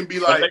literally can be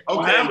like,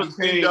 okay,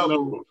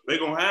 they're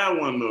gonna have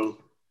one though.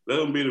 That's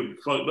gonna be the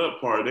fucked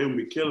up part. They gonna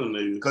be killing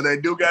niggas. Because they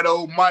do got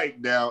old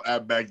Mike down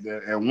at back there.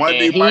 And one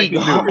day Mike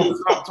can do it.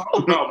 Stop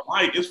talking about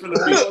Mike. It's finna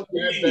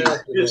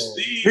be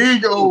Steve. He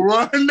gonna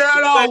run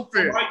that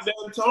offense. Mike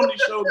D'Antoni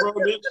show, bro.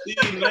 This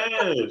Steve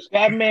Nash.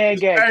 That man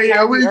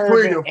got we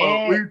tweaking,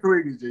 folks. We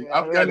tweaking, G.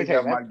 I forgot they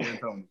got Mike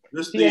D'Antoni.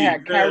 He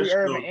had Kyrie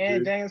Irving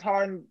and James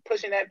Harden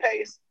pushing that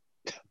pace.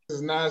 This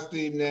is not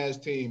Steve Nash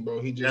team, bro.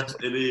 He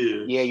just it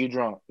is. Yeah, you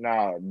drunk.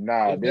 Nah.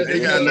 This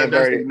is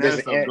inverted.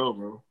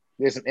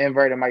 There's some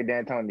inverted Mike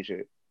D'Antoni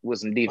shit with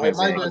some defense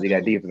because he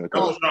got defense.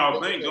 Coach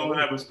y'all think gonna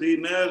have a Steve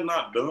Nash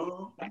not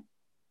dumb.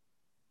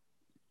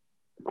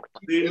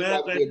 Steve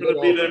Nash ain't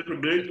gonna be that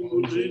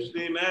predictable.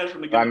 Steve Nash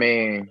gonna get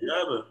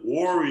together.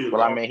 Warriors.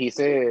 Well, I mean, he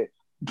said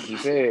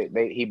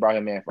he brought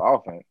him in for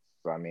offense.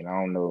 So I mean, I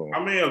don't know.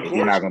 I mean, of course,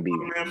 you're not gonna be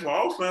man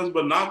for offense,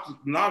 but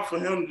not for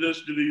him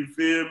just to, you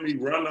feel me,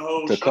 run the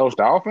whole to show. Coach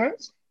the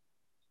offense.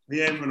 He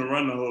ain't gonna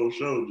run the whole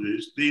show,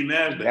 G. Steve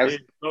Nash, the head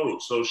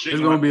coach. So shit.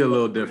 It's gonna be a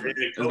little different.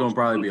 It's gonna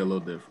probably be a little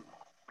different.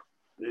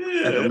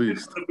 Yeah, at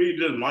least. It's gonna be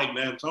just Mike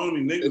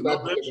D'Antoni. Niggas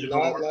about to look a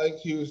lot like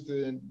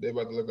Houston. They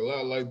about to look a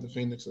lot like the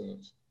Phoenix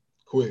Suns.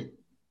 Quick.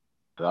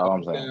 That's all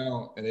I'm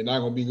saying. And they're not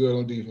gonna be good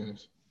on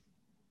defense.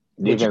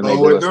 With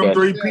them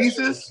three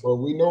pieces, but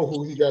we know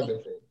who he got there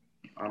for.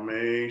 I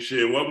mean,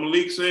 shit. What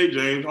Malik say?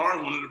 James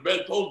Harden, one of the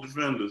best post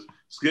defenders.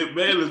 Skip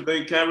Bayless,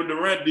 they Kevin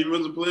Durant,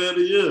 Defensive Player of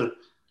the Year.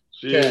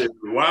 Shit,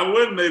 why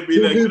wouldn't they be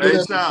that good?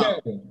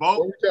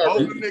 Both the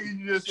niggas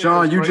you just said.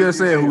 Sean, you just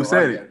said who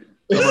said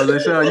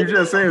it. Sean, you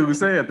just said who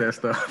said that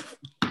stuff.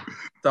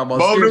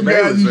 Both of them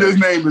guys you just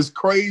named is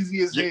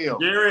crazy as hell.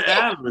 Jared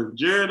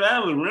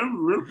Allen,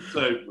 remember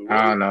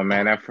I don't know,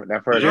 man. That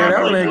first Jared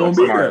Allen ain't gonna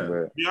be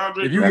there.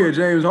 If you get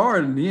James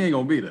Harden, he ain't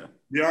gonna be there.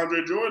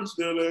 DeAndre Jordan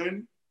still there,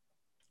 ain't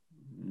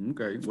he?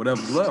 Okay,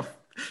 whatever's left.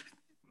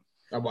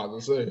 I'm about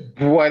to say.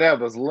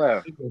 Whatever's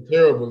left. He was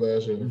terrible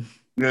last year.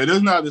 Yeah, this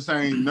is not the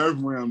same Nerf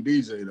Rim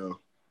DJ, though.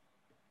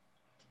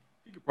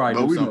 He could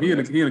probably do something.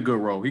 He in a good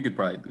role. He could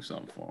probably do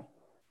something for him.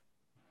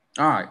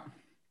 All right.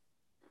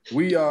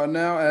 We are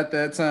now at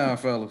that time,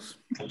 fellas.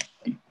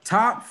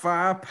 Top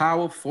 5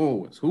 power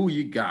forwards. Who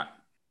you got?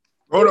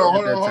 Hold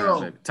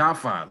on. Baby. Top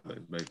 5,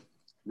 baby.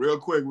 Real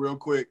quick.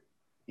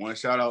 Want to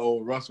shout out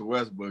old Russell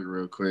Westbrook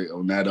real quick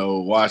on that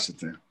old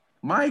Washington.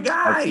 My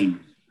guy.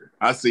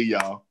 I see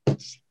y'all.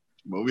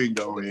 But we can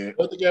go ahead.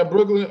 Don't they got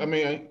Brooklyn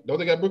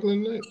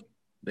tonight?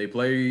 They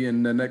play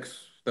in the next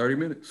 30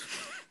 minutes.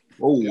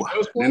 Oh,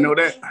 didn't know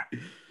that.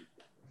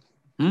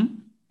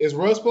 Is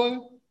Russ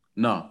playing?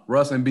 No,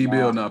 Russ and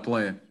B-Bill not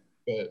playing.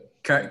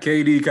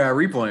 KD,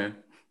 Kyrie playing.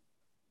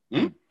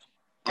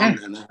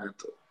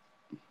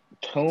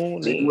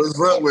 Tony. What's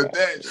up with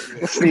that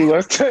shit? See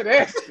what's to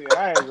that shit.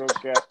 I ain't gonna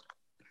care.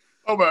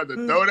 I'm about to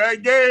throw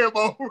that game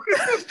over.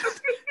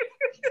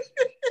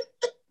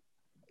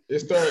 It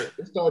started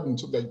in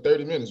like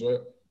 30 minutes, right?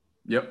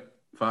 Yep,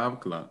 5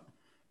 o'clock.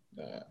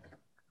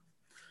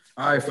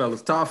 All right,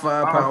 fellas. Top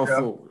 5 power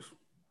forwards.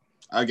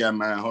 I got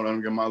mine. Hold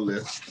on, get my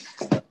list.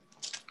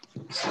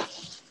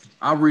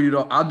 I'll read it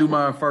off. I'll do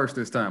mine first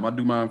this time. I'm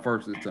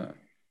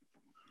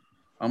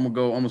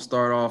gonna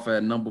start off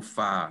at number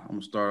 5.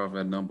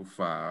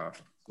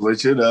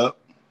 Switch it up.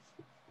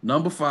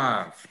 Number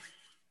 5,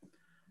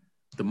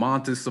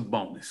 Domantas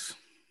Sabonis.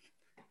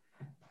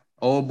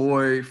 Old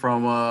boy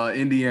from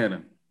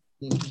Indiana.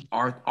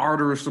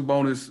 Arthur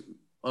Sabonis,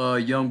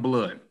 young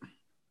blood.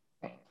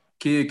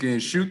 Kid can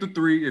shoot the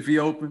 3 if he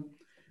open.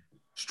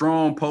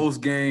 Strong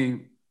post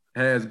game,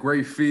 has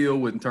great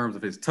feel in terms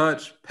of his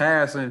touch,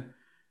 passing,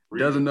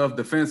 does enough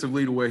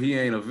defensively to where he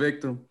ain't a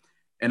victim.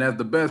 And as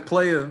the best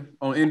player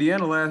on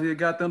Indiana last year,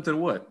 got them to the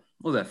what?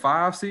 What was that,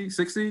 5 seed,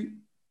 6 seed?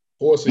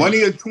 4 seed. Money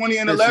is 20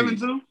 and 11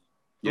 too?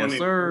 Yes,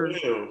 sir.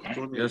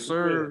 Yes,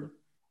 sir.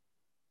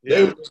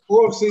 They were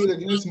 4th seed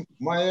against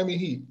Miami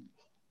Heat.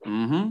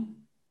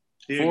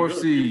 4th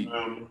seed,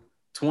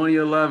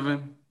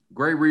 2011.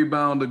 Great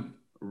rebounder,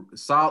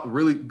 solid,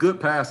 really good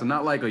passer.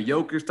 Not like a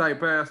Jokic type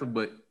passer,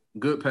 but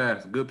good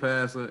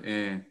passer,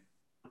 and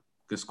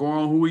can score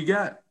on who he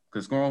got.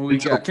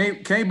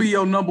 Can't be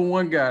your number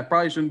one guy.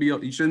 Probably shouldn't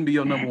be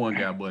your number one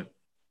guy, but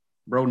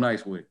bro,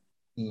 nice with.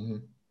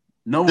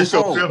 Number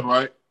 4. Your 5th,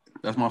 right?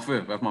 That's my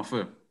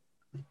 5th.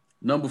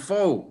 Number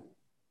 4,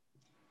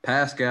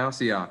 Pascal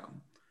Siakam.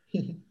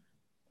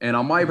 And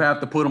I might have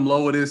to put him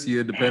lower this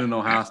year depending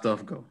on how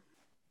stuff go.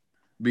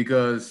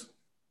 Because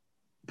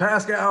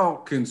Pascal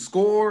can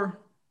score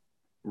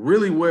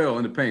really well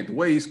in the paint. The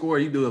way he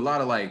scored, he do a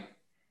lot of like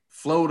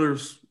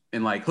floaters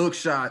and like hook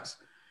shots.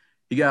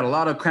 He got a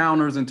lot of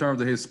counters in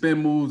terms of his spin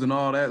moves and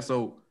all that.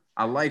 So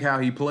I like how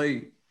he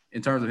played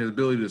in terms of his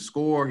ability to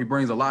score. He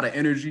brings a lot of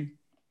energy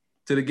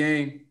to the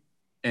game,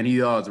 and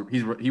he's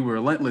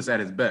relentless at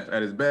his best.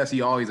 At his best,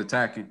 he always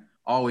attacking,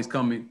 always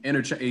coming.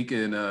 He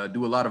can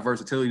do a lot of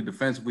versatility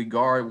defensively,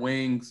 guard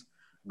wings,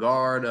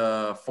 guard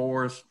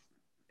fours.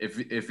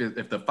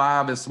 If the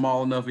 5 is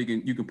small enough, you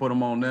can put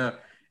him on there,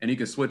 and he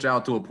can switch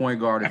out to a point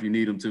guard if you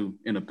need him to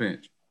in a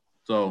pinch.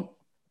 So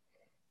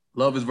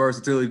love his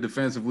versatility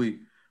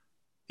defensively.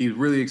 He's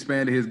really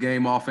expanded his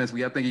game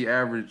offensively. I think he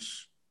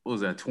averaged,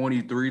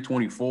 23,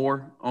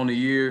 24 on the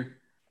year.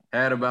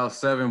 Had about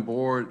 7, 8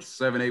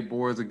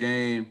 boards a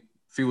game,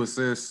 few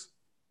assists.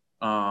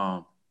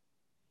 I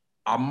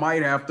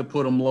might have to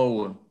put him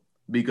lower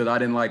because I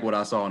didn't like what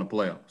I saw in the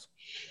playoffs.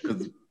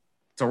 Because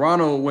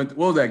Toronto went,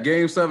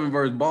 Game 7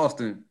 versus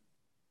Boston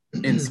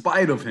in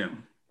spite of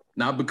him,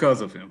 not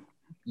because of him.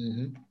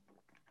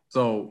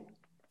 So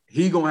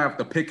he going to have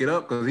to pick it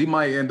up because he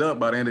might end up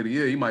by the end of the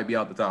year, he might be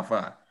out the top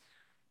 5.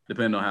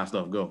 Depending on how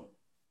stuff go.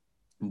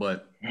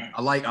 But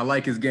I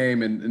like his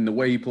game and the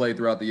way he played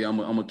throughout the year. I'm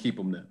gonna keep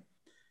him there.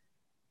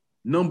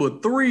 Number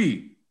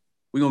 3,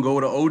 we're gonna go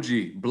with an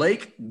OG,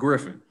 Blake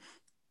Griffin.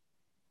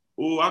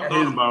 Oh, I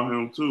thought about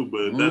him too,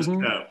 but that's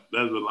cap.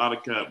 That's a lot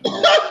of cap.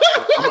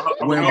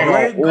 Oh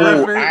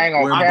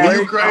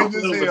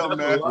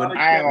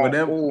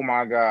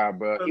my God,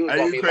 bro. He was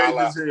gonna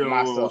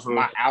be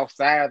my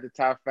outside of the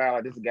top 5.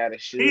 Like, this guy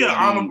that should be,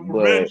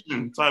 honorable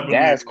mention type of.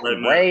 That's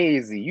crazy.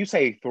 Right, you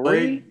say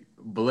 3?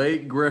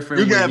 Blake Griffin.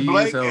 You got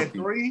Blake at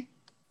 3?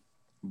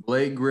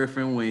 Blake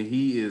Griffin when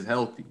he is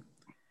healthy.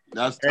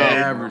 That's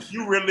average.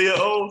 You really an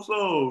old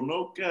soul,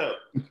 no cap.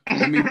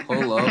 Let me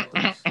pull up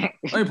the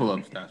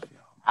stats.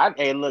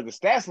 Hey, look, the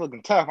stats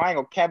looking tough. I ain't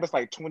gonna cap. It's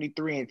like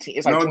 23 and 10.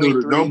 It's like don't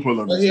 23. Don't pull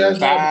up the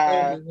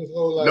stats.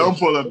 Don't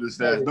pull up the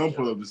stats. Don't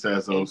pull up the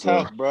stats. They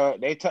tough, bro.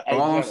 They tough.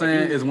 All I'm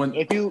saying is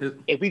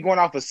if we going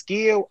off a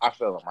skill, I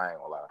feel him. I ain't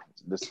gonna lie.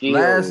 The skill.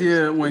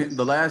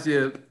 Last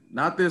year,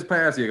 not this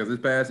past year, because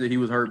this past year he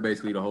was hurt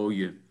basically the whole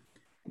year.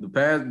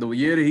 The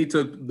year that he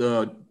took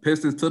the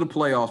Pistons to the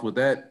playoffs with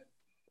that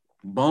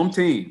bum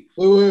team.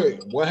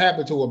 Wait. What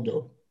happened to him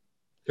though?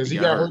 Because he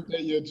got hurt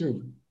that year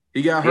too.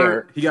 He got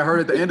hurt. He got hurt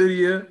at the end of the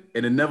year,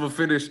 and it never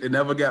finished. It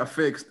never got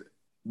fixed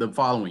the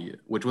following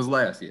year, which was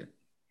last year.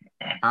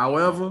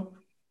 However,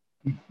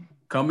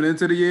 coming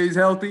into the year, he's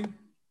healthy,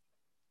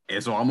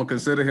 and so I'm gonna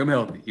consider him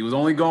healthy. He was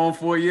only gone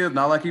 4 years,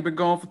 not like he's been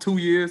gone for 2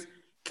 years.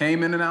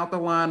 Came in and out the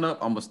lineup.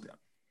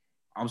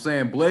 I'm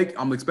saying Blake.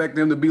 I'm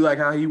expecting him to be like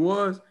how he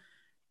was.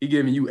 He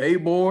giving you 8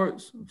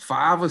 boards,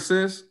 5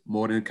 assists,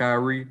 more than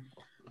Kyrie,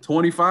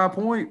 25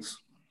 points.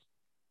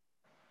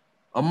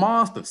 A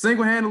monster.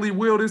 Single-handedly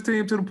willed his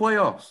team to the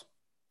playoffs,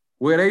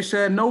 where they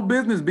had no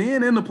business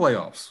being in the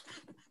playoffs.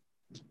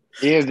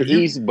 Here's the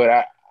East,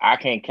 but I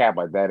can't cap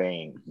like that.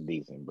 Ain't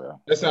decent,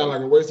 bro. That sounds like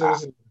a waste of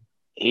this.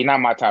 He's not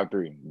my top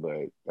 3,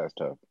 but that's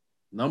tough.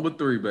 Number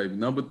 3, baby.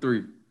 Number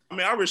 3. I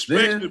mean, I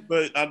respect it,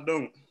 but I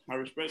don't. I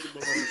respect it,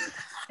 but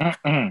I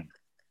don't.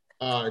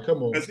 All right,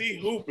 come on. Cause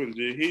he's hooping,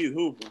 G. He's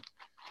hooping.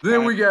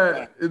 Then we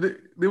got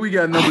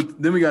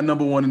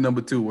number 1 and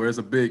number 2, where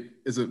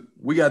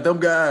we got them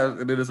guys,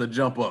 and then it's a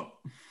jump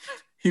up,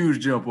 huge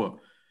jump up.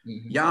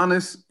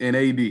 Giannis and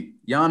AD.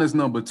 Giannis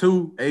number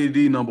 2, AD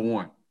number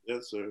 1.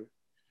 Yes, sir.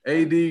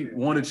 AD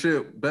won a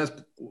chip,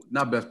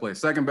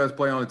 second best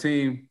player on the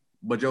team,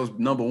 but your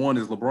number 1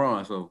 is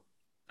LeBron, so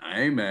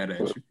I ain't mad at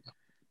you.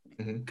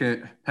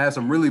 Had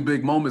some really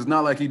big moments.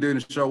 Not like he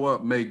didn't show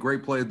up, made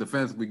great plays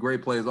defensively,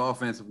 great plays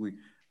offensively,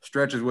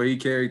 stretches where he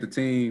carried the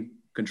team,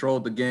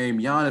 controlled the game.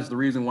 Giannis, the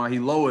reason why he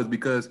low is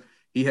because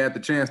he had the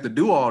chance to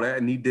do all that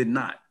and he did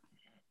not.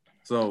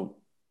 So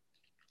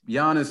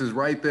Giannis is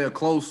right there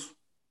close.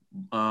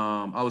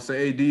 I would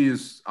say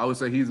he's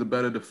a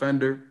better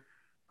defender.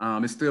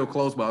 It's still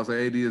close, but I would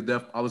say AD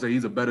is I would say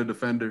he's a better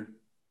defender.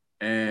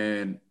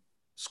 And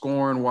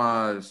scoring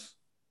wise,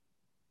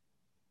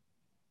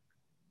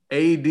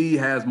 AD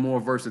has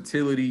more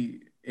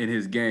versatility in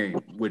his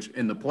game, which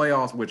in the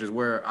playoffs, which is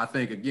where I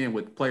think, again,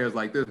 with players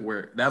like this,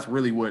 where that's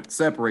really what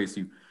separates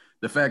you.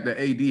 The fact that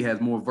AD has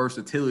more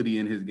versatility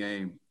in his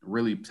game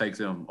really takes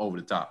him over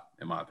the top,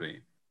 in my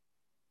opinion.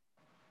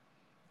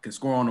 Can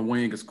score on the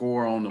wing, can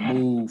score on the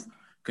move,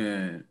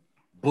 can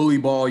bully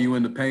ball you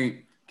in the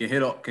paint, can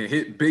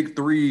hit big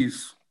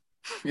threes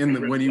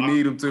when you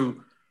need him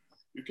to.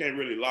 You can't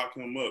really lock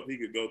him up. He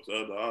could go to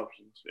other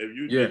options. If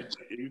you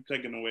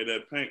taking away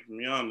that paint from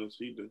Giannis,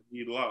 he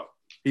locked.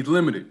 He's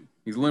limited.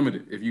 He's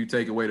limited if you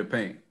take away the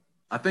paint.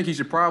 I think he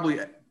should probably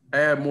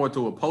add more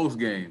to a post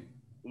game.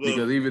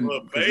 Because he need a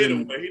little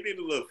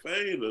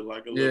fader,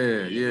 like a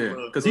little. Yeah.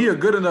 Because he a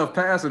good enough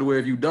passer to where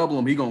if you double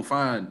him, he gonna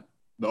find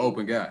the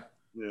open guy.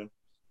 Yeah.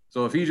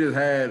 So if he just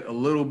had a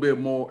little bit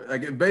more,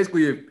 like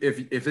basically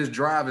if his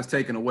drive is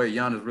taken away,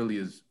 Giannis really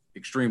is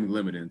extremely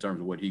limited in terms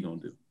of what he gonna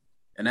do.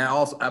 And that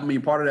also, I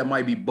mean, part of that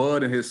might be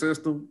Bud in his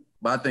system,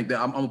 but I think that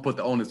I'm gonna put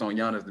the onus on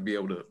Giannis to be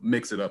able to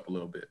mix it up a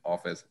little bit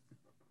offensively.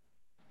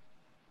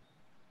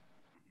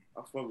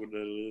 I fuck with that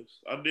list.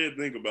 I did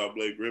think about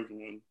Blake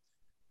Griffin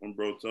when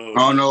bro told. I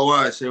don't know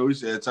why. We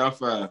said top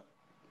 5.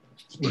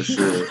 For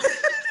sure.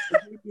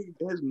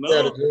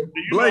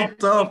 Blake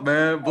tough,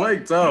 man.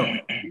 Blake tough.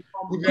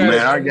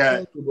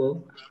 Man,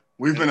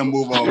 we finna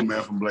move on,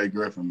 man, from Blake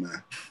Griffin,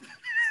 man.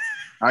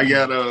 I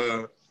got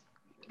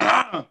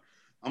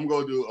I'm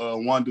gonna do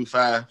 1 through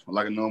 5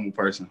 like a normal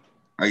person.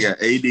 I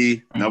got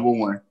AD number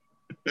 1.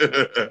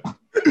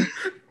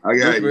 I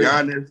got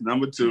Giannis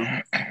number 2.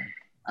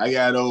 I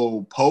got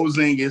old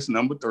Porzingis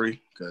number 3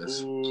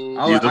 because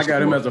I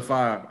got him as a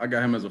 5.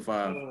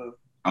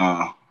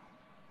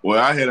 Well,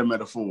 I had him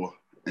at a 4,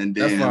 and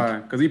then that's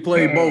fine because he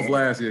played both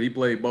last year.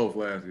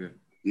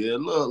 Yeah, a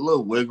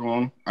little wiggle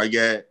on him. I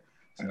got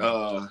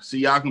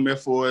Siakam at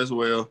 4 as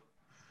well.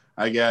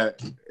 I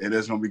got, and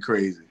it's gonna be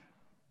crazy,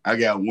 I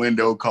got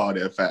Wendell called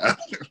at 5.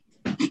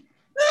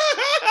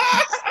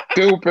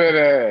 Stupid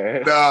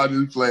ass. No,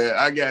 I'm just playing.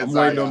 I got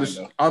Zion. I was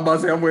about to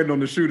say I'm waiting on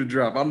the shoe to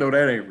drop. I know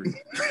that ain't real.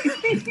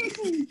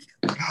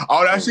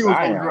 Oh, that shit was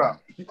gonna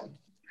drop.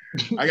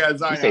 I got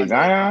Zion. You say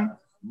Zion?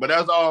 But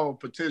that's all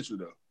potential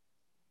though.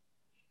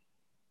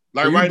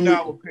 Like so right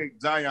now, I would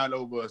pick Zion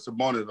over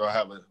Sabonis or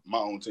have my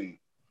own team.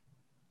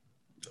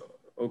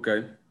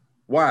 Okay.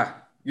 Why?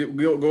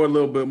 Go a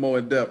little bit more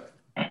in depth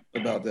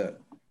about that.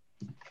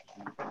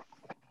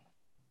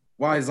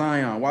 Why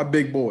Zion? Why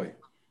big boy?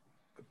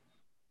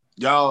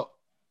 Y'all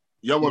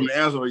want me to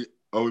answer or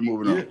are we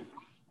moving on?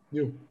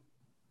 You.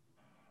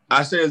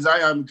 I said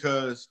Zion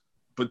because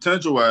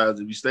potential-wise,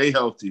 if you stay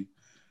healthy,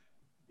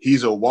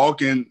 he's a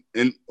walking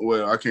in.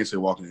 Well, I can't say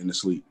walking in the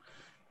sleep.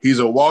 He's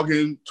a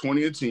walking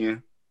 20 and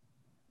 10.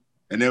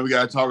 And then we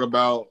got to talk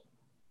about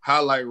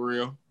highlight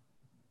reel.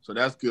 So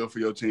that's good for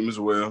your team as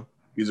well.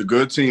 He's a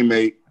good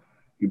teammate.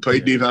 He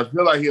played defense. I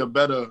feel like he's a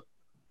better,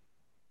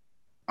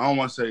 I don't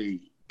want to say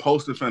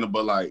post defender,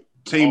 but like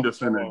team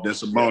defender than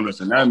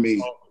Sabonis. And that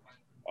means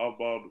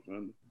off-ball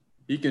defender.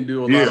 He can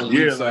do a lot of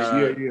weak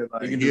side.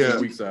 Like, he can do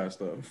some weak side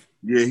stuff.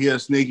 Yeah, he'll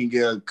sneak and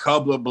get a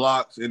couple of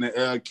blocks in the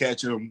air,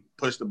 catch him,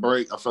 push the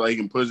break. I feel like he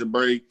can push the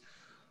break.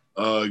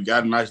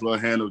 Got a nice little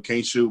handle,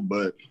 can't shoot,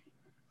 but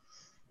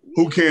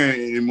who can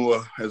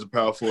anymore as a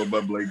power forward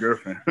but Blake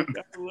Griffin?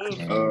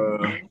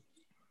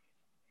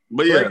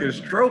 But yeah, can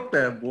stroke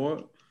that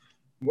boy.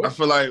 I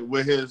feel like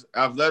with his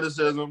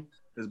athleticism,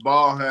 his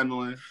ball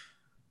handling,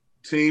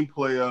 team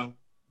player,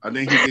 I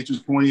think he gets you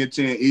 20 and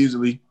 10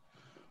 easily.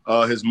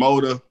 His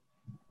motor,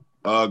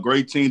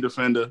 great team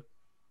defender.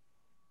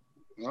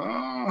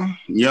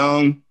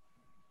 Young.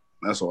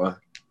 That's why.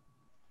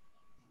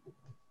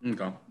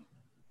 Okay.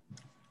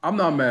 I'm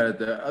not mad at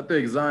that. I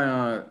think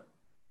Zion,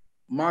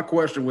 my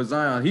question with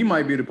Zion, he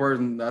might be the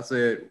person I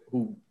said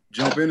who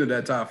jump into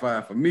that top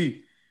 5 for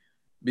me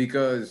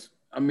because,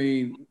 I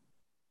mean,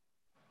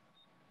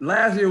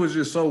 last year was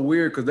just so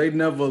weird because they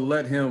never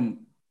let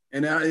him,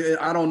 and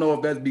I don't know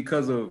if that's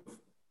because of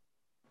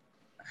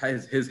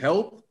his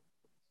health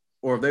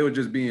or if they were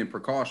just being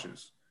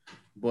precautious.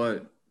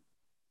 But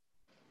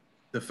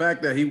the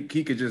fact that he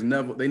could just I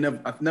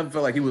never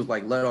felt like he was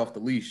like let off the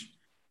leash.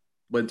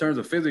 But in terms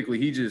of physically,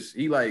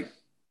 he like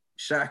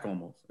Shaq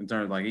almost. In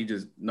terms of like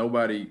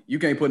you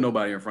can't put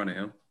nobody in front of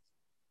him.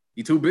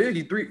 He too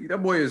big.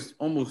 That boy is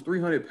almost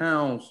 300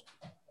 pounds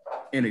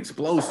and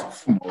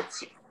explosive.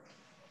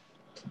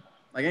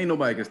 Like ain't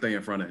nobody can stay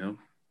in front of him.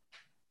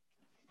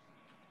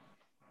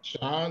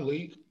 Sean,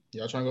 Lee,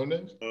 y'all trying to go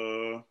next?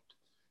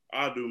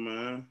 I do,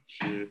 man.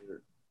 Shit.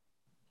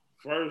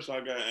 First,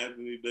 I got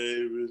Anthony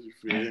Davis.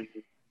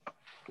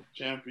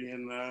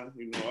 champion now.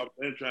 You know, I've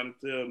been trying to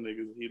tell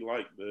niggas he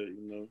like that,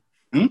 you know.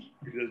 Hmm?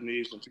 You just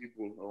need some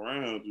people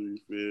around you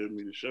feel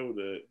me, to show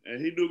that.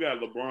 And he do got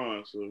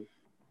LeBron, so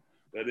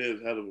that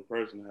is hell of a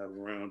person to have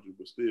around you,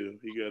 but still,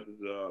 he got the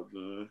job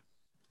done.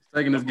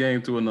 Taking this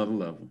game to another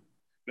level.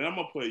 Then I'm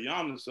gonna put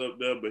Giannis up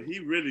there, but he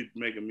really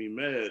making me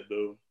mad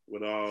though.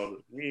 With all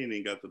he ain't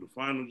even got to the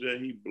finals yet.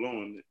 He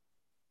blowing it.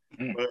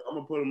 But I'm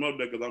gonna put him up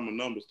there because I'm a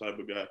numbers type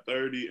of guy.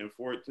 30 and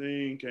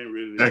 14 can't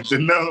really. That's the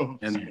no.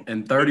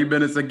 And 30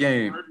 minutes a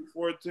game. 30,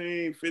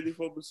 14,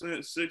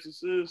 54%, 6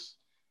 assists.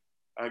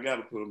 I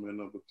gotta put him in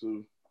number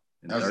 2.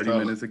 And 30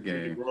 minutes a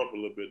game. Grow up a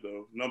little bit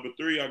though. Number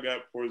 3, I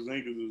got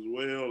Porzingis as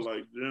well.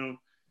 Like Jim,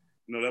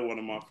 you know, that's one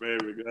of my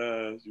favorite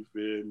guys. You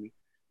feel me?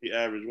 He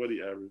averaged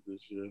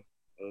this year.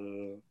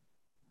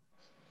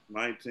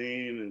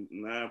 19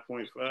 and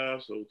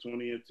 9.5, so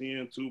 20 and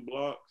 10, 2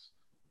 blocks,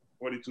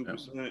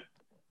 42%. Yeah.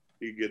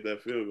 He get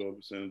that field goal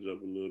percentage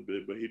up a little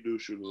bit, but he do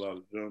shoot a lot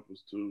of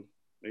jumpers too.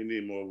 They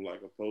need more of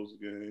like a post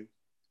game.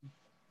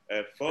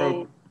 At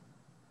 4,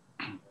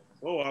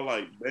 I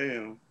like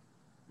Bam.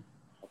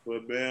 I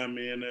put Bam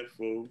in at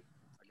 4.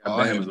 I got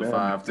Bam as a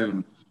 5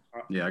 too.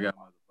 Yeah, I got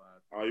him as a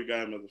 5. Oh, you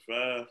got him as a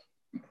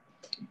 5?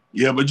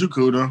 Yeah, but you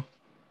cool though.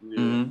 Yeah.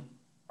 Mm-hmm.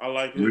 I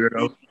like his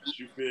defense,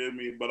 you feel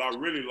me? But I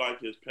really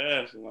like his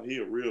passing. Like, he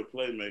a real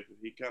playmaker.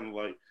 He kind of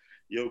like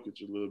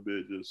Jokic a little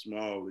bit, just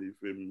smaller, you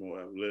feel me, more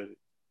athletic.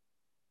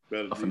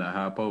 Better off in that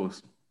high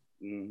post.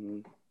 Mm-hmm.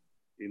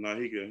 You know,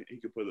 he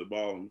could put the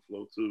ball on the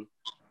floor too.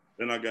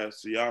 Then I got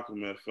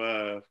Siakam at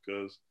 5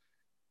 because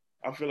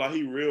I feel like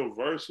he real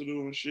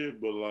versatile and shit,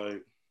 but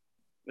like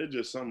there's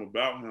just something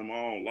about him I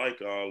don't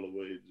like all the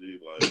way, G.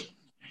 Like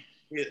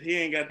he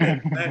ain't got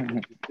that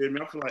package, you feel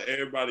me? I feel like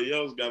everybody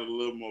else got a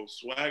little more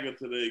swagger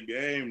to their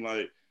game.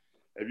 Like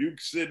if you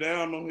sit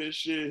down on his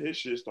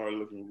shit start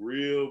looking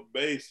real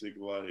basic,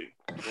 like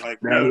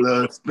that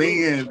little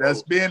spin. That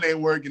spin ain't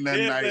working that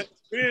night. That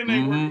spin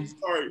ain't working.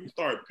 He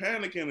start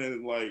panicking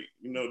and like,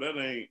 you know, that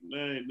ain't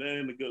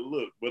a good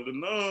look. But the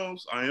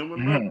numbs, I am a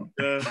number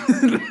guy.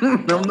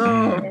 No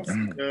numbs.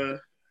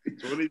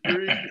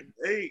 23,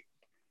 8,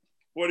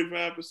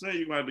 45%.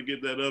 You might have to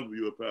get that up if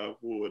you a power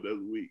forward. That's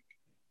weak.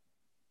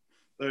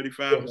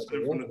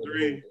 35% from the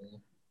 3.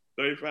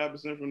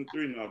 35% from the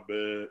 3, not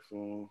bad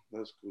for him.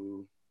 That's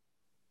cool.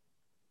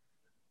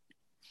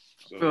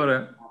 So, feel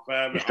that.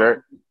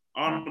 5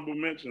 honorable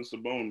mention,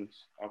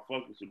 Sabonis. I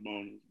fuck with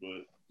Sabonis,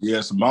 but yeah,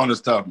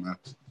 Sabonis tough, man.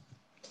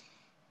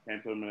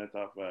 Can't put him in that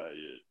top 5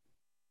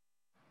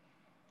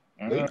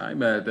 yet. I ain't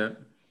mad at that.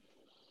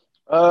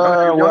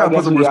 Y'all gotta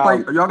put some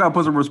respect. Y'all gotta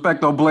put some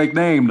respect on Blake's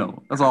name,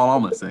 though. That's all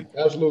I'm gonna say.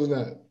 Absolutely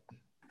not.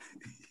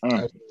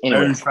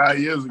 Anyway, 5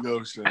 years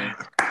ago, shit.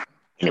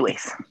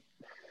 Anyways,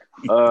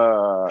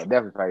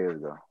 definitely 5 years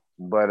ago.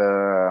 But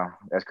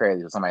that's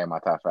crazy. Somebody in my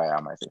top 5, I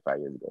might say 5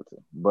 years ago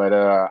too. But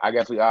I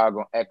guess we all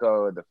gonna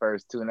echo the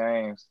first 2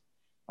 names.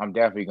 I'm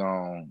definitely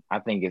gonna. I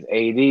think it's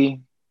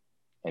AD,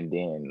 and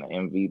then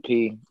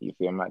MVP. You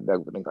feel me? That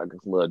would think like a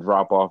little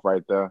drop off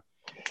right there.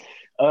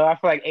 I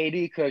feel like AD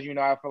because you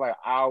know I feel like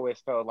I always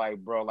felt like,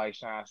 bro, like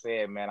Sean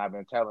said, man, I've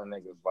been telling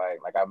niggas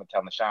like I've been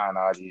telling Sean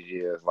all these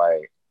years,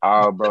 like,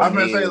 oh, bro. I'm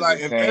gonna say like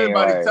if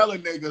everybody like,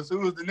 telling niggas,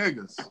 who's the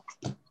niggas?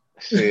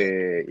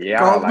 Shit,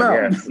 y'all,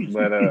 I guess,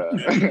 but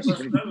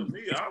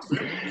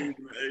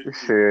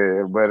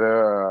shit, but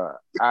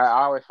I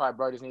always thought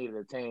bro just needed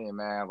a team,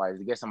 man, like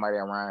to get somebody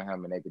around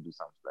him and they could do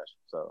something special.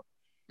 So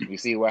you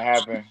see what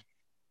happened.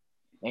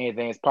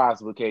 Anything is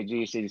possible.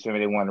 KG shit, you feel me?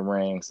 They won the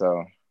ring,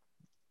 so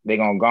they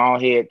gonna go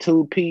ahead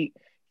 2-peat,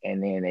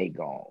 and then they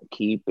gonna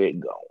keep it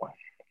going.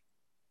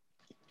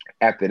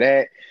 After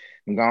that,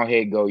 I'm gonna go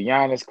ahead and go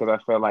Giannis because I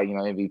felt like, you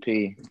know,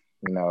 MVP.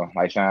 You know,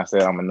 like Sean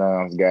said, I'm a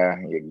numbers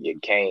guy. You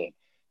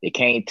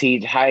can't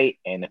teach height,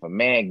 and if a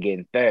man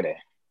getting 30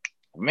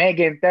 and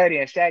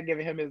Shaq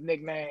giving him his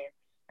nickname,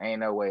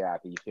 ain't no way I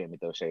can, you feel me,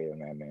 throw shade on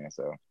that man.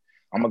 So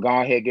I'm gonna go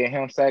ahead and get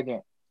him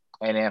second,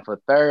 and then for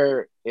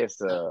third,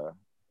 it's a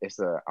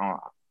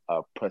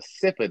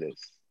precipitous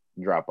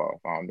drop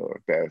off. I don't know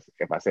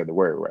if I said the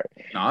word right.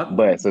 I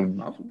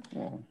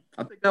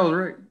think that was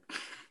right.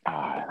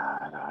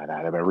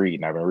 I've been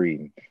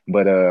reading,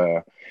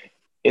 but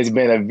it's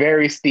been a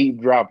very steep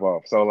drop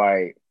off. So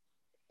like,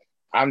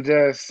 I'm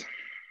going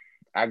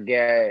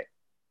ahead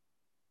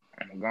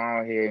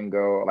and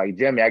go like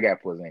Jimmy. I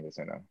got Porzingis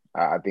in him.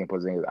 I think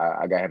Porzingis.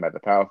 I got him at the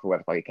power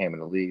forward. I feel like he came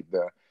in the league.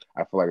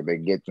 I feel like they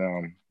get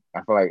them.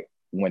 I feel like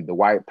when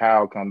Dwight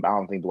Powell comes, I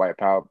don't think Dwight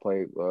Powell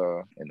played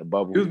in the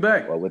bubble. He was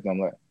back. With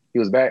them, he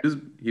was back.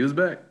 He was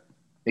back.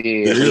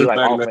 Yeah, so he like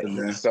off,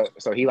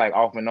 so he like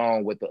off and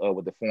on with the 4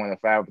 and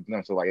 5 with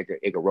them, so like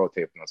it could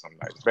rotate for them something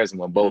like, especially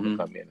when Bolden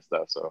come in and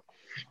stuff. So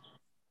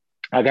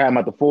I got him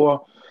at the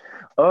 4.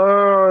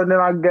 Then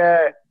I'm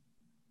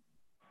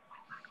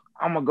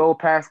gonna go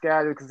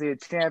Pascal because he's a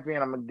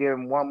champion. I'm gonna give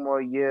him 1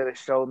 more year to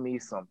show me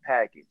some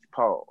package.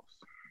 Pause.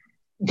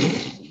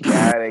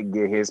 Gotta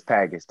get his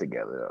package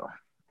together though,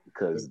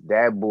 because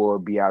that boy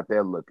be out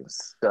there looking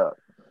stuck.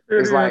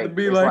 It's like to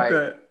be like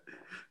that.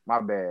 My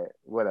bad.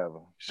 Whatever.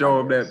 Show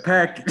him that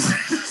package.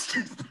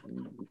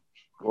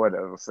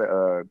 Whatever.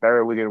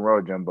 Third week in a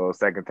row, Jumbo.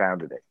 Second time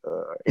today.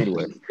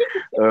 Anyways.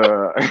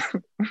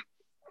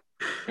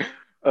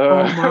 Oh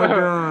my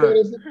God.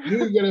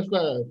 You get a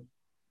 5.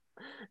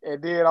 And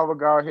then I'm gonna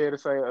go ahead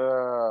and say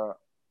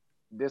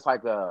this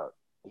like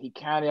he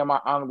kind of in my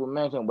honorable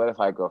mention, but it's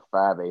like a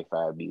 5A,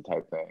 5B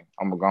type thing.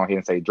 I'm gonna go ahead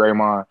and say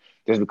Draymond,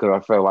 just because I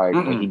feel like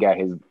when he got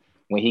his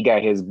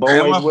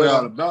boys with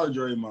him, about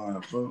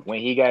Draymond, bro.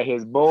 when he got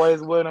his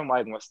boys with him,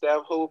 like when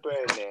Steph hooping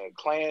and then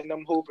Clay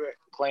them hooping,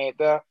 Clay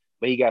that,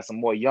 but he got some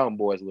more young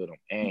boys with him,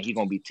 and he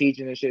gonna be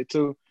teaching and shit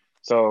too.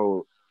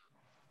 So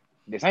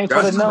this ain't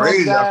for the nuns,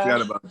 crazy. guys. I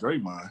forgot about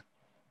Draymond.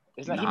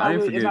 It's not.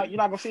 You're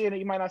not gonna see it.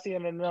 You might not see it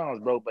in the nuns,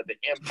 bro. But the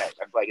impact,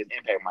 I feel like his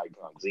impact might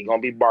come. So he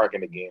gonna be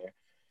barking again.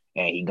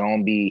 And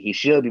he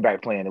should be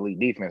back playing elite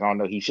defense. I don't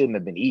know. He shouldn't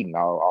have been eating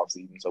all off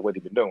season. So what he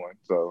been doing?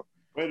 So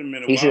wait a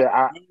minute. He should.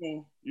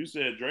 You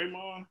said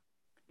Draymond?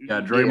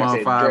 Yeah,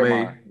 Draymond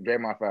 5A.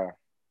 Draymond 5.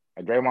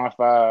 Draymond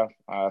 5.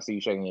 I see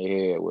you shaking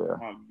your head. Well,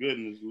 my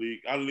goodness,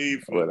 League. I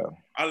leave for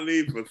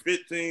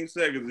 15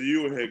 seconds and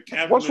you were here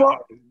capping. What's wrong?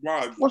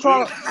 What's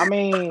wrong? I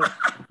mean,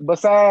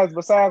 besides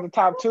the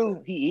top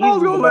two, he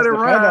easily the best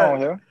defender on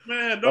here.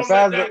 Man, don't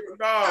let that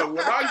ride. When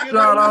I get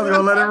I was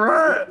gonna let it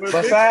ride.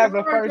 Besides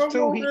the first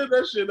two,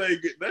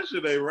 that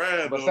shit ain't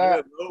rad.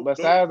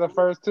 Besides the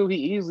first two, he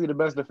easily the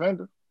best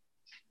defender.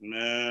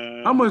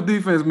 Man, how much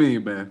defense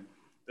mean, man?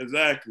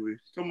 Exactly.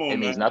 Come on, it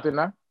means nothing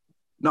now.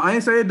 No, I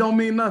ain't say it don't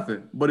mean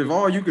nothing. But if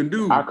all you can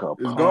do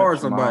is guard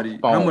somebody,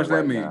 how much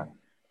that mean?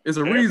 It's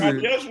a reason.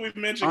 Yes, we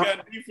mentioned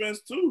got defense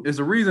too. It's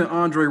a reason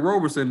Andre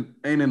Roberson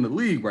ain't in the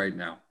league right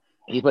now.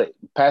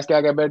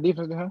 Pascal got better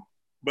defense than him.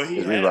 But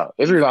it's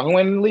reason who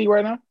in the league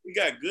right now. He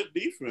got good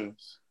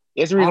defense.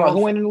 It's the reason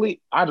who in the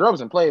league. Andre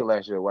Roberson played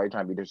last year. Why you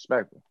trying to be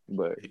disrespectful?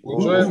 But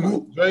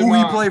who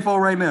he play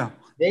for right now?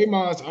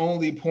 Draymond's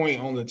only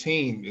point on the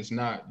team is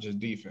not just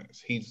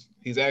defense. He's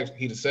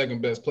the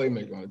second best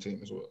playmaker on the team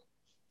as well.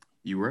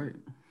 You right.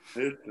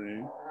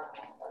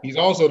 He's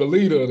also the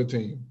leader of the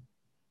team.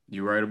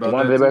 You right about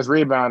one that. Of the best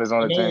rebounders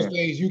on the team. Those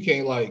things you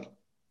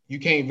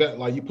can't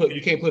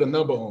put a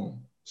number on.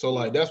 So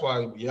like that's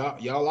why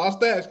y'all lost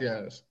stats,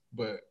 guys.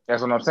 But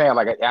that's what I'm saying.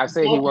 Like I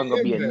said, he wasn't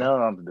gonna be a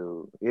numb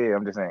dude. Yeah,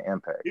 I'm just saying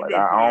impact. Like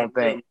I don't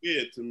think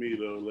it to me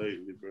though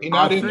lately, bro. He's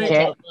not in the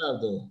top 5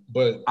 though.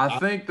 But I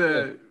think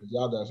that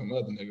y'all got some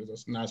other niggas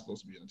that's not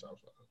supposed to be in the top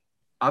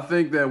 5.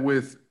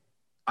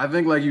 I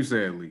think like you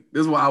said, Lee. This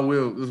is why I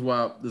was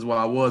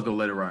gonna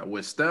let it ride.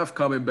 With Steph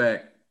coming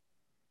back,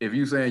 if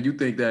you saying you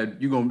think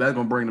that that's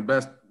gonna bring the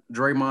best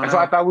Draymond. That's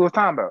what I thought we was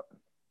talking about.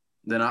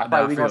 Then I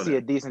thought we gonna see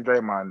a decent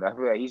Draymond. I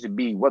feel like he should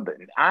be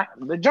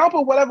the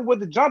jumper, whatever with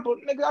the jumper,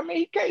 nigga. I mean,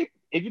 he can't.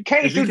 If you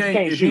can't shoot, you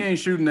can't shoot.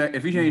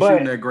 If he ain't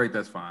shooting that great,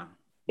 that's fine.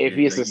 If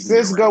his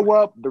assists go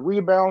up, the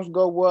rebounds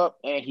go up,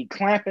 and he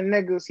clamping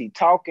niggas, he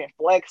talking,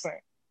 flexing,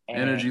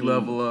 energy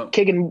level up,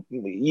 kicking.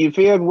 You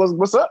feel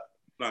what's up?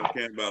 Not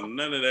caring about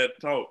none of that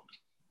talk.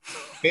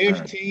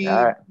 15,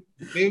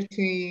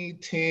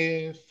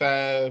 10,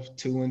 5,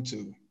 2, and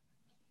 2.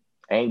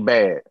 Ain't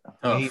bad.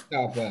 He's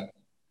top 5.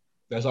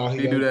 That's all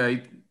he do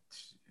that.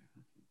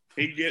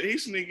 He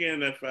sneak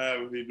in at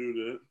 5 if he do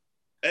that.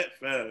 At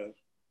 5.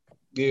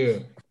 Yeah.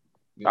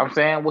 I'm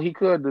saying, well, he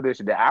could do this.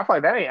 I feel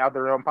like that ain't out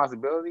the realm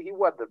possibility. He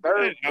was the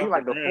third. He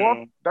like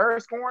the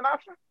third scoring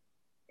option.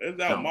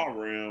 It's out my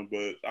realm,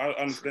 but I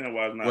understand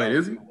why it's not. Wait,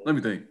 is he? Let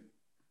me think.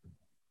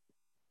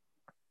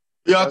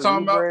 Y'all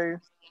talking about?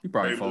 He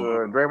probably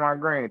Draymond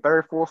Green,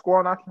 third, fourth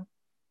scoring option.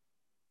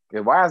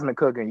 If Wiseman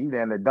cooking, you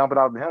then to dump it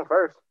off to him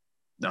first.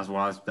 That's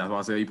why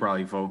I said he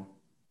probably 4.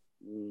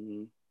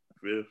 Mm-hmm.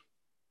 5th.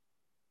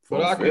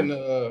 But I can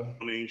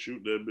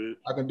shoot that bitch.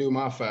 I can do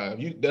my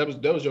 5.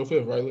 That was your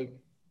 5th, right, Luke?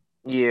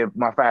 Yeah,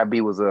 my 5B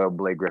was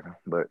Blake Griffin,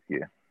 but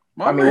yeah.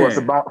 It was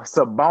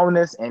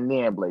Sabonis and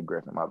then Blake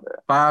Griffin. My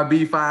bad.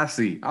 5B,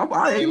 5C.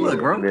 Hey, look,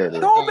 bro.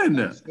 Throw him in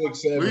there.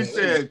 6, 7, we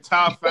said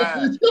top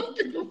 5.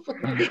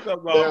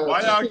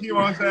 Why y'all keep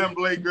on saying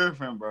Blake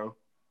Griffin, bro?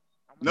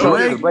 No,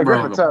 Blake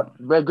Griffin tough.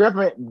 Blake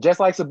Griffin, just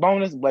like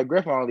Sabonis, Blake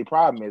Griffin only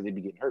problem is if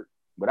he getting hurt.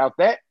 Without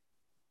that,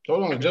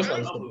 hold on, just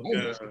like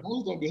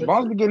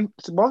Sabonis be getting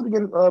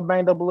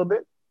banged up a little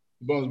bit.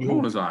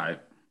 Sabonis all right.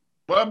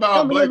 What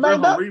about Blake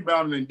Griffin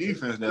rebounding in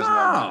defense? That's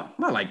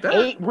not like that.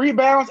 8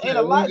 rebounds ain't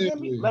a lot,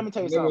 Jimmy. Let me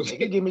tell you something.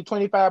 If you give me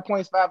 25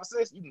 points, 5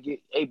 assists, you can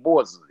get 8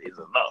 boards is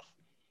enough.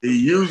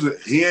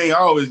 He ain't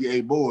always get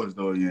 8 boards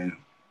though, yeah.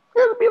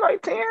 It'll be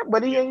like 10,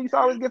 but he ain't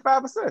always get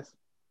 5 assists.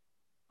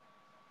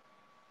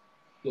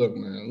 Look,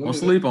 man. Don't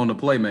sleep on the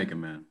playmaking,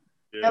 man.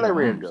 Yeah, let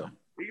Red go.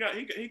 He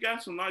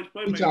got some nice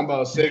playmaking. We talking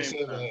about 6,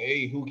 7,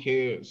 8. Who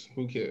cares?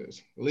 The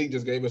league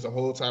just gave us a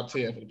whole top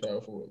 10 for the power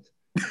forwards.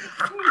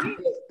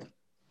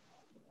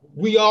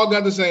 We all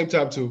got the same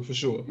top 2 for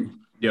sure.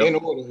 Yep. In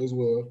order as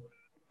well.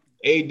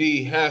 AD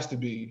has to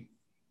be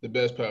the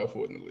best power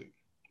forward in the league.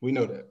 We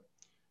know that.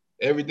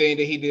 Everything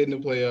that he did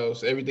in the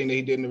playoffs, everything that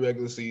he did in the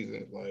regular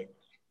season, like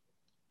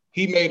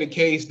he made a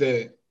case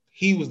that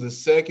he was the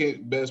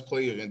second best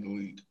player in the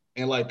league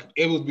And like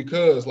it was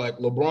because like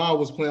LeBron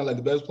was playing like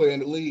the best player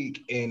in the league,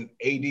 and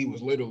AD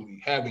was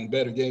literally having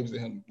better games than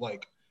him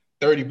like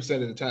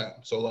 30% of the time.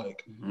 So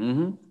like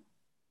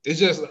it's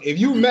just if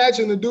you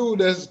matching the dude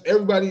that's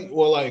everybody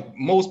or like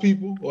most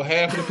people or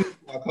half of the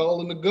people are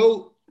calling the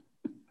GOAT,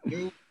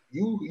 you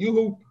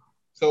hoop.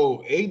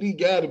 So AD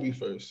gotta be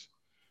first.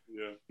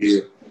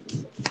 Yeah.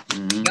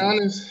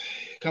 Giannis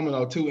coming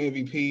out 2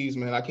 MVPs,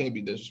 man. I can't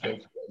be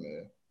disrespectful,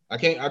 man. I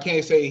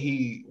can't say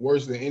he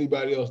worse than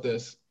anybody else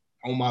that's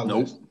on my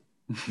list.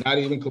 Not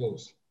even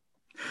close.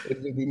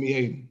 It'd just be me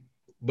hating.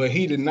 But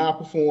he did not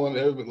perform.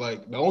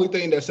 Like the only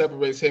thing that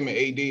separates him and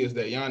AD is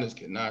that Giannis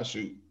cannot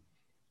shoot.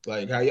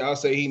 Like how y'all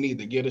say he needs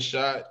to get a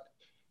shot.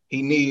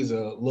 He needs a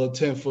little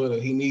 10-footer.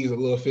 He needs a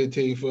little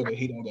 15-footer.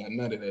 He don't got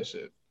none of that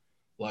shit.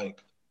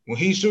 Like when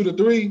he shoot a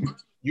three,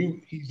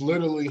 he's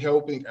literally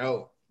helping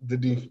out the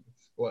defense.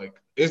 Like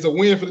it's a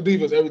win for the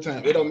defense every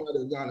time. It don't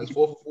matter if Giannis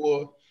 4 for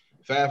 4,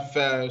 5 for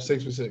 5,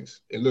 6 for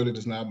 6. It literally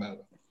does not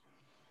matter.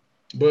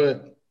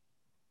 But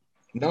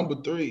number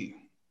 3,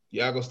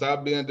 y'all gonna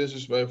stop being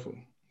disrespectful.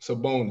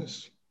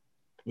 Sabonis.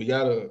 We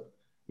gotta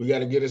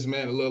get this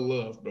man a little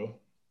love, bro.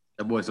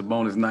 That boy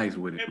Sabonis nice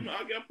with it.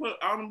 I got put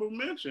honorable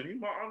mention. He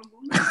my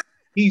honorable mention.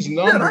 He's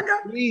number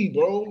 3,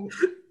 bro.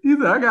 He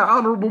said I got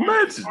honorable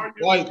mention.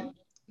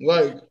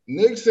 Like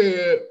Nick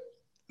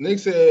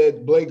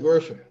said Blake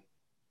Griffin.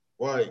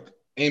 Like,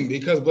 and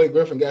because Blake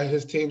Griffin got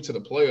his team to the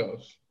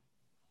playoffs.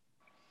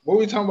 What are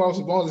we talking about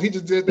Sabonis? He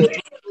just did that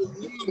 2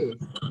 years.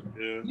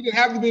 Yeah. He didn't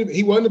have to be.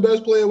 He wasn't the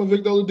best player when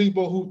Victor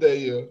Oladipo hooped that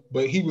year,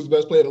 but he was the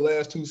best player the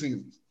last 2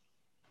 seasons.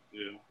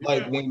 Yeah.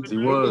 Like when Victor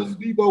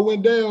Oladipo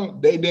went down,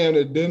 they damn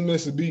near didn't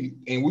miss a beat,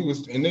 and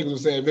niggas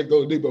was saying Victor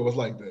Oladipo was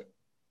like that.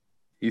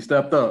 He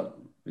stepped up.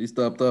 He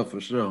stepped up for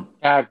sure.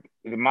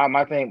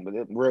 My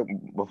thing,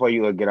 before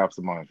you get off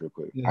Sabonis real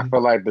quick, I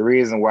feel like the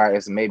reason why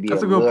it's maybe a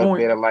little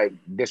bit of like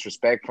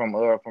disrespect from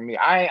me.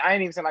 I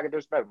ain't even saying like a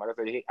disrespect. Like I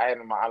said, I had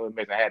in my honorable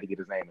mention. I had to get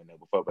his name in there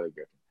before Blake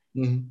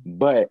Griffin.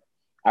 But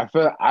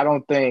I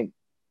don't think.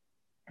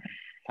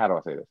 How do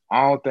I say this?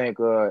 I don't think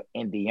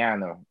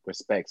Indiana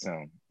respects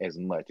him as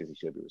much as he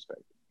should be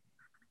respected.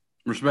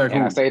 Respect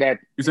and who? I say that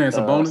You saying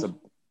Sabonis?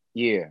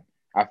 Yeah,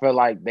 I feel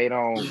like they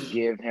don't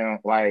give him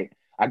like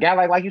a guy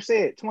like you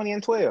said, 20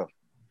 and 12.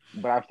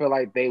 But I feel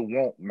like they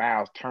want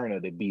Miles Turner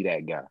to be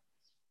that guy.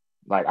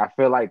 Like I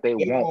feel like they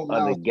want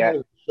other guys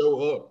to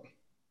show up.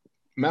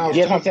 Miles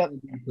Turner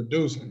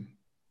producing.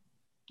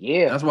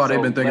 Yeah, that's why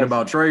they've been thinking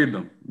about trading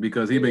him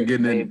because he's been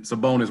getting in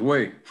Sabonis'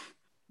 way.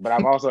 But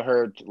I've also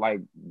heard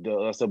like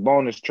the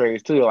Sabonis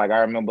trades too. Like I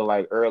remember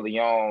like early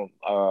on,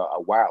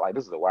 a while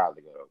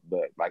ago,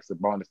 but like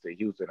Sabonis to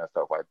Houston and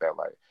stuff like that.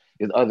 Like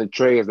there's other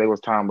trades they was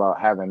talking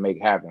about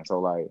make happen. So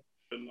like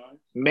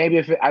maybe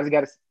if I just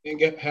got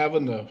to have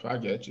enough, I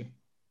get you.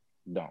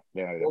 Don't.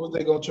 Yeah, what was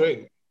they gonna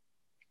trade?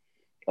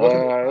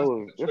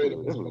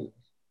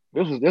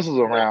 This was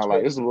around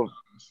like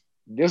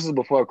this was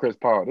before Chris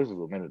Paul. This was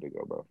a minute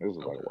ago, bro. This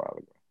was like a while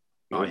ago.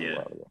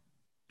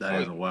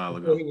 That is a while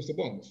ago. He was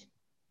Sabonis.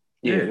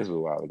 Yeah, this was a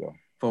while ago.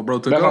 For bro,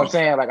 that's what I'm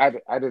saying. Like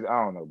I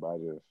don't know, but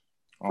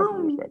I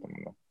don't respect him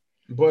enough.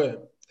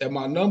 But at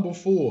my number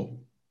 4,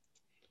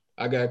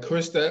 I got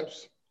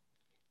Kristaps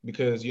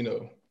because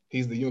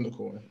he's the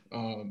unicorn.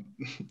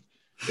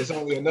 It's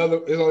only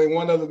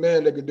one other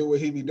man that could do what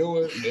he be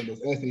doing, and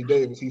it's Anthony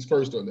Davis. He's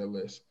first on that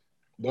list.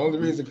 The only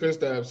reason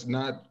Kristaps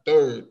not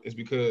third is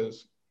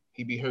because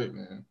he be hurt,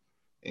 man.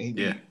 And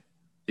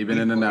he been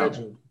in and out.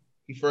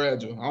 He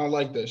fragile. I don't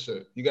like that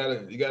shit. You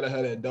gotta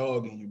have that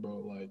dog in you, bro.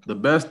 Like the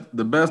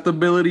best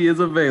ability is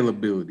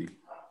availability.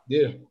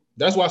 Yeah,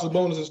 that's why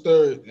Sabonis is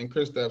third and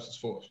Kristaps is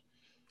fourth.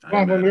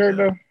 Sabonis don't be hurt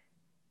though.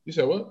 You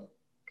said what?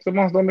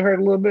 Sabonis don't be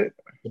hurt a little bit.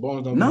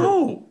 Sabonis don't.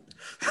 No.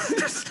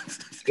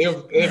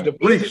 If the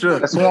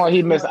Pacers, that's why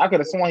he missed. I could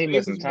have sworn he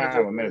missed some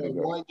time a minute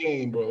ago. One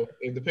game, bro.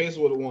 If the Pacers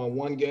would have won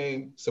one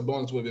game,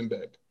 Sabonis would have been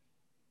back.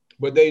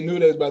 But they knew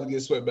they was about to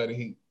get swept by the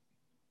Heat.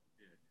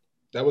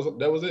 That was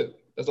it.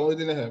 That's the only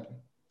thing that happened.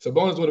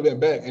 Sabonis would have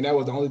been back, and that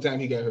was the only time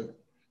he got hurt.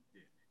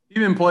 He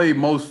didn't play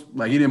most of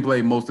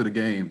the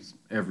games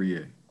every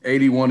year.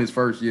 81 his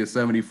first year,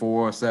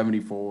 74,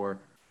 74,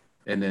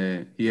 and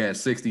then he had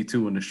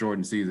 62 in the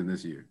shortened season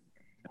this year.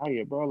 Oh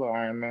yeah, bro,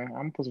 Iron Man. I'm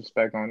gonna put some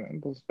respect on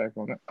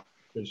it.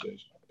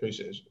 Appreciate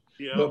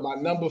you. Yeah. But my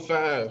number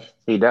 5.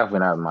 He definitely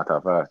not in my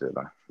top 5 still,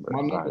 though.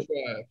 My number 5.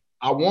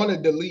 I want to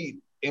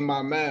delete in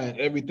my mind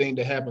everything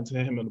that happened to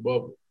him in the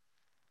bubble,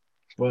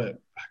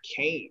 but I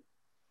can't.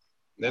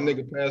 That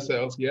nigga passed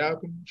out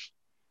Siakam.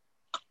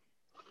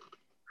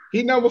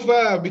 He number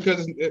 5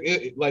 because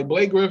like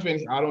Blake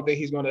Griffin, I don't think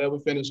he's going to ever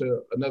finish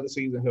another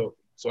season healthy.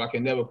 So I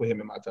can never put him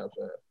in my top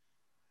 5.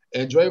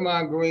 And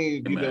Draymond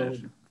Green,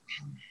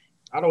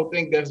 I don't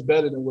think that's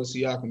better than what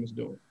Siakam is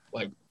doing.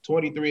 Like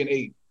 23 and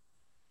 8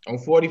 on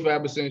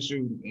 45%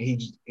 shooting, and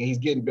he's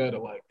getting better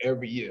like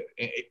every year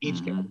in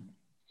each game.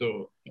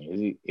 So is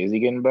he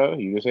getting better?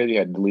 You just said you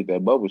had to delete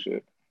that bubble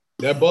shit.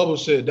 That bubble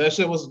shit, that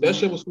shit was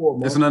for a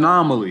month. It's an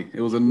anomaly.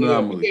 It was an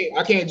anomaly.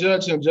 I can't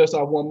judge him just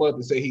off 1 month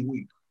and say he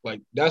weak.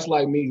 Like that's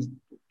like me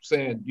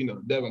saying,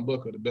 Devin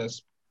Booker the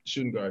best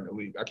shooting guard in the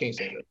league. I can't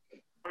say that.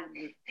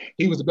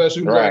 He was the best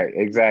shooting guard. Right,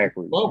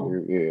 exactly.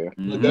 Bubble. Yeah.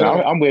 But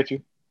No, I'm with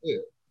you. Yeah.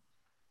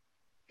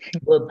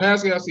 But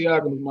Pascal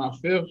Siakam is my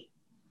fifth.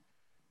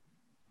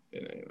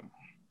 And,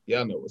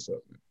 y'all know what's up,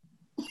 man.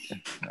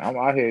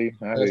 I hear you.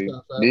 I hear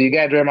you. Do you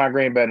got Draymond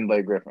Green better than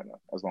Blake Griffin? Though?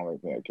 That's the only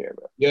thing I care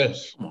about.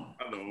 Yes.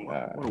 I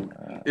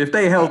know. If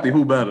they healthy,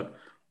 who better?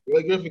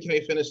 Blake Griffin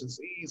can't finish the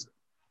season.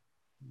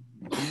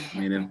 I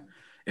mean,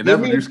 if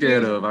that's what you're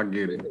scared of, I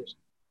get it.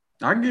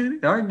 I get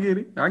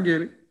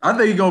it. I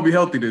think he's gonna be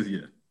healthy this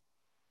year.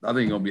 I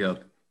think he's gonna be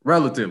healthy.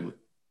 Relatively.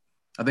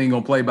 I think he's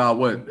gonna play about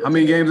what? How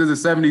many games is it?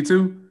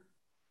 72?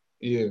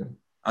 Yeah.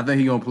 I think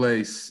he's gonna play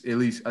at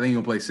least. I think he's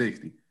gonna play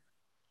 60.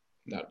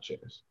 Not a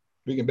chance.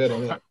 We can bet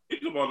on that.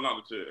 Come on,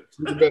 not a chance.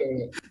 We can bet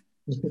on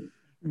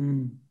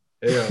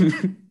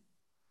that.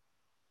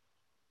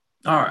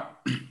 Yeah. All right.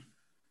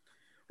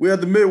 We're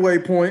at the midway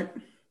point.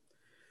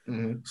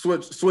 Mm-hmm.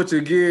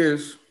 Switching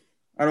gears.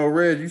 I know,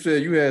 Reg, you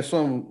said you had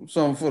something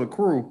for the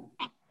crew.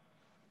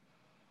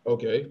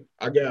 Okay.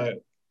 I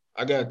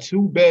got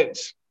 2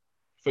 bets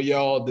for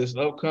y'all this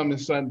upcoming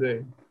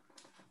Sunday.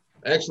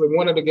 Actually,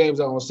 one of the games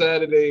are on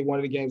Saturday, one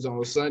of the games are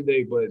on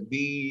Sunday, but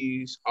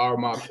these are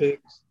my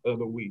picks of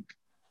the week.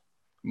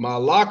 My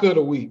lock of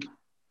the week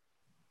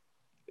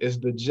is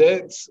the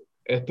Jets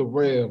at the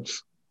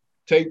Rams.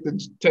 Take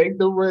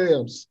the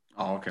Rams.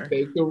 Oh, okay.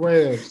 Take the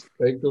Rams.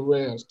 Take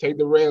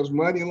the Rams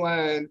money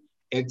line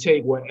and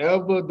take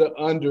whatever the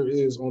under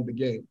is on the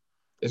game.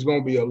 It's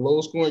going to be a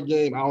low-scoring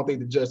game. I don't think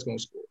the Jets going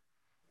to score.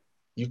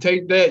 You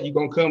take that, you're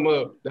going to come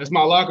up. That's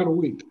my lock of the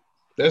week.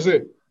 That's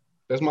it.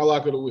 That's my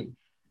lock of the week.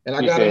 And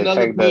I got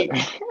another pick.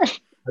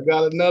 I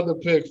got another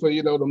pick for,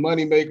 the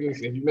money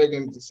makers. If you're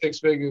making 6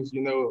 figures,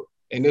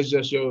 and it's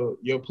just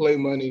your play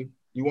money,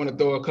 you want to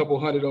throw a couple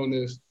hundred on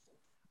this,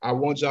 I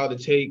want y'all to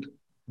take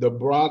the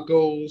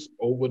Broncos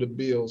over the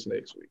Bills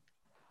next week.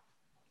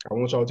 I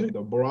want y'all to take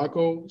the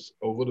Broncos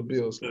over the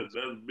Bills. That's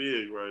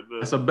big right there.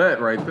 That's a bet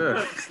right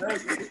there.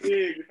 That's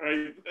big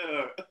right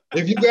there.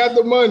 If you got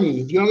the money,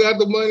 if you don't got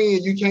the money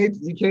and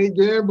you can't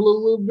gamble a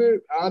little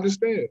bit, I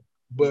understand.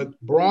 But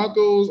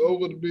Broncos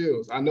over the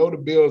Bills. I know the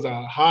Bills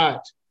are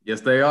hot.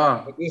 Yes, they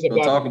are.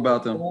 We'll talk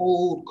about them.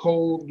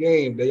 Cold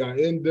game. They are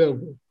in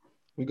Denver.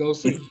 We're going to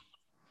see.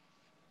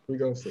 We're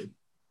going to see.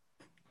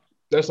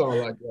 That's all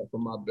I got for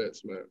my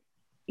bets, man.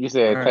 You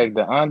said take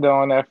the under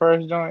on that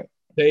first joint?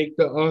 Take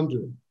the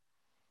under.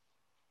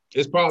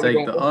 It's probably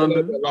take the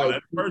under.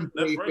 That first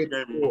game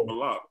a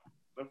lot.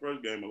 That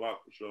first game a lot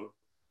for sure.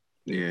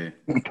 Yeah.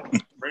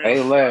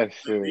 Hey, last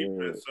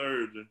surging.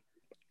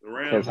 The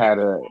Rams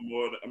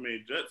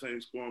Jets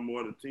ain't scoring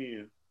more than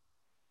 10.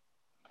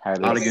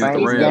 Had the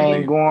Saints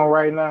game going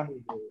right now.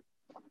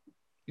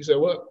 You said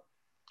what?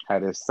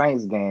 Had the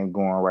Saints game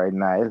going right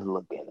now. It's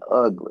looking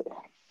ugly.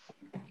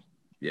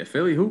 Yeah,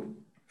 Philly who?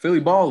 Philly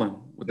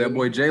balling with that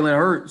boy Jalen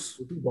Hurts.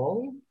 Is he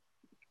balling?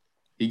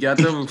 He got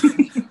them.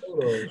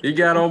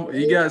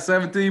 He got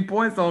 17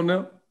 points on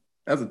them.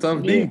 That's a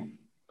tough D.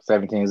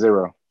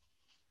 17-0.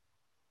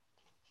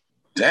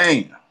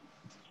 Dang.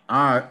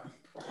 All right.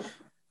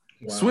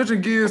 Wow.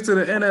 Switching gears to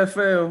the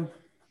NFL.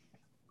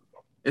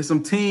 It's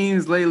some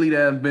teams lately that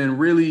have been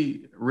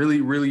really,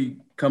 really, really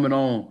coming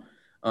on.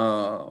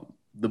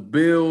 The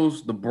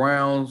Bills, the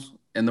Browns,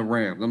 and the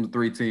Rams. Them are the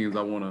 3 teams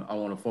I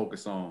wanna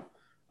focus on.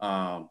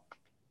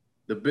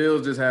 The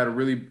Bills just had a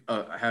really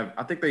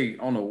I think they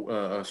on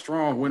a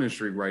strong winning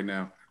streak right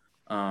now.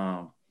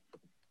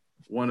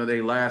 One of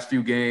their last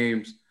few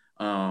games,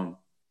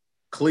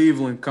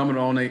 Cleveland coming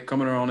on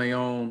their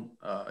own.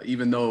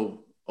 Even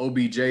though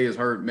OBJ is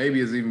hurt,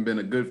 maybe it's even been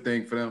a good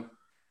thing for them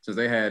since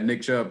they had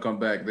Nick Chubb come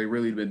back. They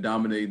really been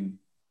dominating.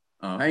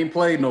 I ain't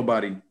played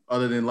nobody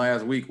other than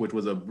last week, which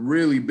was a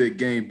really big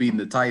game beating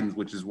the Titans,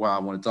 which is why I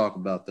want to talk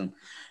about them.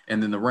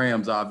 And then the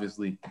Rams,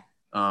 obviously,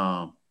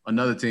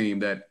 another team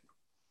that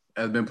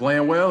has been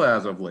playing well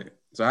as of late.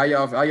 So how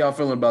y'all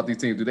feeling about these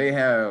teams? Do they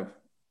have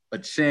a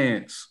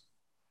chance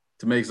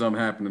to make something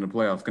happen in the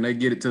playoffs? Can they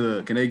get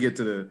to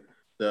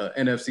the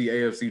NFC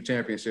AFC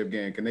championship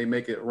game? Can they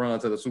make it run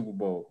to the Super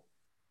Bowl?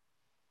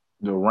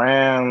 The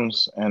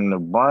Rams and the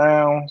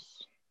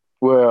Browns.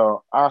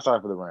 Well, I'll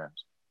start for the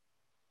Rams.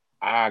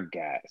 I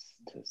got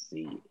to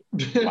see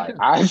it. Like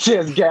I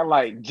just got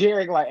like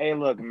Jerry, like, hey,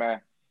 look, man,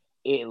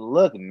 it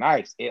looked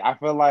nice. I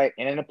feel like,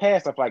 and in the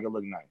past, I feel like it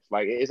looked nice.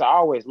 Like it's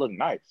always looked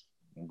nice,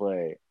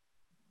 but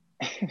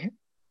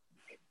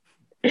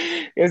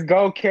it's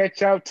gonna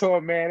catch up to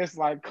it, man. It's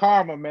like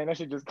karma, man. That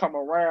should just come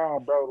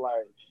around, bro.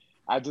 Like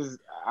I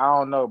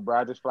don't know, bro.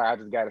 I just feel like I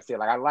just gotta see it.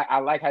 Like I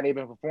like how they've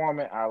been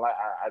performing. I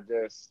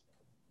just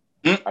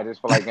feel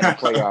like in the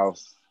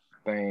playoffs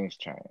things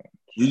change.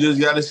 You just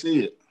gotta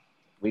see it.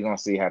 We're gonna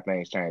see how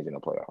things change in the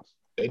playoffs.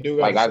 They do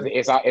got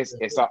it's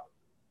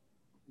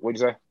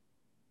what'd you say?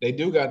 They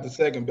do got the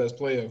second best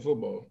player in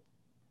football.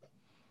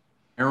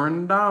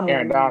 Aaron Donald.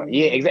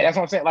 Yeah, exactly. That's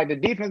what I'm saying. Like the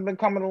defense been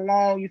coming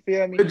along, you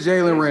feel me? With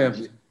Jalen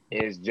Ramsey.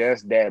 It's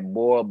just that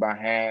boy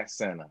behind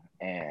center.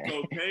 And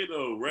It's okay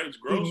though.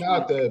 He's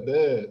not that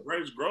bad.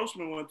 Rex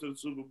Grossman went to the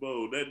Super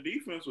Bowl. That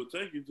defense will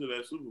take you to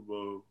that Super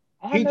Bowl.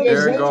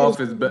 Jared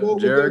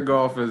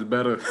Goff is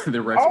better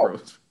than Rex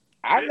Grossman.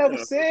 I never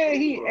said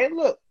he. Hey,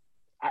 look,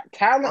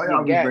 talent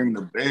you got. Bring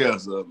the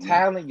Bears up. Man.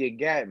 Talent you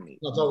got me.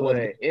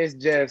 But it's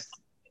just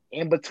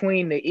in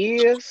between the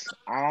ears.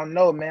 I don't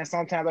know, man.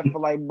 Sometimes I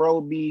feel like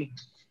bro be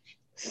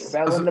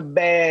selling the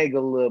bag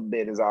a little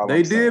bit. Is all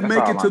they did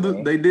make it to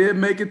the. They did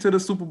make it to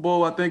the Super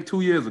Bowl. I think 2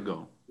 years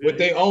ago. With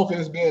their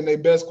offense being their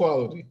best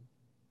quality.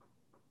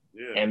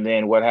 Yeah. And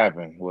then what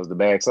happened? Was the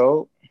bag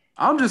sold?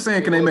 I'm just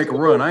saying, can they make a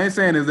run? I ain't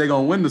saying is they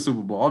gonna win the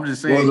Super Bowl. I'm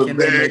just saying, can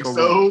they make a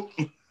run?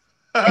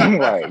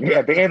 Right.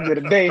 At the end of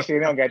the day, shit, they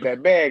don't got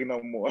that bag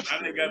no more.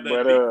 I think got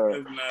that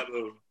defense now,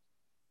 though.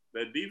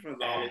 That defense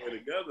all the way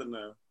together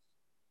now.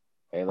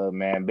 Hey, look,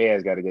 man,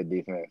 Bears got a good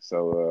defense,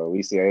 so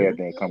we see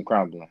everything come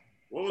crumbling.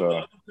 What was the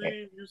other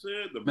team you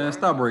said? The Browns?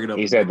 Stop breaking up.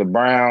 He said the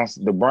Browns.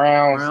 The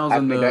Browns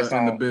and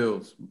the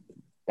Bills.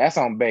 That's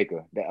on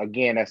Baker.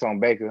 That's on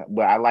Baker.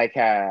 But I like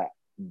how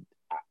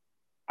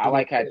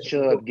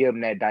Chubb give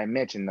them that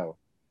dimension though.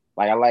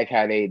 Like I like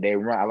how they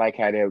run. I like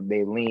how they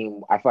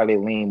lean. I feel like they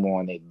lean more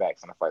on their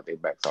backs, and I feel like their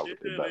backs are better.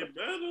 They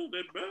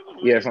better.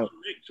 Yeah,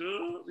 Nick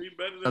Chubb. He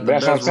better than the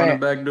best running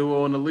back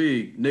duo in the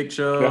league. Nick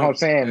Chubb. That's what I'm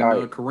saying.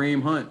 And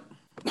Kareem Hunt.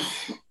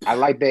 I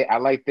like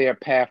their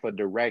path of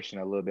direction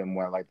a little bit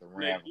more. Like the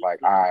Rams,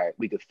 like, all right,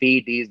 we could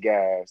feed these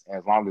guys, and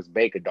as long as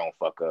Baker don't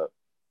fuck up,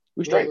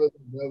 we straight. Look.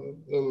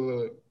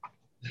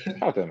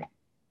 Talk to me.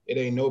 It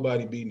ain't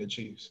nobody beating the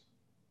Chiefs.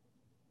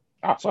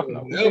 Oh, fuck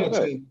no.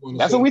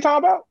 That's what we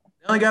talking about?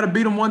 They only got to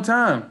beat them one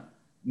time.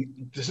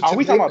 Are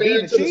we talking about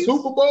beating the Chiefs?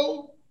 Super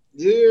Bowl?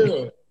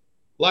 Yeah.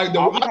 Like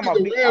the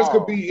Rams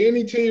could beat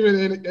any team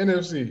in the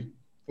NFC.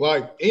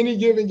 Like any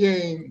given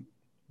game,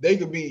 they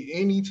could beat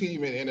any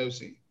team in the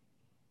NFC.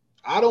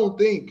 I don't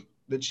think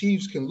the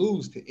Chiefs can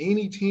lose to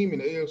any team in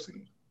the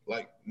AFC.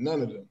 Like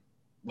none of them.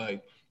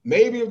 Like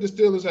maybe if the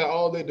Steelers had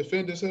all their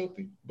defenders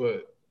healthy,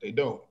 but they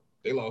don't.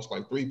 They lost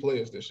like 3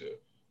 players this year.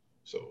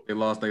 So they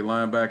lost their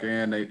linebacker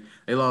and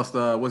they lost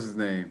what's his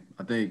name?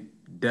 I think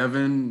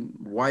Devin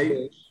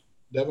White.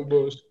 Devin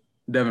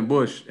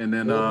Bush. And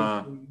then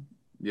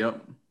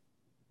yep.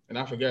 And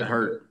I forgot.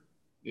 Hurt.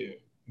 Yeah.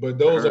 But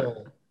those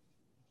are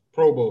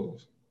Pro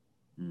Bowls.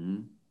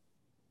 Mm-hmm.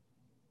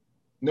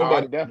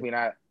 Nobody definitely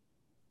not.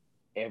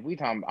 If we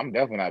talking, I'm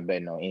definitely not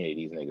betting on any of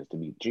these niggas to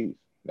beat the Chiefs.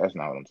 That's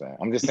not what I'm saying.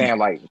 I'm just saying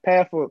like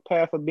path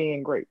for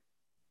being great.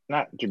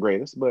 Not your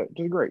greatest, but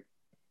just great.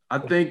 I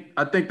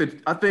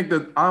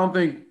don't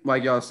think,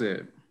 like y'all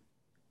said,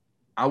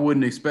 I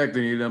wouldn't expect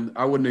any of them.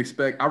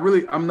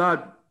 I'm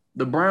not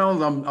the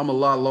Browns. I'm a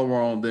lot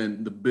lower on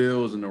than the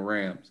Bills and the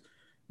Rams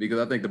because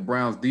I think the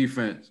Browns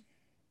defense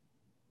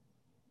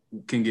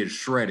can get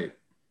shredded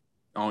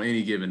on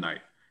any given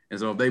night. And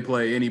so if they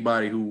play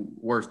anybody who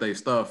works their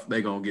stuff, they're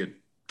going to get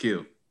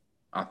killed,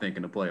 I think,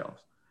 in the playoffs.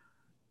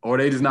 Or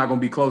they just not going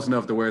to be close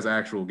enough to where it's an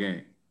actual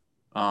game.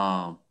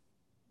 I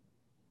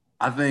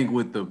think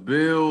with the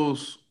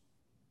Bills –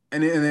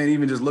 and then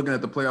even just looking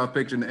at the playoff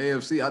picture in the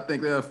AFC, I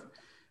think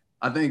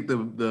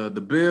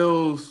the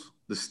Bills,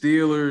 the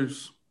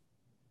Steelers,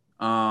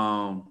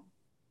 I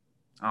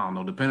don't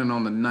know, depending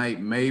on the night,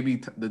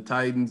 maybe the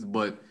Titans,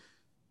 but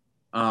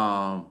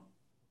I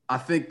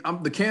think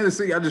the Kansas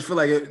City. I just feel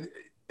like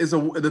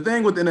the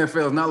thing with the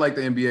NFL is not like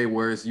the NBA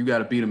where it's you got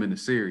to beat them in the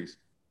series.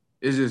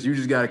 It's just you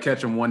just got to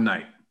catch them one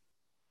night.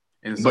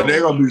 And so, but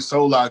they're gonna be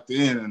so locked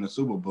in the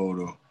Super Bowl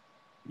though.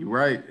 You're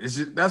right. It's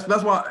just that's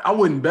why I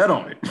wouldn't bet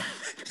on it.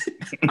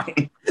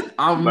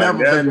 I've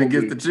never betting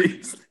against the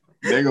Chiefs.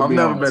 They're gonna be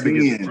never betting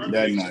against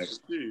that night.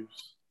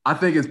 I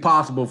think it's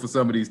possible for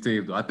some of these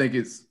teams, though. I think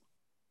it's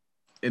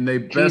in their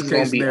best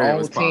case scenario.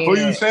 It's possible.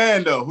 Who you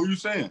saying though? Who you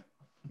saying?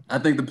 I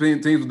think the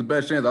teams with the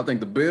best chance. I think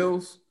the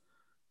Bills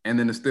and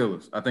then the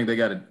Steelers. I think they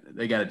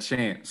got a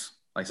chance.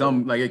 Like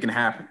something like it can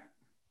happen.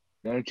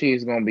 Them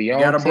Chiefs gonna be on.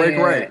 You gotta break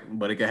right,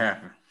 but it can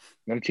happen.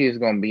 Them Chiefs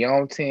gonna be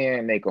on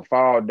 10. They could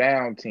fall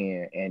down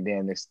 10, and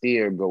then they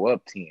still go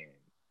up 10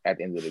 at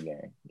the end of the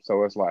game.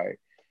 So it's like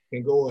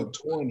can go up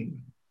 20.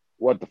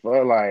 What the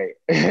fuck? Like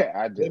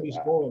they be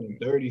scoring in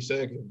 30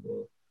 seconds,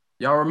 bro.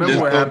 Y'all remember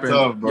what happened?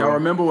 Y'all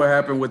remember what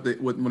happened with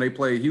when they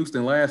played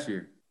Houston last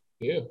year?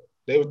 Yeah,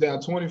 they was down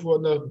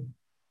 24-0.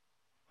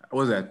 What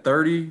was that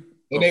 30?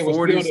 And they were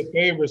still the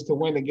favorites to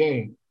win the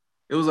game.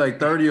 It was like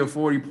 30 or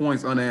 40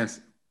 points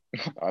unanswered.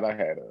 I thought I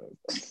had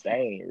a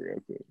stain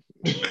real quick.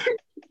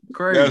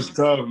 Crazy. That's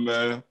tough,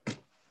 man.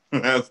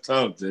 That's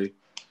tough, Jay.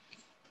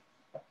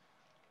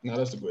 No,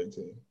 that's a great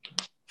team.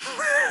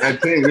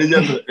 That team,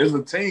 it's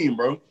a team,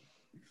 bro.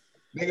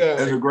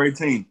 That's a great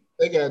team.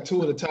 They got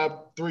 2 of the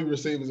top 3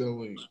 receivers in the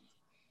league.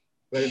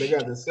 Like they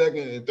got the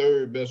second and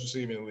third best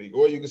receiver in the league,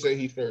 or you can say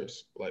he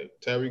first. Like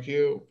Tyreek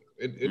Hill,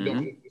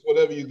 it's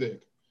whatever you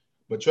think.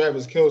 But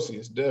Travis Kelce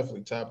is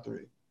definitely top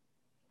 3.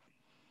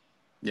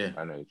 Yeah,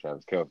 I know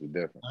Travis Kelce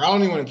definitely. I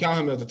don't even want to count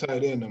him as a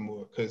tight end no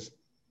more because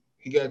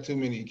he got too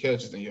many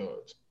catches and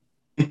yards.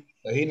 Like,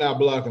 he not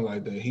blocking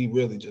like that. He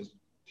really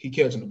he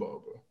catching the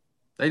ball, bro.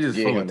 They just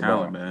full of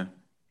talent, man.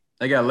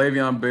 They got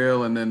Le'Veon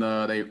Bell, and then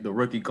the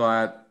rookie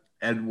Clyde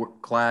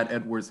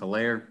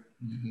Edwards-Helaire.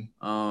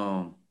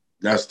 Mm-hmm.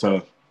 That's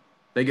tough.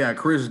 They got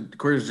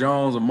Chris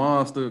Jones, a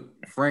monster.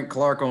 Frank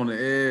Clark on the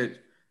edge.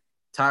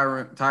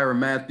 Tyrann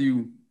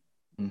Mathieu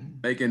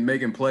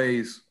making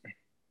plays.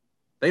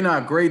 They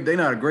not great. They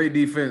not a great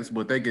defense,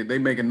 but they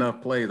make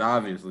enough plays,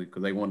 obviously,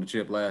 because they won the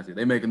chip last year.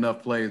 They make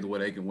enough plays where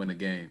they can win a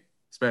game,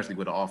 especially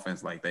with an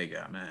offense like they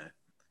got, man.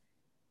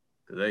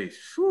 Because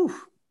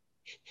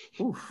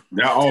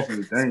that offense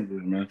is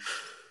dangerous, man.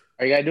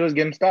 All you gotta do is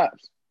get them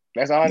stops.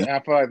 That's all. I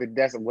feel like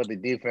that's what the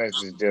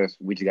defense is. Just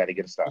we just got to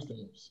get a stop.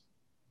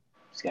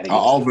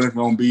 Our offense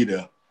gonna be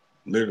there,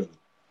 literally.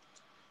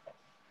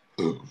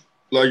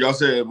 Like y'all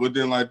said,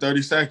 within like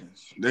 30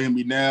 seconds, they can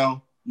be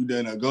down. You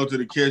then go to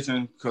the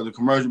kitchen because the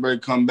commercial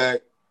break come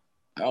back.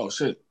 Oh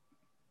shit,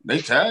 they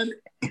tied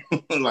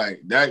it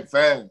like that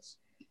fast.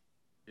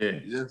 Yeah,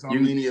 there's so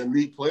many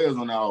elite players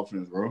on that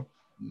offense, bro.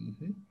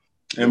 Mm-hmm.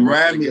 And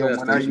remind me of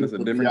when I used to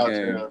be out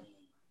there.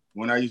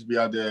 When I used to be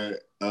out there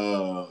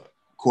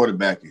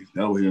quarterbacking,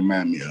 that was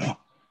remind me of.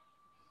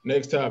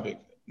 Next topic,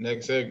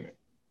 next segment.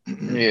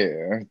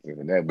 Yeah,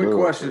 that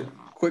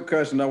quick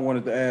question I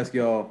wanted to ask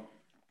y'all.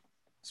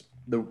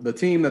 The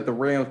team that the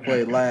Rams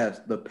played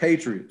last, the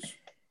Patriots,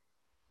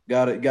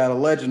 got a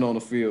legend on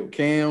the field,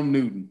 Cam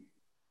Newton.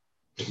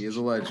 He is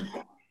a legend.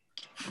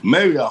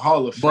 Maybe a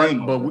Hall of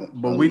Fame.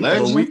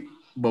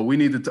 But we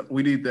need to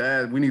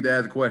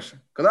ask the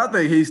question because I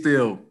think he's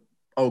still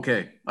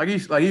okay.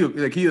 He's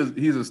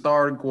a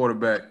starting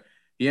quarterback.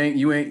 He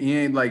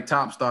ain't like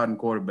top starting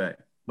quarterback,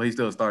 but he's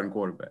still a starting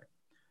quarterback.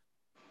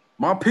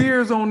 My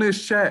peers on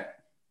this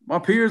chat, my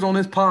peers on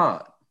this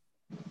pod,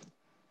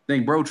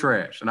 think bro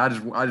trash, and I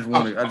just want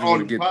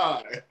to get.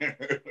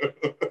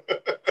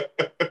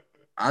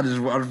 I just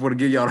want to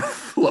give y'all the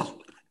flow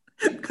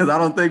because I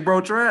don't think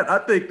bro trash. I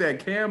think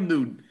that Cam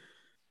Newton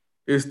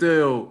is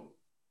still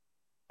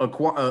a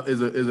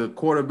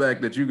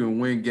quarterback that you can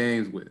win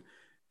games with.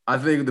 I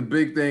think the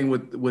big thing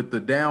with the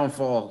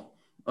downfall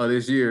of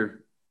this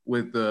year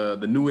with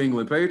the New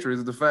England Patriots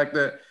is the fact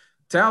that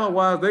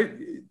talent-wise,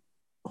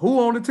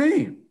 who on the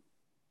team?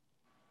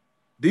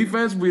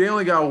 Defensively, they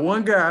only got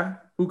one guy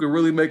who can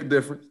really make a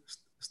difference,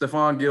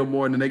 Stephon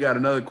Gilmore, and then they got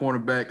another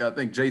cornerback, I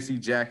think J.C.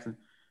 Jackson.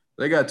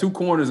 They got two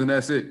corners, and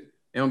that's it.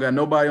 They don't got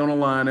nobody on the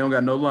line. They don't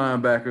got no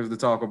linebackers to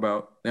talk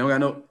about. They don't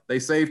got they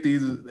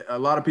safeties. A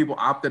lot of people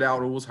opted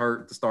out or was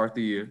hurt to start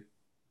the year.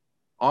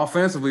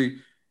 Offensively,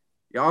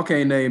 y'all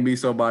can't name me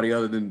somebody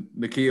other than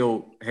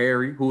N'Keal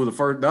Harry, who was the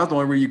first. That's the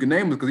only reason you can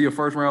name him because he's a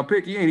first-round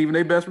pick. He ain't even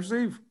their best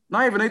receiver.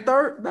 Not even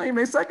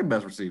their second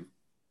best receiver.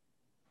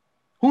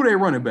 Who they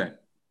running back?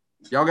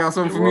 Y'all got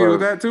something familiar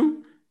with that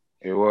too?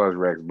 It was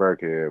Rex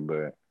Burkhead,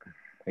 but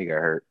he got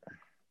hurt.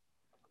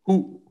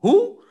 Who?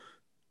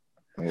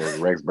 It was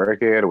Rex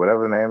Burkhead or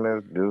whatever the name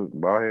is, dude,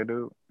 ballhead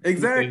dude.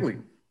 Exactly.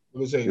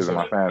 Let me tell you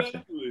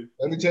something.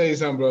 Let me tell you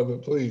something, brother.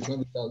 Please, let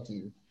me talk to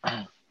you.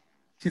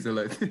 He said,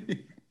 like,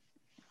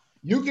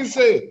 you can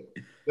say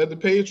that the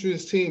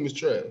Patriots team is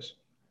trash.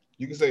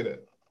 You can say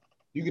that.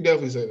 You can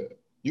definitely say that.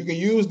 You can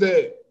use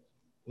that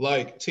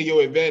like to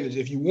your advantage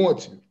if you want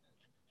to.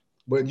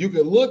 But you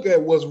can look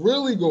at what's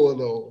really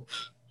going on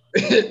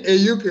and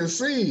you can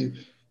see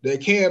that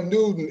Cam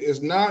Newton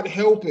is not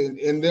helping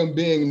in them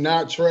being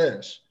not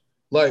trash.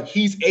 Like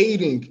he's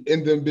aiding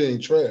in them being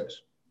trash.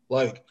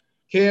 Like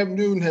Cam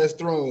Newton has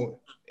thrown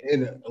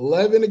in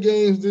 11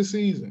 games this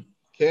season.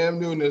 Cam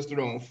Newton has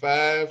thrown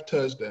 5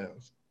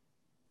 touchdowns.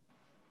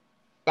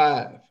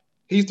 5.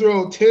 He's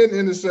thrown 10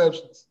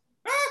 interceptions.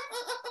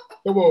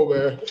 Come on,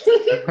 man.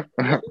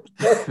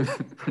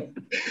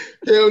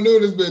 Cam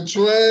Newton has been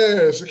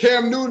trash.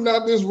 Cam Newton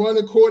not this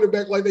running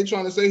quarterback like they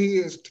trying to say he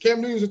is. Cam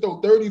Newton has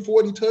thrown 30,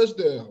 40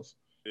 touchdowns.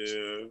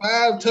 Yeah.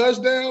 5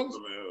 touchdowns?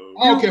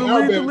 He was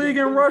the league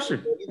in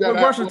rushing. With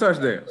rushing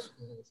touchdowns.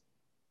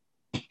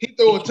 He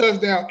throw a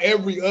touchdown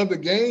every other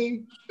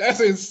game? That's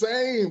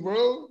insane,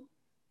 bro.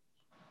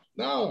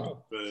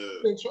 No,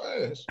 he's been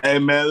trash. Hey,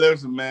 man,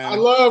 listen, man. I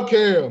love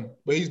Cam,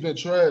 but he's been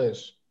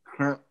trash.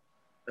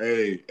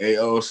 Hey,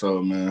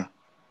 also, man.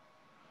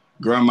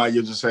 Grandma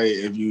used to say,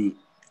 if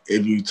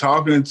you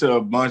talking to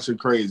a bunch of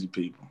crazy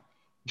people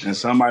and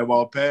somebody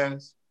walk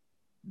past,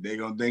 they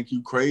gonna think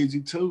you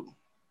crazy too.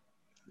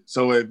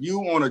 So if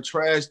you on a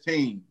trash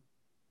team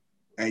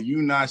and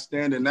you not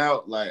standing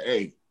out like,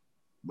 hey,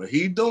 but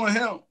he doing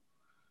him,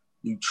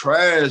 you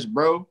trash,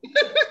 bro.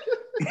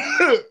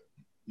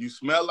 You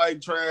smell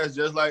like trash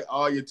just like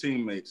all your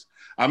teammates.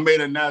 I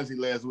made an analogy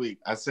last week.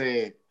 I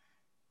said,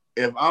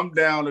 if I'm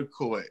down the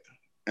court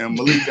and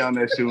Malik down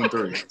there shooting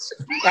threes.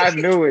 I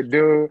knew it,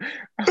 dude.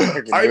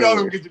 I know I'm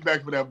going to get you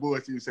back for that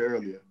bullshit you said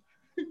earlier.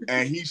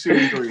 And he's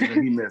shooting threes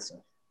and he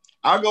missing.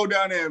 I go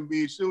down there and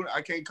be shooting.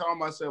 I can't call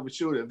myself a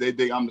shooter if they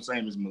think I'm the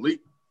same as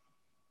Malik.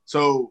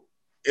 So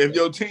if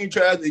your team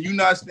tries and you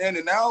not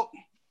standing out,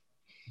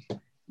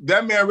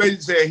 that man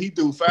Reggie said he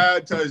threw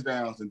 5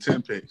 touchdowns and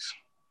 10 picks.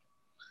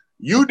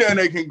 You then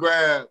they can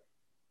grab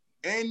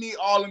any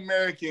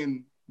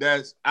All-American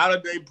that's out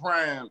of their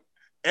prime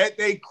at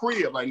their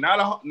crib, like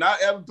not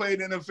ever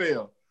played in the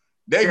NFL.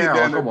 They get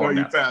down there come on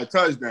 35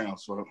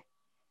 touchdowns for him.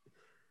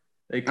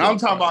 I'm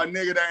talking about a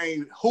nigga that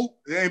ain't hoop,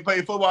 they ain't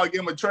play football,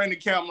 give him a training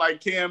camp like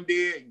Cam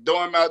did,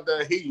 throw him out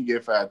there, he can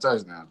get 5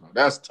 touchdowns. Bro.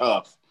 That's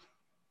tough.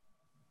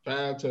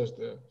 5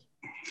 touchdowns.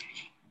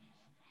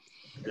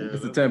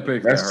 It's the 10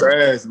 picks. That's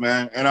trash,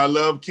 man. And I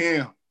love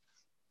Cam.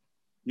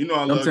 You know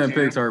I love 10 Cam.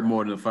 picks hurt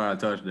more than 5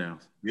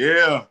 touchdowns.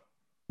 Yeah.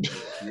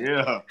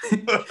 Yeah.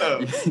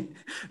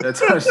 the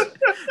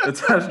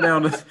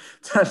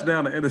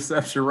touchdown to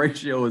interception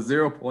ratio is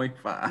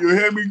 0.5. You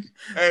hear me?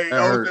 Hey,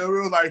 it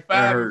was like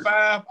 5 and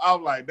 5. I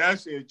was like,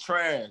 that shit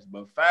trash.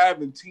 But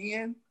 5 and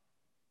 10?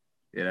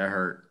 Yeah, that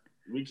hurt.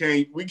 We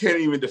can't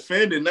even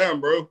defend it now,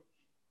 bro.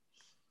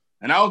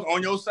 And I was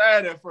on your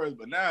side at first,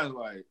 but now it's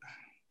like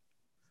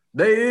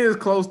they is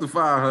close to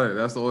 500.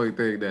 That's the only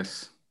thing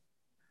that's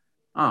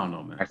I don't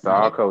know, man. That's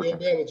all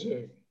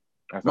coaching.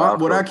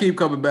 What I keep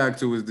coming back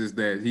to is this: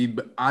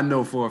 that I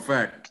know for a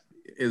fact,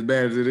 as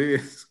bad as it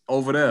is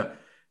over there,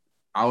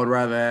 I would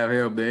rather have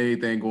him than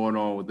anything going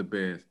on with the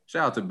Bears.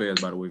 Shout out to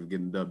Bears, by the way, for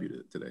getting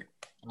W today.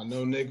 I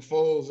know Nick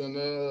Foles and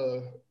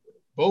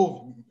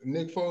both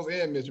Nick Foles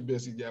and Mitch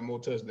Trubisky got more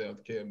touchdowns than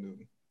Cam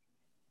Newton.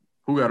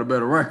 Who got a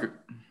better record?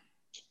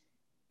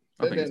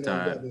 I think it's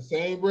tied. Got the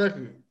same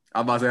record.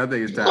 I'm about to say I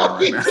think it's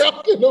tied right now.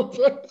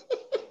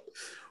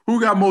 Who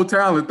got more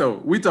talent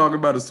though? We talking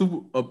about a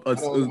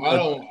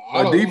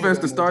defense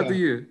to start the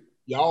year.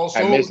 Y'all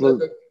so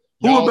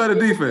who a better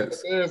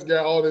defense? The Bears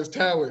got all this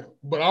talent,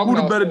 but who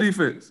the better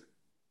defense?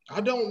 I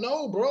don't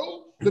know,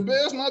 bro. The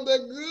Bears not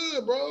that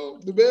good, bro.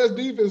 The Bears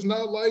defense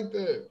not like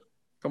that.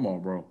 Come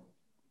on, bro.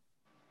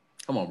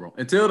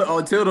 Until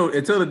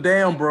the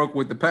dam broke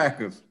with the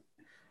Packers,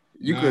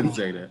 you couldn't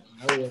say that.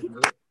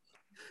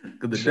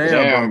 Because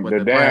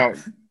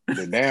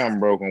the dam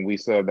broke when we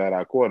subbed out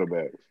our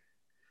quarterbacks.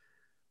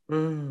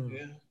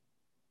 Yeah.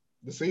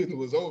 The season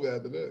was over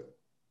after that.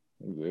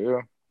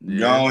 Yeah.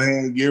 Go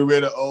ahead and get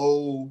rid of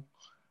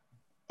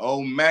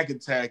old Mac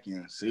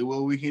attacking. See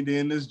what we can do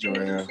in this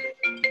draft.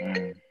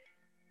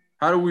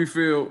 How do we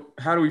feel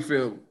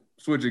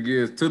switching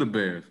gears to the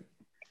Bears?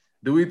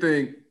 Do we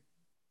think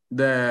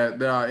that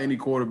there are any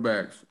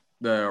quarterbacks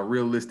that are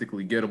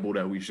realistically gettable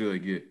that we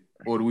should get?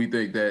 Or do we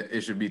think that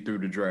it should be through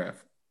the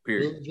draft?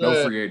 Period.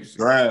 No free agency.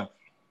 Draft.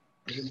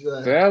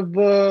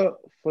 Trevor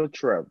for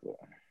Trevor.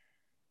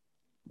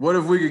 What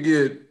if we could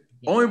get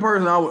only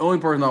person I would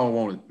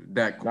want is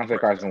Dak. Don't say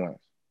Carson Wentz.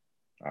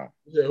 Oh.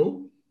 Yeah,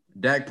 who?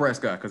 Dak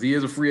Prescott, because he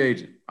is a free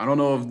agent. I don't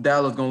know if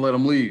Dallas gonna let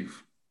him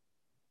leave.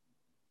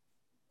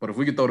 But if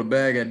we could throw the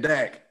bag at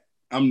Dak.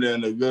 I'm down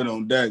there good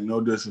on Dak,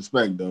 no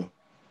disrespect though.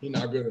 He's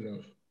not good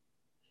enough.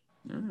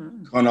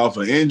 Coming off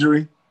an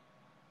injury.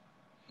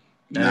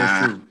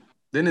 That's true.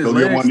 Then his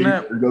leg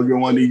snap. Go get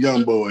one of these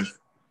young boys.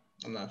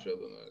 I'm not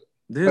feeling that.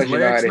 Because you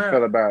know how they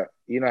feel about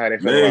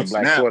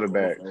black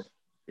quarterbacks.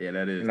 Yeah,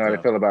 that is. You know how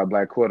they feel about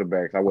black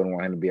quarterbacks. I wouldn't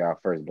want him to be our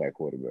first black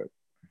quarterback.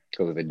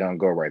 Because if it don't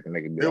go right, then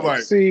they can be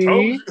like,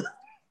 see?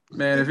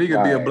 Man, if he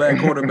could be a black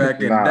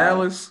quarterback in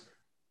Dallas,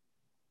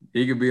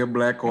 he could be a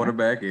black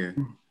quarterback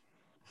in.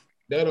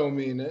 That don't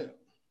mean that.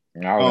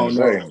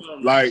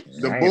 Like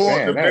the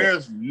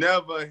Bears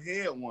never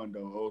had one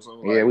though.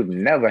 So yeah, we've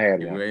never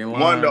had one.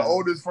 One of the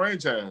oldest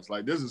franchise.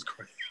 Like this is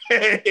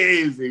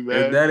crazy,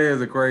 man.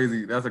 That's a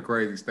crazy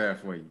stat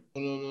for you.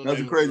 No,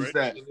 that's a crazy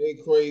stat. They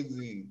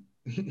crazy.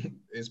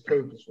 It's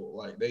purposeful.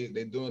 Like they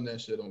doing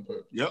that shit on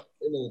purpose. Yep.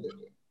 They know what they're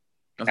doing.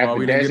 That's why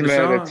we didn't get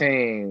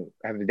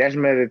the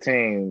detriment of the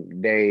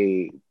team,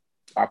 they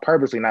are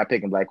purposely not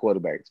picking black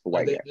quarterbacks for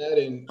white guys.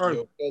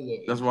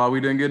 That's why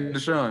we didn't get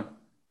Deshaun.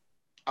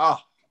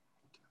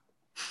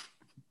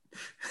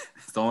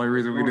 It's the only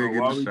reason we didn't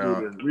get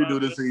Deshaun.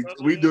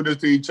 We do this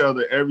to each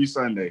other every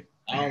Sunday.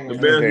 The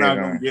Bears not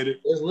gonna get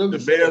it.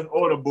 The Bears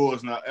or the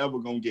Bulls not ever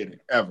gonna get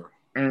it ever.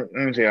 Let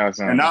me tell y'all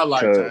something. In our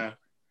lifetime.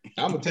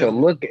 I'm gonna tell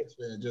you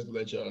fan just to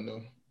let y'all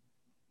know.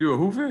 You a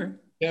who fan?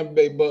 Tampa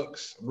Bay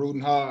Bucks,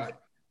 rooting hard.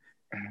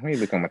 We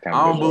become a Tampa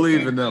Bay. I don't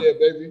believe in them. Yeah,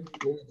 baby.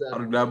 I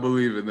do not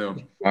believe in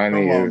them. Come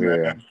on,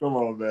 man. Come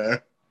on, man.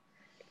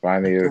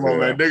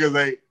 Niggas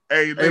ain't.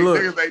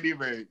 Niggas ain't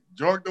even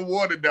drunk the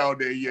water down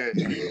there yet.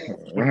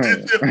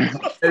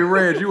 Hey,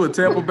 Reg, you a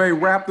Tampa Bay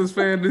Raptors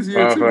fan this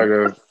year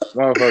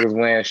Motherfuckers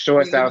wearing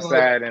shorts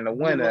outside in the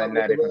winter and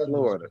now they're from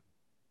Florida.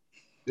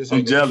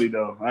 I'm jelly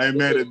though. I ain't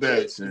mad at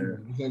that. This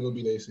ain't gonna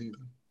be their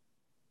season.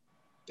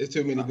 There's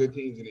too many good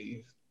teams in the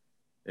East.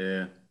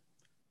 Yeah.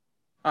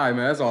 All right,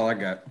 man. That's all I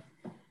got.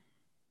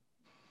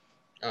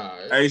 All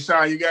right. Hey,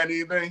 Sean, you got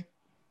anything?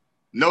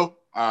 No.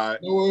 All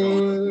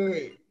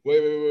right.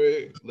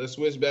 Wait. Let's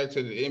switch back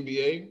to the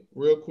NBA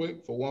real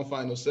quick for one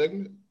final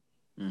segment.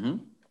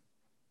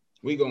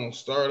 We're gonna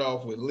start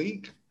off with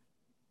league,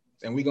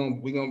 and we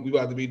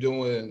about to be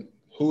doing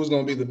who's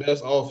gonna be the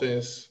best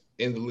offense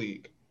in the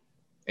league,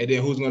 and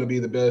then who's gonna be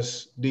the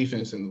best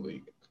defense in the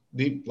league.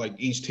 Like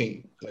each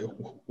team, like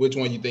which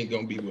one you think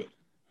gonna be with.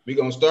 We're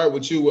gonna start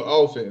with you with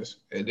offense,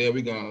 and then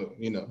we're gonna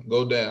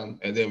go down,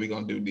 and then we're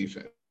gonna do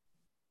defense.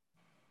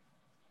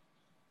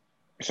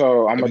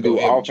 So I'm gonna do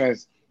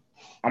offense.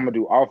 I'm gonna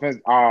do offense.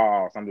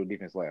 Oh, so I'm gonna do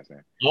defense last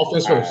then.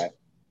 Offense first.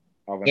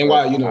 Offense and first.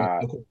 why, you know.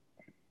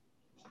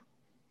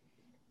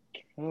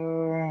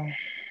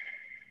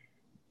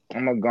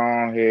 I'm gonna go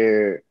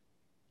ahead,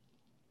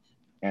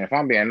 and if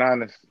I'm being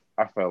honest,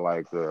 I feel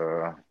like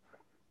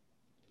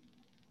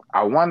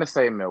I want to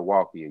say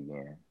Milwaukee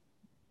again.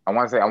 I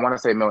want to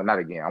say not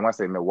again. I want to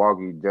say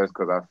Milwaukee just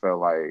because I feel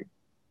like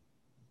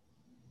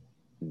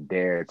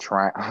they're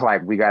trying,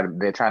 like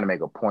they're trying to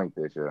make a point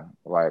this year.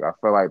 Like I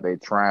feel like they're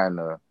trying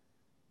to.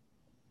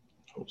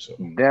 Hope so.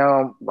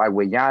 Them like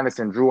with Giannis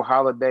and Drew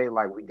Holiday,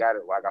 like we got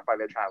it. Like I feel like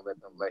they're trying to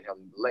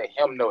let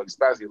him know,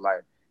 especially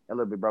like a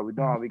little bit, bro. We're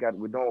doing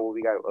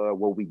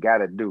what we got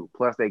to do.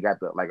 Plus they got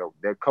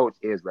their coach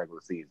is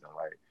regular season,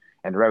 like,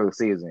 and the regular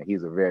season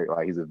he's a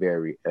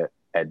very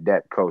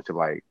adept coach,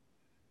 like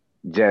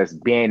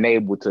just being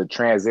able to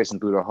transition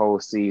through the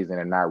whole season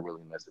and not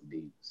really miss a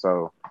beat.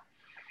 So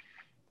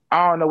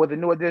I don't know, with the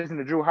new addition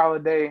to Drew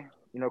Holiday,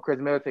 you know, Chris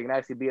Middleton can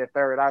actually be a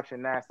third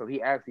option now, so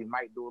he actually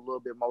might do a little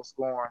bit more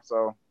scoring.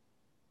 So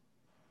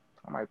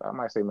I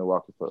might say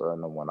Milwaukee for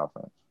number one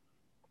offense.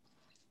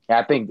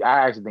 And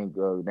I actually think they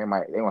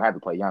gonna have to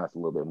play Giannis a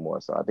little bit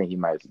more, so I think he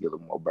might get a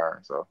little more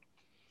burn. So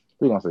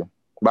we're gonna see.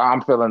 But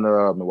I'm feeling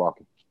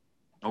Milwaukee.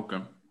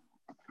 Okay.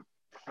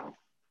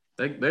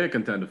 They're a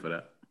contender for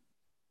that.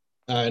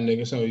 All right,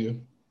 nigga, so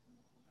you.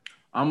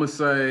 I'm gonna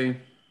say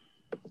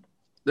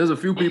there's a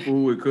few people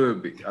who it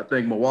could be. I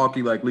think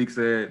Milwaukee, like Leek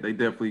said, they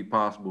definitely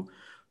possible.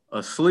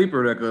 A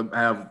sleeper that could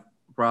have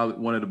probably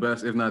one of the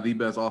best, if not the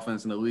best,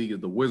 offense in the league is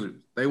the Wizards.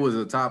 They was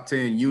a top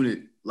 10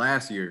 unit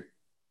last year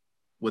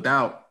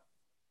without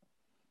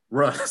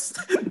Russ.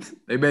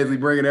 They basically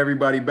bringing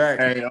everybody back.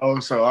 Hey,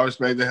 also, I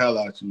respect the hell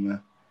out you,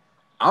 man.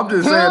 I'm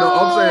just saying.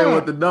 I'm saying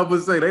what the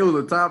numbers say. They was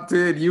a top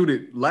 10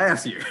 unit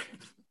last year.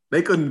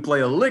 They couldn't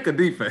play a lick of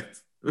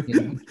defense,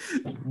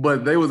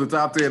 but they was a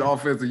top 10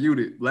 offensive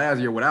unit last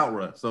year without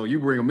Russ. So you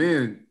bring them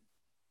in,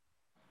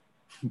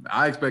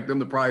 I expect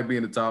them to probably be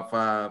in the top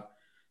 5.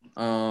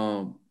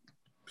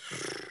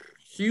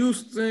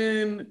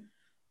 Houston,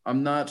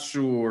 I'm not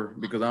sure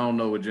because I don't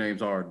know with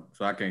James Harden,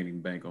 so I can't even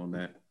bank on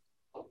that.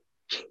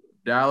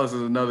 Dallas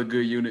is another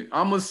good unit.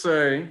 I'm gonna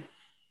say.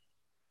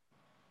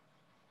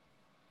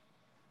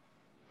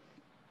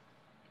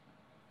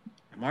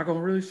 Am I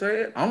gonna really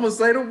say it? I'm gonna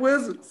say the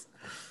Wizards.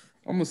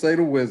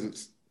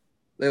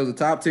 They was a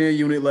top 10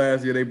 unit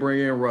last year. They bring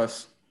in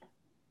Russ.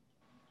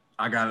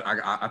 I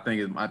think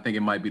it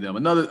might be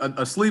them.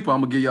 A sleeper. I'm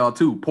gonna give y'all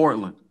two.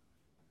 Portland.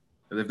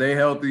 Because if they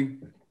healthy,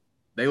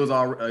 they was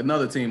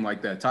another team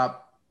like that.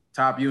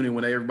 Top unit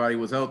when everybody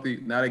was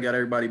healthy. Now they got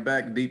everybody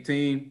back. Deep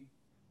team.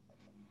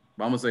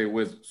 But I'm gonna say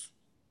Wizards.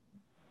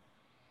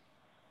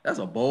 That's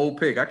a bold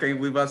pick. I can't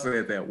believe I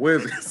said that.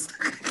 Wizards.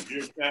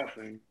 You're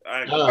captain.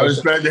 I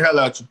respect the hell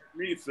out you.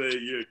 Me say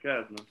you're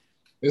captain.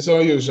 It's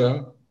on you,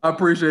 Sean. I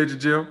appreciate you,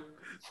 Jim.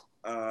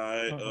 All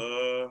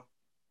right.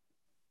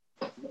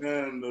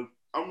 Man,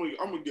 I'm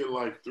gonna get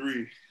like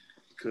 3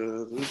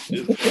 because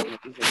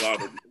it's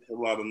a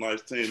lot of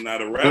nice teams. Now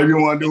the Raptors. So you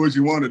want to do what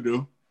you want to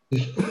do.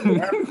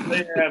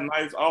 They had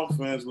nice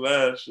offense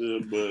last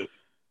year, but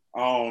I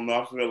don't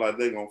know. I feel like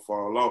they're gonna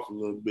fall off a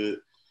little bit.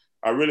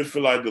 I really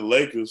feel like the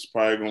Lakers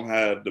probably gonna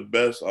have the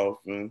best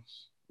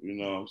offense. You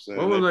know what I'm saying?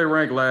 What was they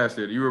ranked last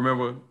year? Do you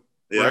remember?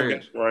 Yeah, I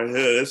got right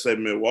here. They say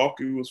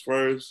Milwaukee was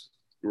first,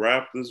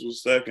 Raptors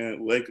was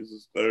second, Lakers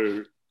is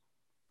third.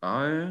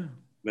 Oh yeah.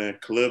 Then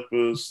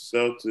Clippers,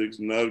 Celtics,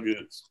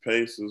 Nuggets,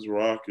 Pacers,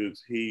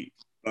 Rockets, Heat,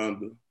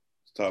 Thunder,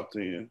 top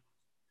 10.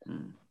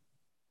 Damn,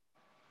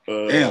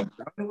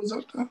 Thunder was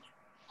up there.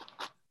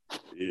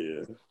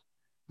 Yeah.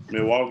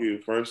 Milwaukee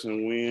first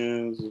in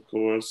wins, of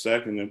course,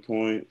 second in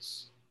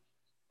points.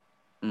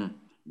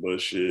 But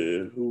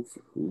shit, who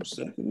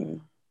second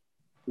in?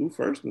 Who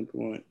first in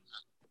points?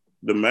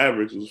 The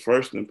Mavericks was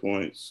first in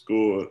points,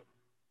 scored.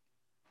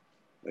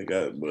 They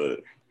got,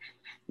 but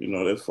you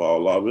know, they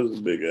fall off. It's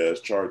a big ass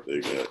chart they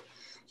got.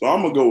 So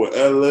I'm gonna go with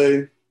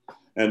LA,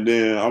 and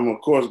then I'm gonna,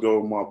 of course, go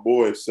with my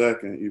boy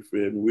second. You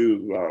feel me? We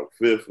was about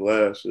 5th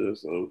last year,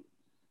 so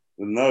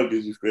the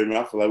Nuggets. You feel me?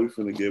 I feel like we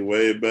finna get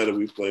way better.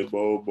 We play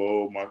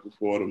Bo, Michael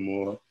Porter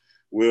more.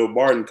 Will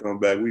Barton come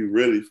back. We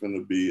really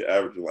finna be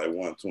averaging like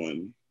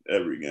 120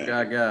 every game.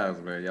 Got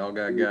guys, man. Y'all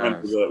got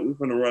guys. We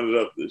finna run it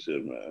up this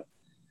year, man.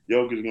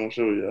 Jokic gonna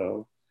show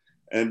y'all.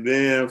 And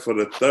then for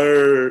the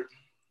third,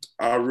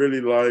 I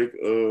really like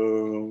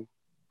who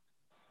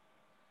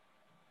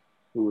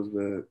was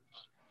that?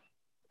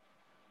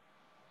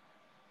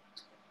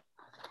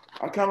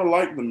 I kind of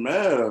like the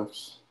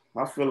Mavs.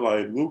 I feel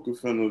like Luka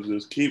finna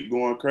just keep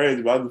going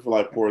crazy, but I just feel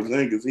like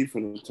Porzingis, he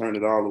finna turn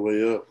it all the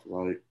way up.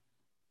 Like,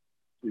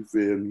 you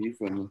feel me?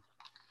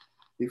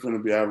 He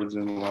finna be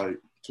averaging like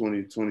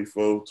 20,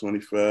 24,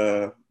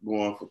 25,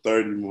 going for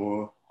 30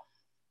 more.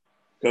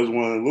 Because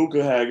when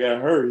Luka had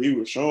got hurt, he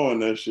was showing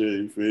that shit,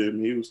 you feel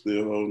me? He was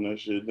still holding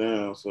that shit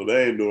down. So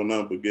they ain't doing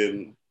nothing but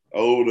getting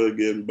older,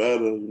 getting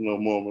better, you know,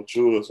 more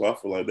mature. So I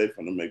feel like they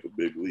finna make a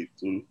big leap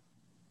too.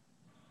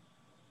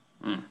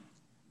 Yeah.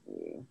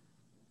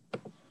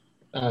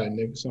 All right,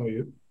 nigga, it's on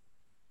you.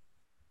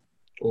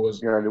 Or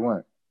was You already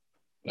went.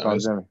 no,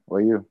 Jimmy. What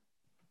are you?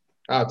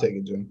 I'll take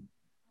it, Jim.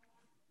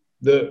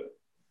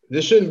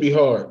 This shouldn't be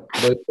hard,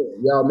 but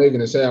y'all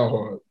making it sound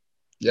hard.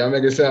 Y'all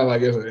make it sound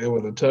like it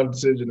was a tough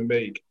decision to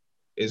make.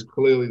 It's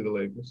clearly the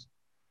Lakers.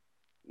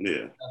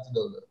 Yeah.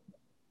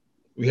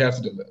 We have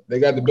to do that. They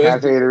got the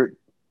best.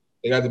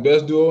 They got the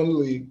best duo in the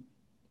league.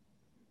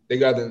 They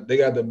got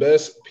the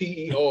best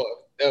PER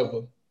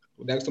ever,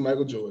 next to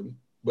Michael Jordan.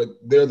 But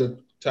they're the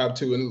top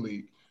two in the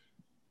league.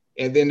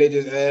 And then they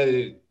just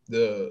added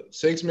the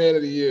sixth man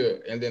of the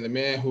year, and then the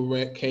man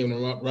who came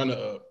runner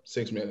up,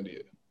 sixth man of the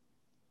year.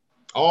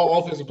 All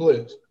offensive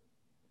players.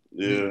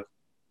 Yeah.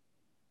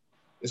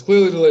 It's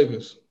clearly the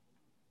Lakers.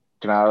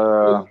 Can I?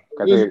 We're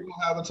gonna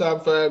have a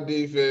top 5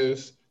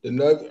 defense.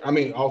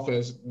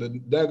 Offense.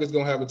 The Nuggets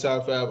gonna have a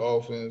top 5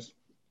 offense.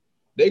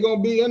 They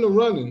gonna be in the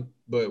running,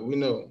 but we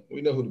know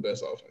who the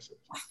best offense is.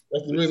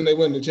 That's the reason they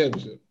win the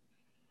championship.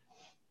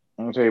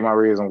 I'm gonna tell you my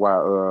reason why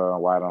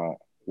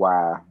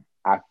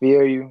I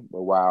feel you,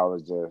 but why I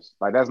was just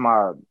like that's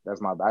my I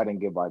didn't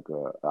give like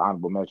a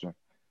honorable mention,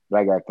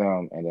 but I got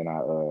them, and then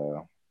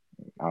I'm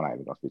not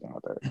even gonna speak on my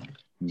third,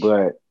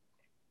 but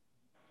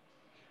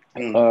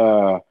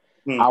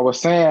I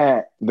was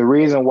saying the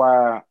reason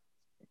why,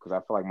 because I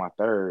feel like my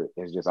third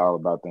is just all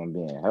about them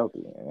being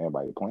healthy and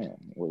everybody playing.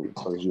 What the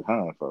fuck is you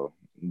hung for?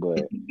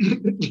 But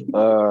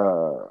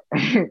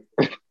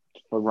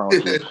what's wrong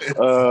with you?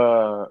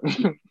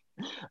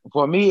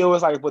 For me, it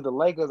was like with the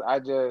Lakers,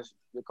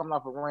 they're coming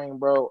off a ring,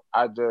 bro.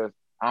 I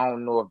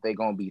don't know if they're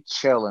gonna be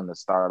chilling to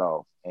start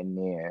off and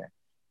then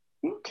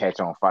catch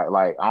on fire.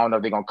 Like I don't know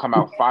if they're gonna come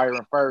out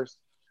firing first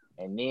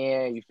and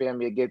then you feel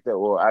me get there,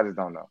 or I just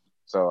don't know.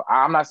 So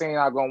I'm not saying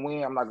they're not gonna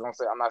win. I'm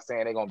not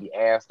saying they're gonna be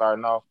ass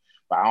starting off,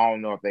 but I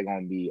don't know if they're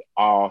gonna be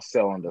all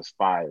cylinders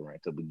firing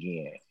to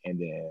begin and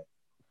then.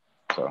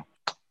 So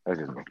that's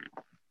just me.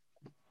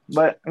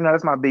 But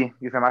that's my B.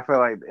 You feel me? I feel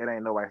like it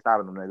ain't nobody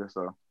stopping them niggas.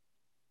 So.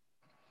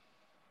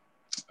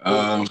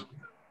 I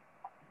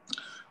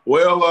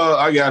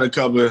got a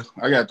couple.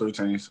 I got 3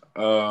 teams.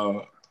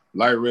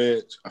 Like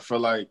Reg, I feel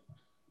like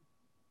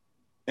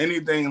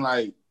anything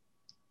like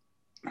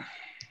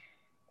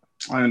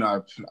I don't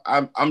know.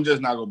 I'm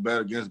just not gonna bet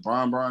against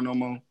Brian no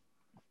more.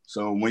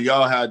 So when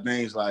y'all have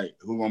things like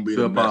who gonna be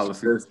the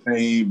best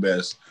team,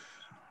 best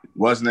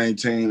what's name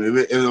team,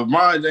 if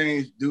LeBron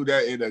James do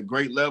that at a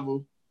great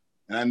level,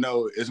 and I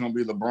know it's gonna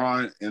be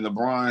LeBron and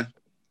LeBron.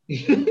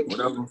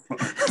 Whatever.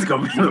 It's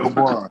gonna be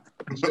LeBron.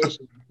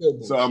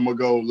 So I'm gonna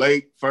go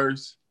Lake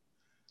first.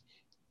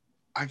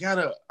 I got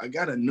a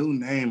new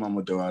name I'm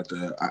gonna throw out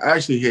there. I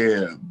actually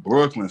had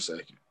Brooklyn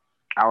second.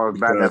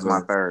 That's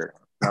my third.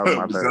 That was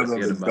my third.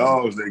 Because of the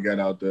dogs they got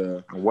out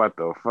there. What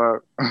the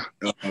fuck?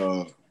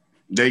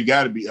 They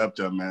got to be up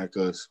there, man.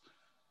 Because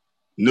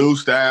new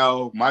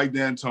style, Mike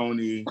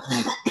D'Antoni,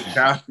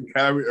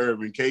 Kyrie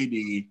Irving,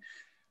 KD.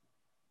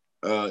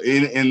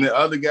 And the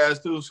other guys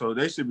too, so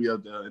they should be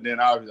up there. And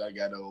then obviously I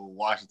got the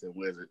Washington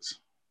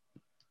Wizards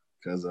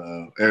because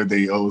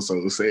everything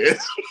also said.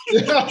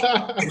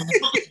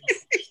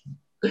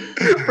 I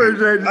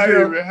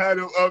didn't even have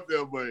him up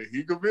there, but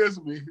he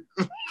convinced me.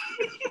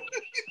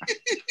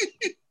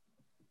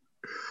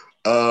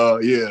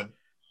 Yeah.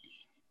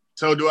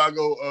 So do I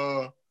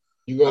go?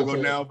 You go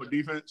now for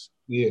defense?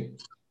 Yeah.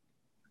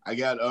 I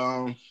got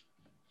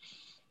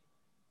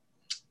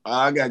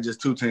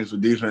just 2 teams for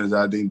defense.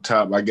 I think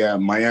top. I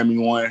got Miami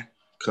 1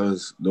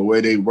 because the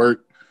way they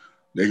work,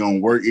 they're gonna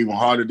work even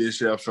harder this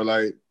year. I feel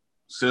like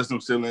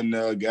system still in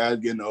there. Guys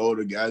getting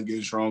older, guys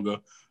getting stronger.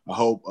 I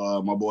hope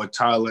my boy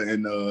Tyler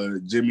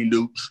and Jimmy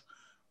Nukes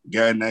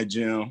got in that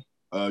gym,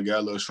 got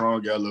a little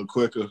stronger, got a little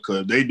quicker.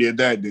 Because they did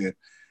that, then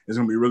it's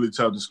gonna be really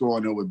tough to score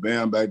on there with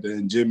Bam back there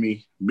and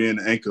Jimmy being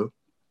the anchor.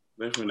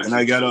 And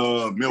I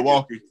got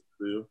Milwaukee,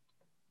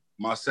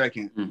 my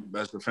second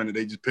best defender.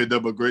 They just picked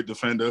up a great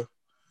defender.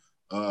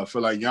 I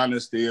feel like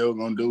Giannis still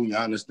gonna do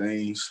Giannis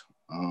things.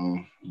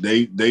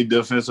 They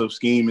defensive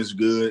scheme is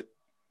good,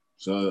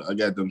 so I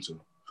got them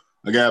too.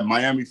 I got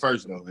Miami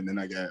first though, and then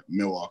I got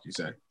Milwaukee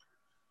second.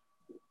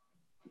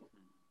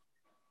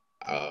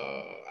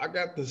 I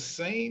got the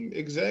same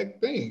exact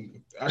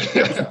thing.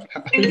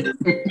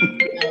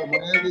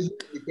 Miami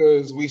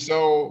because we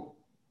saw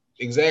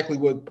exactly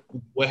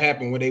what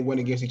happened when they went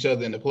against each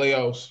other in the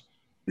playoffs.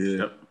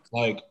 Yeah,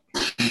 like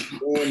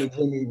Warren and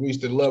Jimmy reached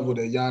the level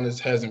that Giannis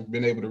hasn't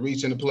been able to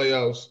reach in the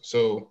playoffs.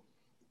 So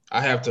I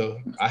have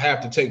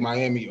to take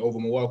Miami over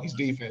Milwaukee's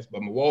defense.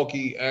 But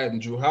Milwaukee adding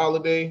Drew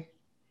Holiday,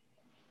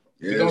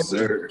 yes,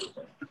 sir.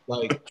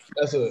 Like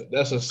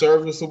that's a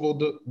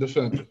serviceable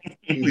defender.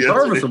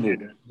 Serviceable.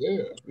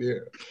 Yeah.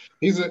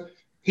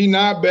 He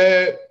not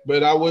bad,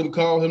 but I wouldn't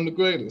call him the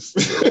greatest.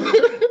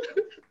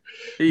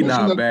 He's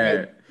not bad.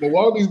 Like,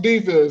 Milwaukee's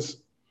defense,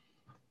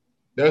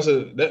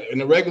 in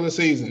the regular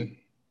season,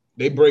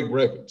 they break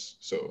records.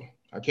 So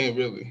I can't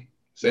really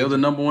say they were the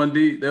number 1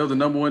 D. They were the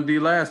number 1 D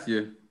last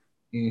year.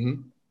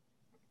 Mm-hmm.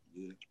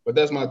 Yeah. But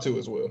that's my 2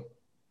 as well.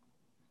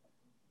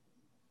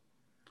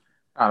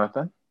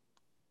 Jonathan.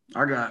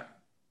 I go.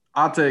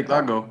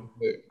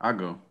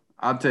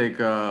 I'll take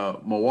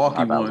Milwaukee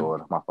I thought it was one.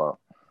 order. My fault.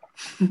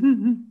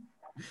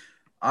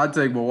 I'd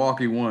take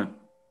Milwaukee one.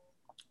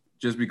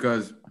 Just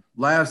because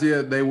last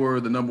year they were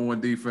the number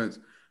one defense.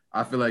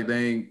 I feel like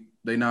they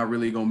not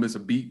really gonna miss a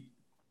beat.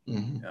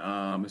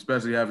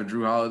 Especially having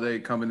Drew Holiday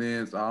coming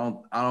in.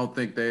 So I don't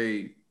think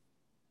they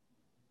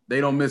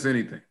don't miss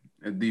anything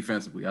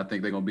defensively. I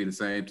think they're gonna be the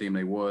same team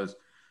they was.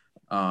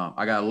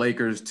 I got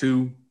Lakers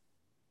 2.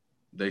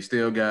 They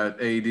still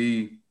got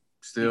AD,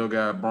 still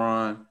got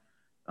Bron.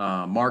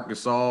 Marc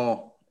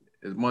Gasol,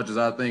 as much as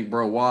I think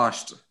bro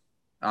washed,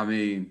 I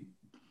mean,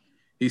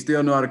 he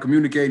still know how to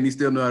communicate and he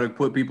still know how to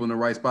put people in the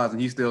right spots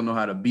and he still know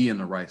how to be in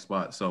the right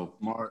spot. So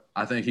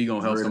I think he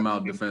gonna help them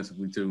out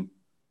defensively too.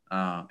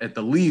 At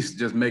the least,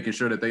 just making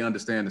sure that they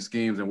understand the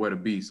schemes and where to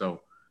be.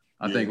 So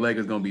I think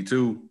Lakers gonna be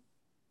 2,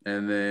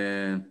 and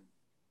then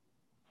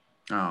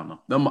I don't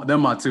know.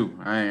 Them my 2.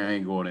 I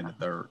ain't going in the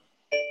third.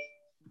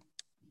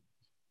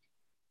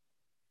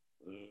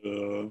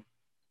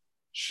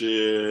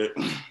 Shit.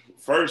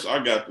 First,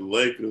 I got the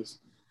Lakers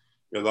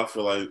because I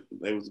feel like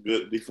they was a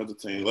good defensive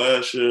team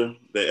last year.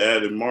 They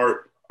added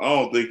Mark. I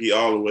don't think he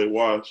all the way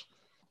washed.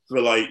 I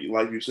feel like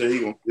you said, he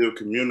gonna still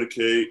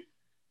communicate.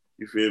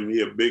 You feel me?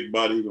 He a big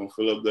body. He gonna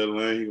fill up that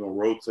lane. He gonna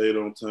rotate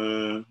on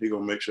time. He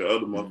gonna make sure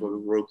other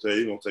motherfuckers rotate.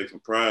 He gonna take some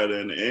pride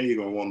in it, and he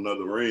gonna want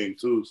another ring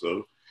too.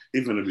 So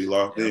he finna be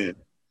locked in.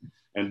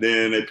 And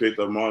then they picked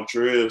up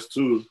Montrez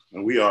too,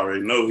 and we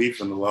already know he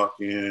finna lock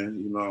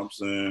in. You know what I'm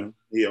saying?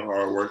 He a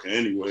hard worker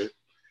anyway.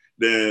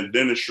 Then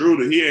Dennis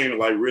Schroeder, he ain't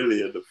like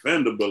really a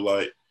defender, but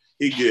like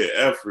he get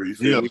effort. You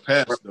feel me?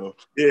 Pass though.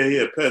 Yeah, he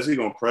a pass. He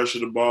gonna pressure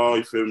the ball.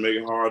 You feel me? Make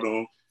it hard on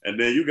him. And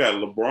then you got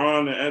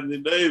LeBron and Anthony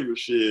Davis.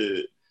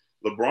 Shit,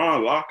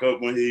 LeBron lock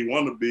up when he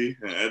want to be,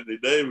 and Anthony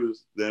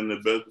Davis then the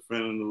best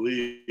defender in the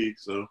league.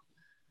 So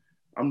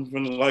I'm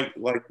finna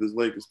like this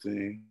Lakers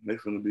team. They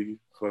finna be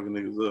fucking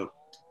niggas up.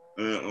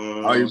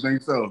 Oh, you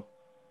think so?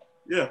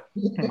 Yeah.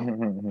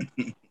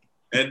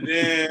 And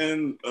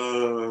then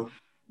the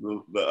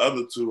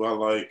other 2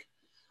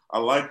 I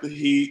like the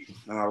Heat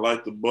and I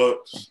like the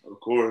Bucks. Of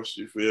course,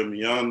 you feel me?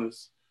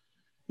 Giannis.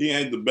 He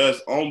ain't the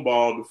best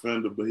on-ball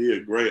defender, but he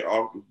a great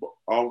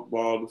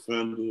off-ball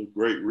defender,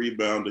 great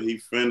rebounder. He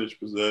finished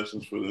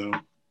possessions for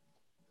them.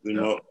 You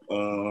know,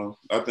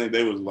 I think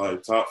they was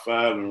like top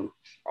 5 in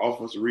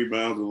offensive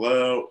rebounds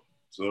allowed.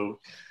 So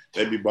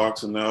they be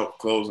boxing out,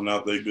 closing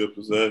out their good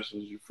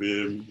possessions, you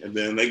feel me? And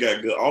then they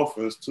got good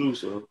offense too,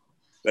 so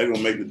they're going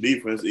to make the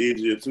defense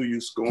easier too.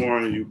 You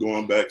scoring, you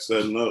going back,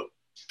 setting up.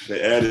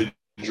 They added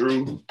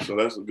Drew, so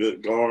that's a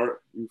good guard.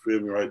 You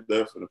feel me right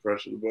there for the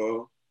pressure of the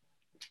ball.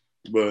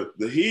 But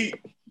the Heat,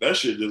 that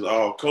shit just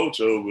all coach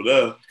over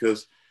there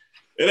because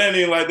it ain't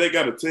even like they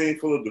got a team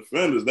full of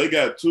defenders. They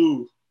got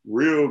 2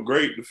 real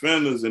great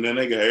defenders, and then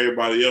they got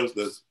everybody else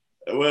that's,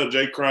 well,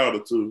 Jay Crowder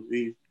too.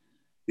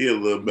 He a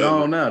little better.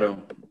 No, not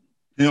him.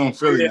 He don't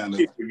Philly now. I'm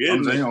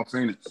saying he on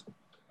Phoenix.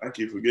 I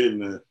keep forgetting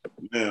that.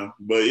 Yeah.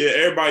 But yeah,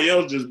 everybody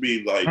else just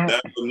be like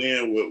dabbling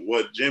in with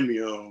what Jimmy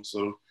on.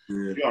 So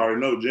you already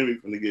know Jimmy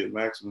finna get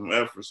maximum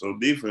effort. So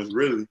defense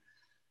really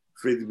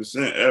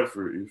 50%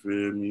 effort. You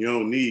feel me? You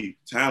don't need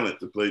talent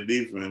to play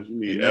defense. You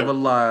need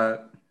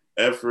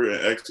effort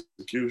and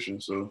execution.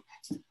 So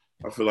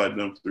I feel like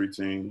them 3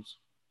 teams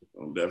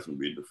will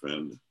definitely be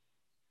defending.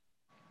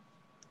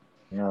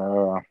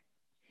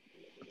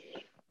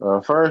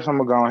 First, I'm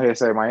gonna go ahead and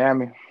say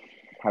Miami.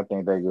 I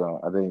think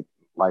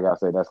like I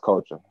said, that's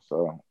culture.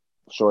 So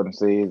shortened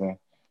season,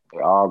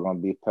 they're all gonna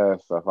be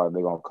past. So I feel like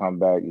they're gonna come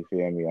back. You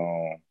feel me?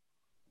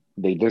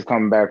 They just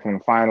coming back from the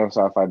finals,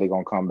 so I feel like they're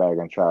gonna come back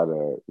and try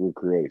to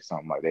recreate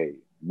something. Like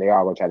they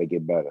all gonna try to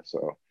get better.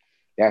 So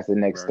that's the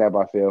next step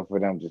I feel for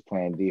them, just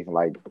playing defense.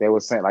 Like they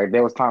was saying, like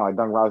there was time like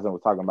Duncan Robinson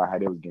was talking about how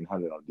they was getting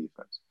 100 on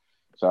defense.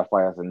 So I feel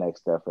like that's the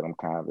next step for them,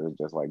 kind of is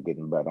just like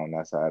getting better on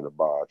that side of the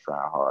ball,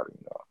 trying hard,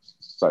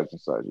 such and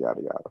such,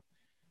 yada yada.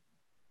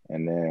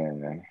 And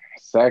then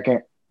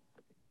second,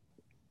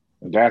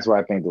 that's where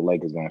I think the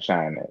Lakers gonna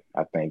shine at.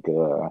 I think,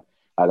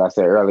 like I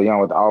said early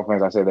on with the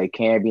offense, I said they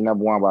can be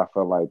number 1, but I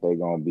feel like they're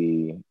gonna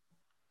be.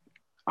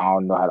 I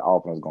don't know how the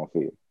offense is gonna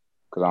feel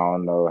because I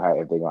don't know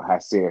how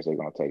serious they're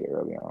gonna take it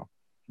early on.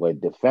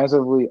 But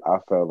defensively, I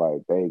feel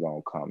like they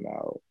gonna come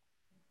out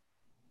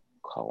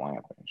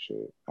clamping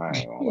shit. I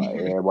ain't gonna lie.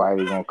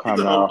 Everybody gonna come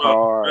out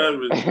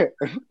hard.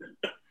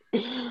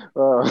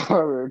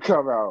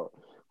 Come out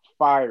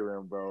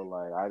firing, bro.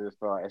 Like I just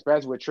feel like,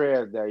 especially with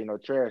Trez there,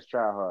 Trez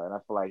tried hard, and I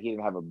feel like he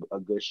didn't have a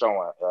good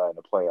showing in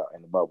the playoff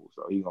in the bubble,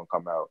 so he's gonna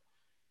come out,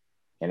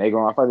 and I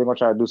feel like they're gonna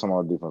try to do something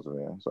on the defensive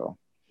end. So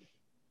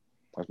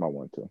that's my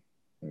 1-2.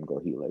 And go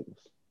Heat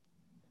Lakers.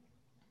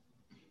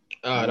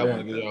 All right, I want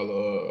to give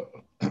y'all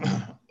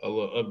a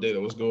little update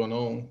of what's going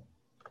on.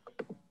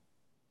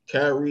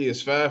 Kyrie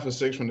is 5 for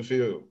 6 from the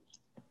field.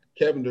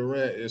 Kevin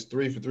Durant is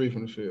 3 for 3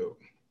 from the field.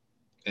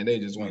 And they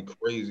just went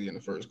crazy in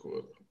the first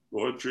quarter.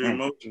 Poetry in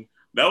motion.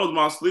 That was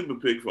my sleeper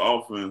pick for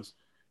offense.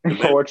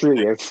 Poetry,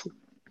 yes.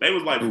 They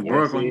was like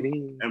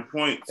Brooklyn and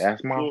points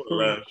That's my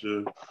last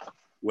year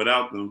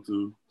without them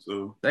 2.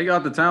 So they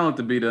got the talent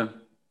to be there.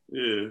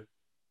 Yeah.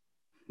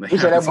 You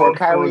say that boy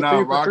Kyrie not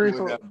 3 for rocking 3 with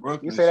for. that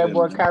Brooklyn You say that shit,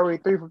 boy man. Kyrie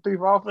 3 for 3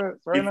 for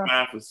offense right He now?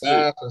 5 for 6.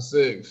 5 for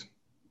 6.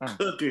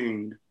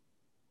 Cooking.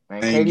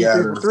 Man, Ain't KD got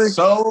 3 for a 3.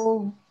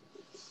 soul.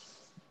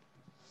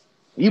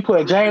 You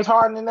put James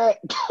Harden in that?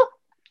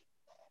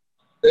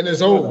 Then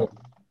it's over.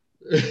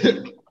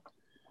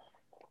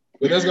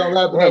 But that's gonna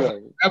wrap it up for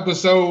the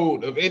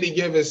episode of Any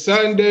Given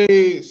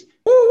Sundays.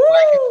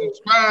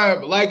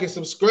 Like and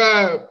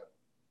subscribe.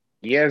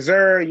 Yes,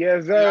 sir.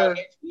 Yes, sir.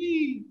 Next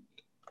week.